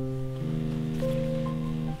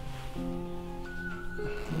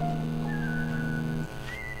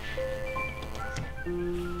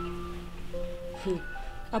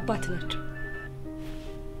አባት ናቸው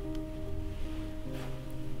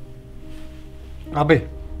አቤ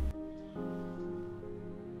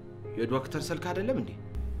የዶክተር ስልክ አይደለም እንዴ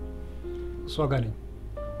እሷ ጋር ነኝ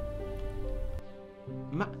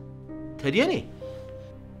ማ ተዲኔ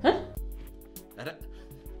አረ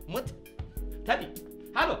ሞት ተዲ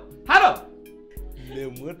ሃሎ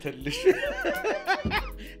ለሞተልሽ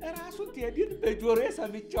ራሱን ተዲን በጆሮዬ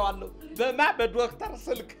ሰምቻለሁ በዶክተር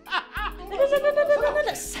ስልክ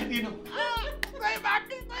ሰዲ ነው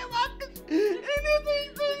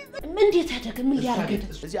ምን እንዴት ምን ሊያርገድ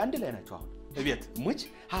እዚህ አንድ ላይ ናቸው አሁን እቤት ሙች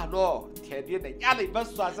ሃሎ ቴዲ ነኝ አለኝ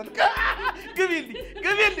በሷ ስልክ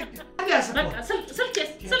ግቢልኝ በቃ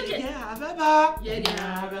ስልክ አበባ የኔ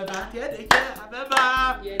አበባ ቴዲ አበባ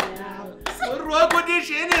ሮ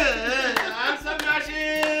ጉድሽን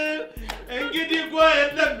አልሰማሽም እንግዲህ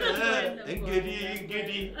ጎየለም እንግዲህ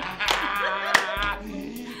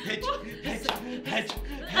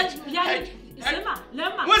ስማ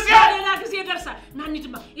ለማ ሌላ ጊዜ ደርሳል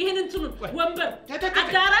ናንድማ ይሄን እንትኑን ወንበር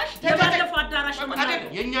አዳራሽ የባለፈው አዳራሽ ማለት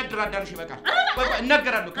የኛ አዳራሽ ይበቃል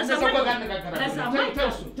እናገራለሁ ከነዛ ጋር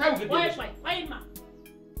እናገራለሁ ታው ግድ ወይማ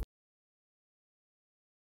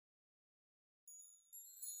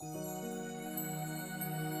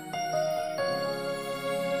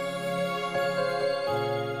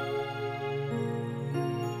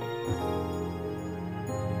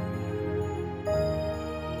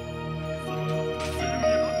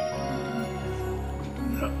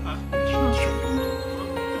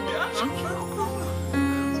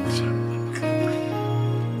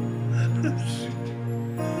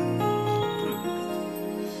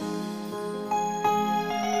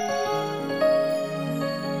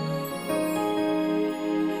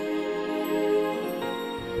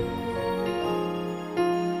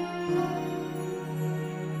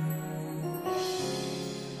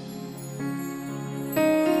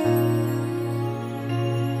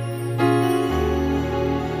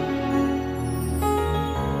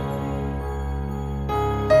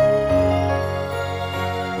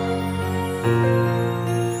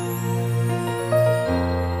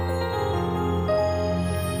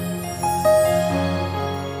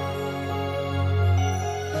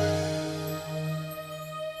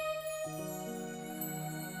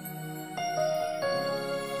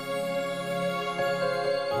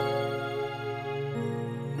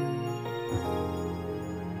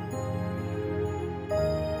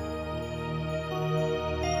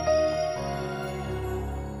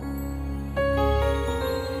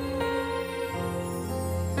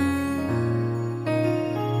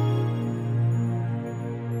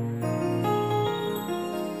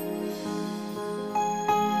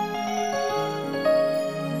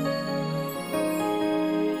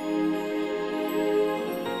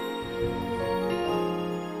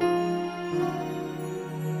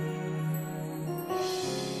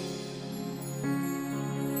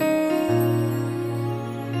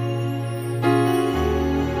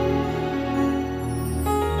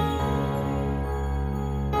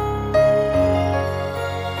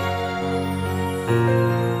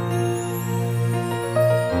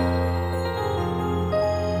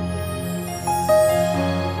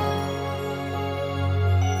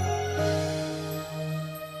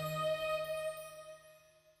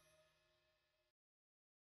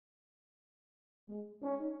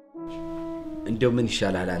እንደው ምን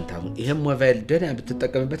ይሻላል አንተ አሁን ይሄን ሞባይል ደና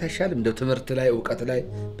ብትጠቀምበት አይሻልም እንደው ትምህርት ላይ ዕውቀት ላይ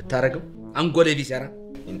ብታረገው አንጎሌ ቢሰራ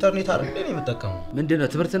ኢንተርኔት አይደል እኔ የምጠቀመው ምንድነው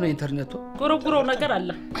ትምህርት ነው ኢንተርኔቱ ጎረጎረው ነገር አለ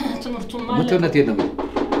ትምህርቱን ማለት ኢንተርኔት የለም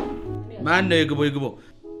ማን ነው ይግቦ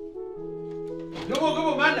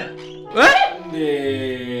ማን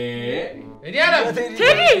እኔ አላ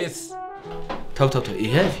ቴዲስ ተው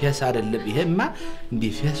ይሄ ፌስ አይደለም ይሄማ እንዴ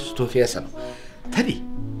ፌስ ቶ ፌስ ነው ተዲ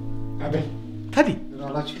አቤል ተዲ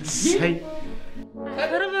ሳይ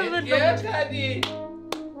ተዲ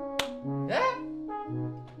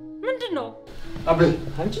ምንድነው አቤል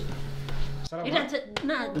አንቺ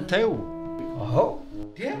ና ታዩ አዎ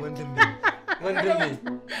ወንድሜ ወንድሜ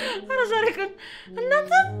ኧረ ዛሬ ቀን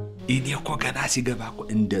እናንተ እኔ እኮ ገና ሲገባ እኮ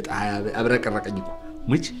እንደ ጣያ አብረቀረቀኝ እኮ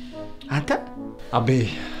ሙች አንተ አቤ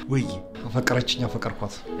ወይ አፈቀረችኝ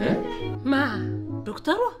አፈቀርኳት ማ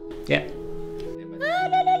ዶክተሯ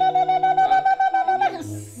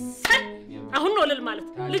አሁን ነው ልል ማለት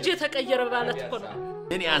ልጅ የተቀየረ ማለት እኮ ነው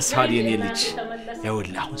እኔ አንሳሪ እኔ ልጅ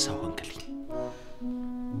ያውላ አሁን ሰው ሆንክልኝ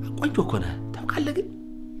ቆንጆ እኮ ነህ ታውቃለህ ግን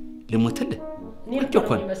ልሞትልህ ቆንጆ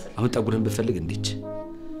እኮ ነህ አሁን ጠጉርህን ብፈልግ እንዲች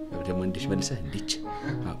ደግሞ እንዲች መልሰህ እንዲች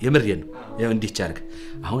የምሬን ነው ያው እንዲች አድርግ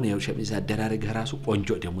አሁን ያው ሸሚዝ አደራረግህ ራሱ ቆንጆ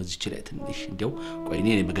ደግሞ እዚች ላይ ትንሽ እንደው ቆይ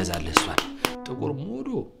እኔ መገዛልህ እሷን ጥቁር ሙሉ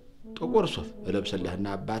ጥቁር ሱፍ እለብስልህና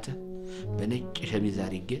አባትህ በነጭ ሸሚዝ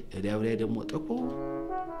አድርጌ እዳው ላይ ደግሞ ጥቁር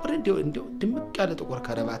እንደው ድምቅ ያለ ጥቁር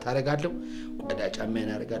ከረባት አደርጋለሁ ቆዳ ጫማዬን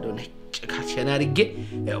አደርጋለሁ ነጭ ካሽና አድርጌ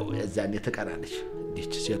ያው እዛኔ ተቀናለች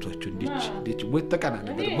እንዲች ሴቶቹ እንዲች ሞት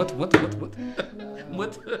ተቀናለች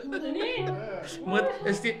ሞት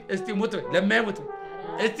እስቲ ሞት ለማይሞት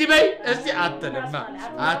እስቲ በይ እስቲ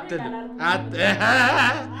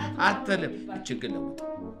አትልም ችግር ነው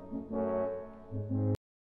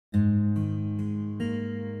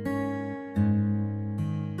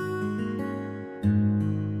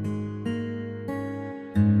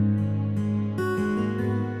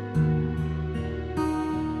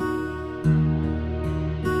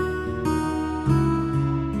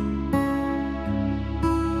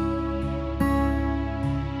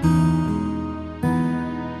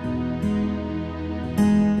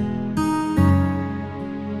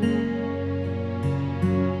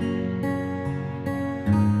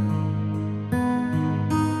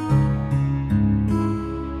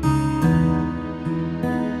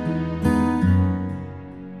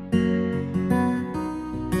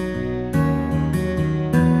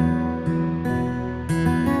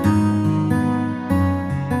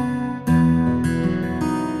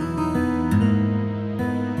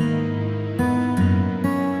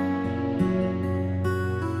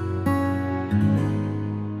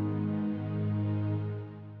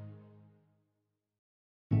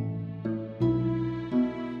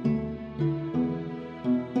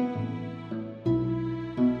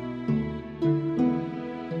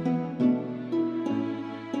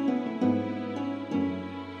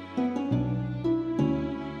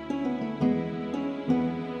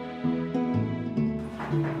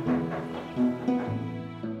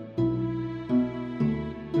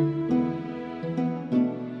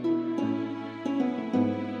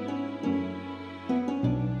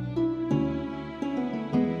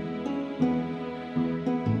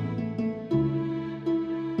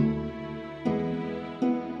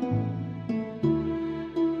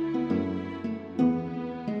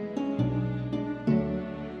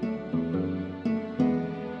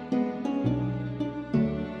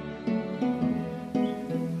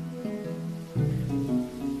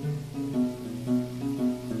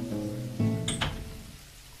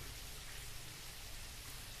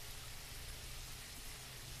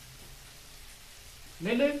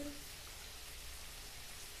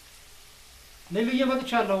ሌሉዬ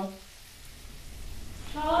መጥቻለሁ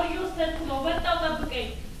ሻወር እየወሰድኩ ነው በጣም ጠብቀኝ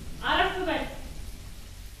አረፍ በል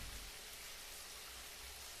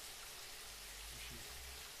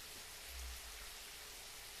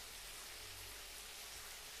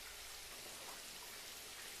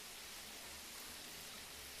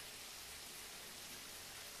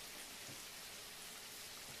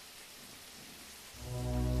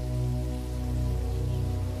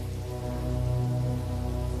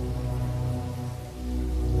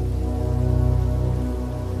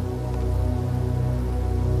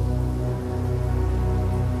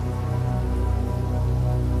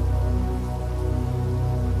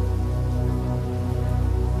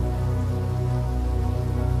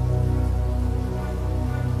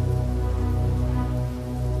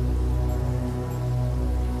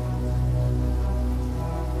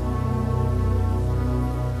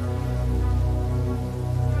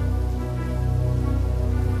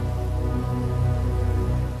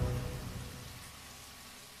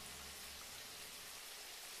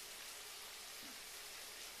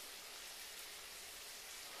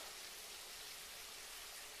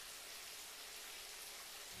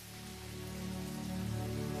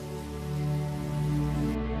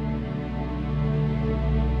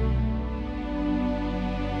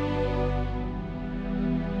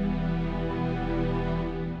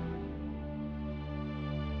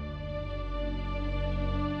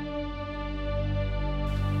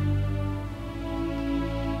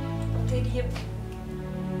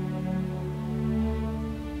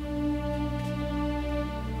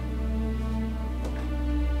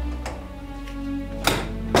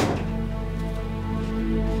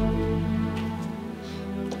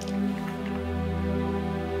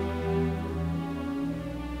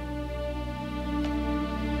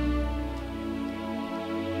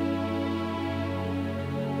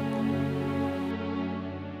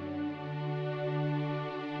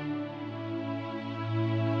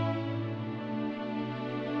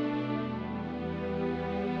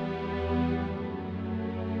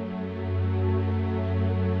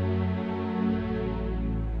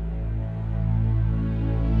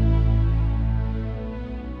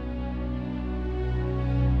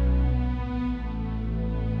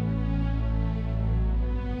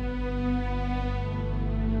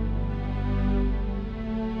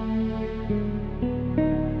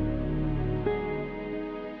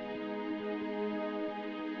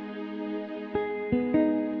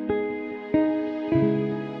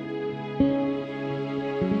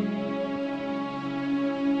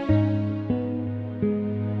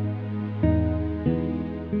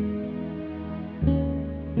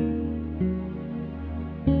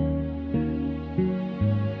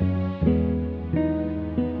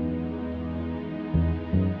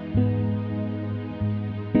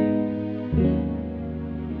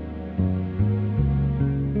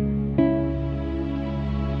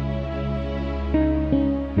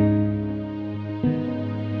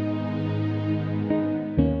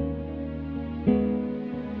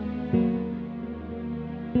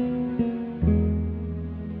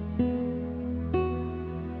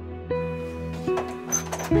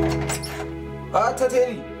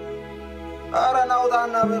አተቴሪ ኧረ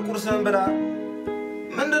ናውጣና በቁርስን ብላ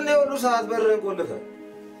ምንድነው ሁሉ ሰዓት በርን ቆልፈ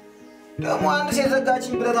ደግሞ አንድ ሴት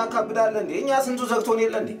ዘጋችኝ ብለህ ታካብዳለህ እንዴ? እኛ ስንቱ ዘግቶን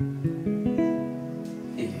የለ እንዴ?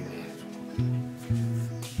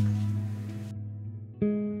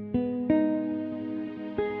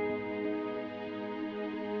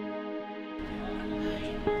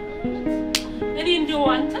 እኔ እንደው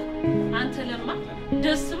አንተ ለማ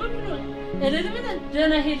ደስ ብሎ እልል ብለን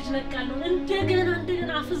ደህና ሄልጅ ነቃለሁ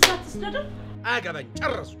እንደገና አፍዛት ስትደር አገባኝ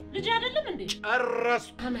ጨረሱ ልጅ አይደለም እንዴ ጨረሱ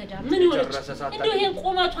አመዳ ምን ይሆነች እንደው ይሄን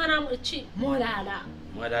ቆመቷና እቺ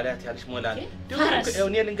ሞላላት ያልሽ ሞላላ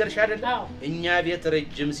እኔ ልንገርሽ አይደል እኛ ቤት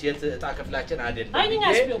ረጅም ሴት እጣ ክፍላችን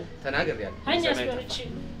አይደለም ተናገር እቺ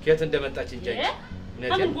ከየት እንደመጣች እንጂ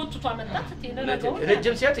አሁን ጎትቷ መጣት ተነገረው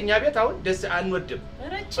ረጅም ሴት እኛ ቤት አሁን ደስ አንወድም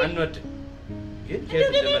ግን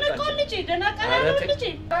ከየት እንደመጣች ልጅ ደና ቀራለው ልጅ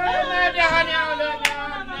አመዳሃን ያውለላ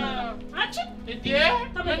አቺ እንዴ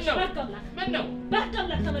ምነው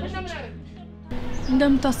በቃላ ተመለሽ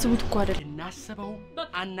እንደምታስቡት እኮ አይደለም እናስበው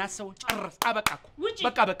አናስበው ጨርስ አበቃኩ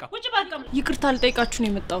በቃ ውጭ ባልቀም ይቅርታ ልጠይቃችሁ ነው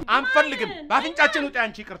የመጣው አንፈልግም ባፍንጫችን ውጣ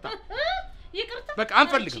አንቺ ይቅርታ በቃ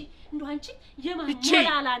አንፈልግም እንደው አንቺ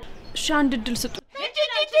የማሞላላ እሺ አንድ ድል ስጡ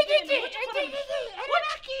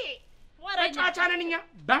ወራጫቻነኛ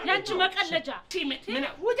ያንቺ መቀለጃ ምን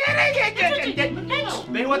ወደረገ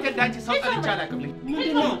በህይወት እንዳንቺ ሰው ጠልቻ አላውቅም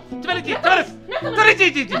ምንድነው ትበልጂ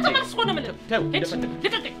ተመለስ ሆነ ምን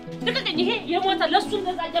ልቀቀኝ ይሄ የሞተ ለሱ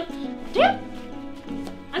እንደዛጀም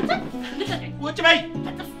አንተ ልቀቀኝ ውጭ በይ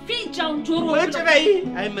ፊጃውን ጆሮ ውጭ በይ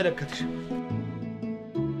አይመለከትሽም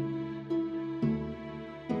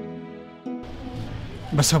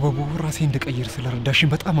በሰበቡ ራሴ እንደቀየር ስለረዳሽኝ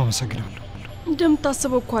በጣም አመሰግናለሁ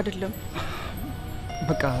እንደምታስበው እኮ አይደለም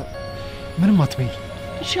በቃ ምንም አትበይ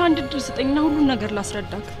እሺ አንድ ድል ስጠኝና ሁሉን ነገር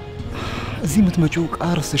ላስረዳክ እዚህ የምትመጪው ዕቃ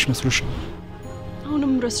ረስተሽ መስሎሽ ነው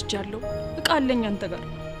አሁንም ረስቻለሁ ዕቃ አለኝ አንተ ጋር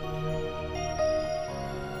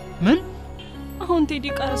ምን አሁን ቴዲ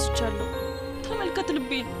ዕቃ ረስቻለሁ ተመልከት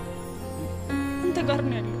ልቤን አንተ ጋር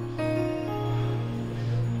ነው ያለው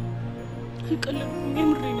አልቀለድኩም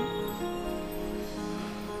የምሬን ነው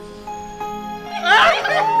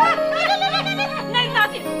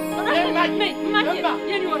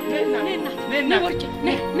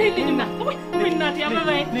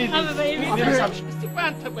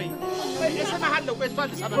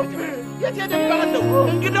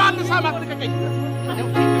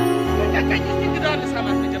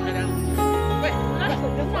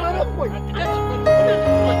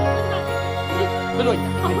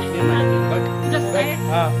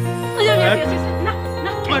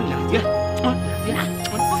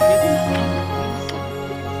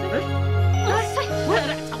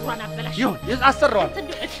يو يسأسرون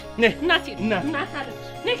نه ناتي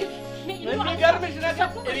ناتي من قربش نجا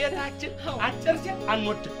ريتاችን አጭርሴ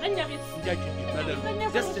አንወድ እኛ ቤት ጃጅ ይበላል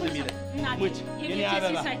ደስ የሚል ሙጭ የኔ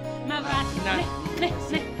አበባ መብራት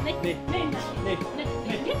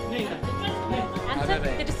አንተ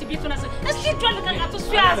ከደስ ቤቱን አሰ እስቲ ጆል ከቃቱ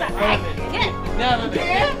እሱ ያዛ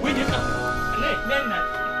ወይ ይጣ ነና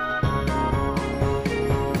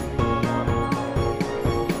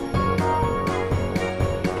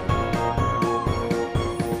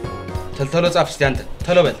ተልተሎ ጻፍ እስቲ አንተ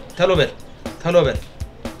ተሎ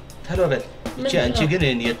በል እቺ አንቺ ግን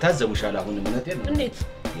የታዘቡሻል አሁን እምነት የለም እንዴት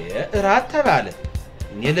የእራት ተባለ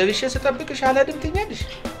እኔ ለብሼ ስጠብቅሽ አላድምጥኛለሽ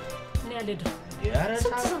እኔ አልሄድም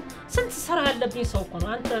ስንት ስራ ያለብኝ ሰው እኮ ነው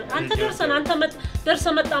አንተ ደርሰ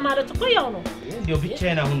መጣ ማለት እኮ ያው ነው እንዴው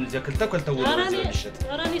ብቻዬን አሁን ዘክልተው ወለሽት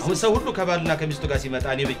አሁን ሰው ሁሉ ከባልና ከሚስቱ ጋር ሲመጣ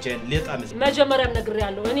እኔ ብቻዬን ሌጣም መጀመሪያም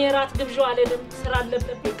ነግሬያለሁ እኔ ራት ግብዣው አልሄድም ስራ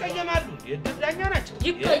አለብኝ ይቀየማሉ የድዳኛ ናቸው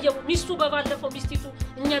ይቀየሙ ሚስቱ በባለፈው ሚስቲቱ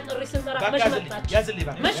እኛ ጥሪ ስንጠራ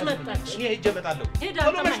መሽ መጣች እኔ ሄጄ እመጣለሁ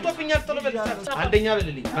ቶሎ መሽቶብኛል ቶሎ በል አንደኛ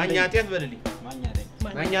በልልኝ ማኛጤት በልልኝ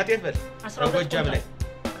ማኛጤት በል ተጎጃም ላይ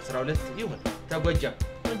 12 ይሁን ተጎጃም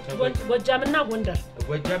ጎጃምና ጎንደር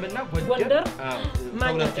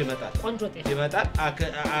ማኛጤት ይመጣል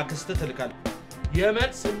አክስት ትልካል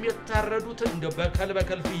የመልስ የሚታረዱት እንደ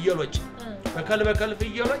በከልበከል ፍየሎች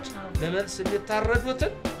ለመልስ የሚታረዱት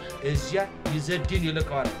እዚያ ይዘድን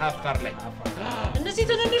ይልቀዋል አፋር ላይ እነዚህ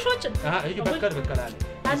ትንንሾችን በከል አለ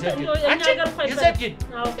ይዘድን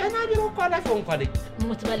ገና ቢሮ እኮ አላፈው እንኳን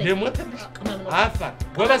ለሞትልሽ አፋር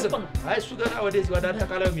ጎበዝ አይ እሱ ገና ወደዚህ ወደ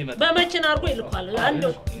አጠቃላዩ የሚመጣ በመኪና አርጎ ይልቀዋል አንዱ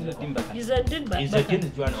ይዘድን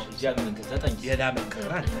እዚያ ነው እዚያ ምን ከዘጠኝ ሌላ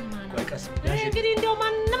መከራን ቆይቀስ እንግዲህ እንደው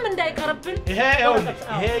ማንንም እንዳይቀርብን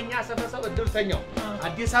ይሄኛ ሰፈሰብ እድርተኛው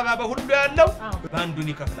አዲስ አበባ በሁሉ ያለው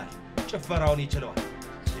ባንዱን ይከፍላል ጭፈራውን ይችላል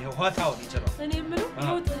ሆታውን ይችላል እኔ ምኑ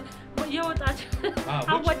ይወጣች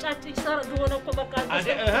አወጫጭ ሰርግ ሆነ እኮ በቃ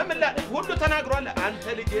ምን ሁሉ ተናግሯል አንተ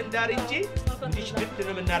ልጅ እንዳር እንጂ እንዲሽ ግድ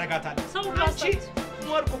ነው የምናረጋታለን አንቺ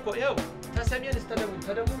ኖርኩ እኮ ይኸው ተሰሜን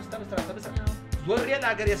ተደቡብ ምስራቅ ተመስራ ዞሬን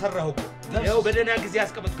አገር የሰራሁ እኮ ይኸው በደህና ጊዜ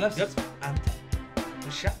ያስቀመጥኩ ገብስ አንተ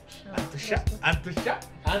አንቱሻ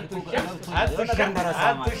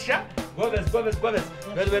ጎበዝ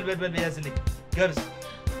በል ያዝልኝ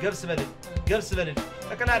ገብስ በልኝ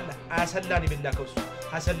ተቀላላ አሰላን ይብላከው እሱ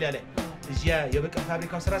አሰላ ላይ እዚያ የበቀል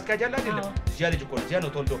ፋብሪካው ስራ አስኪያጅ አለ አይደል እዚያ ልጅ እኮ እዚያ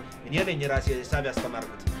ነው ተወልዶ እኔ ነኝ ራሴ ሂሳብ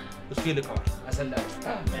ያስተማርኩት እሱ ይልቀዋል አሰላ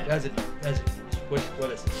ያዝልኝ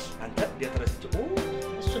ጎበዝ አንተ እንዴት ረስቼው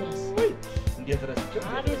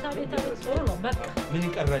አቤት ጥሩ ነው በቃ ምን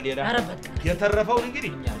ይቀራል ሌላ የተረፈውን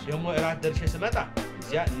እንግዲህ ደግሞ እራት ደርሼ ስመጣ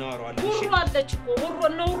እዚያ እናወራዋለን እሺ ውሮ አለች እኮ ውሮ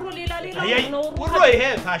ነው ውሮ ሌላ ነው ውሮ ይሄ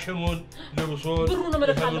ፋሽኑን ልብሱን ብሩን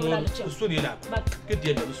መልካለው ብላለች እሱን ይላል ግድ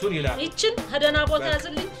የለም እሱን ይላል ይችን ሄደና ቦታ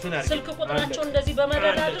ያዝልኝ ስልክ ቁጥራቸው እንደዚህ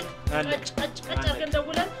በመረዳድ ቀጭ አድርገን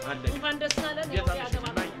ደውለን እንኳን ደስ አለን ያገባ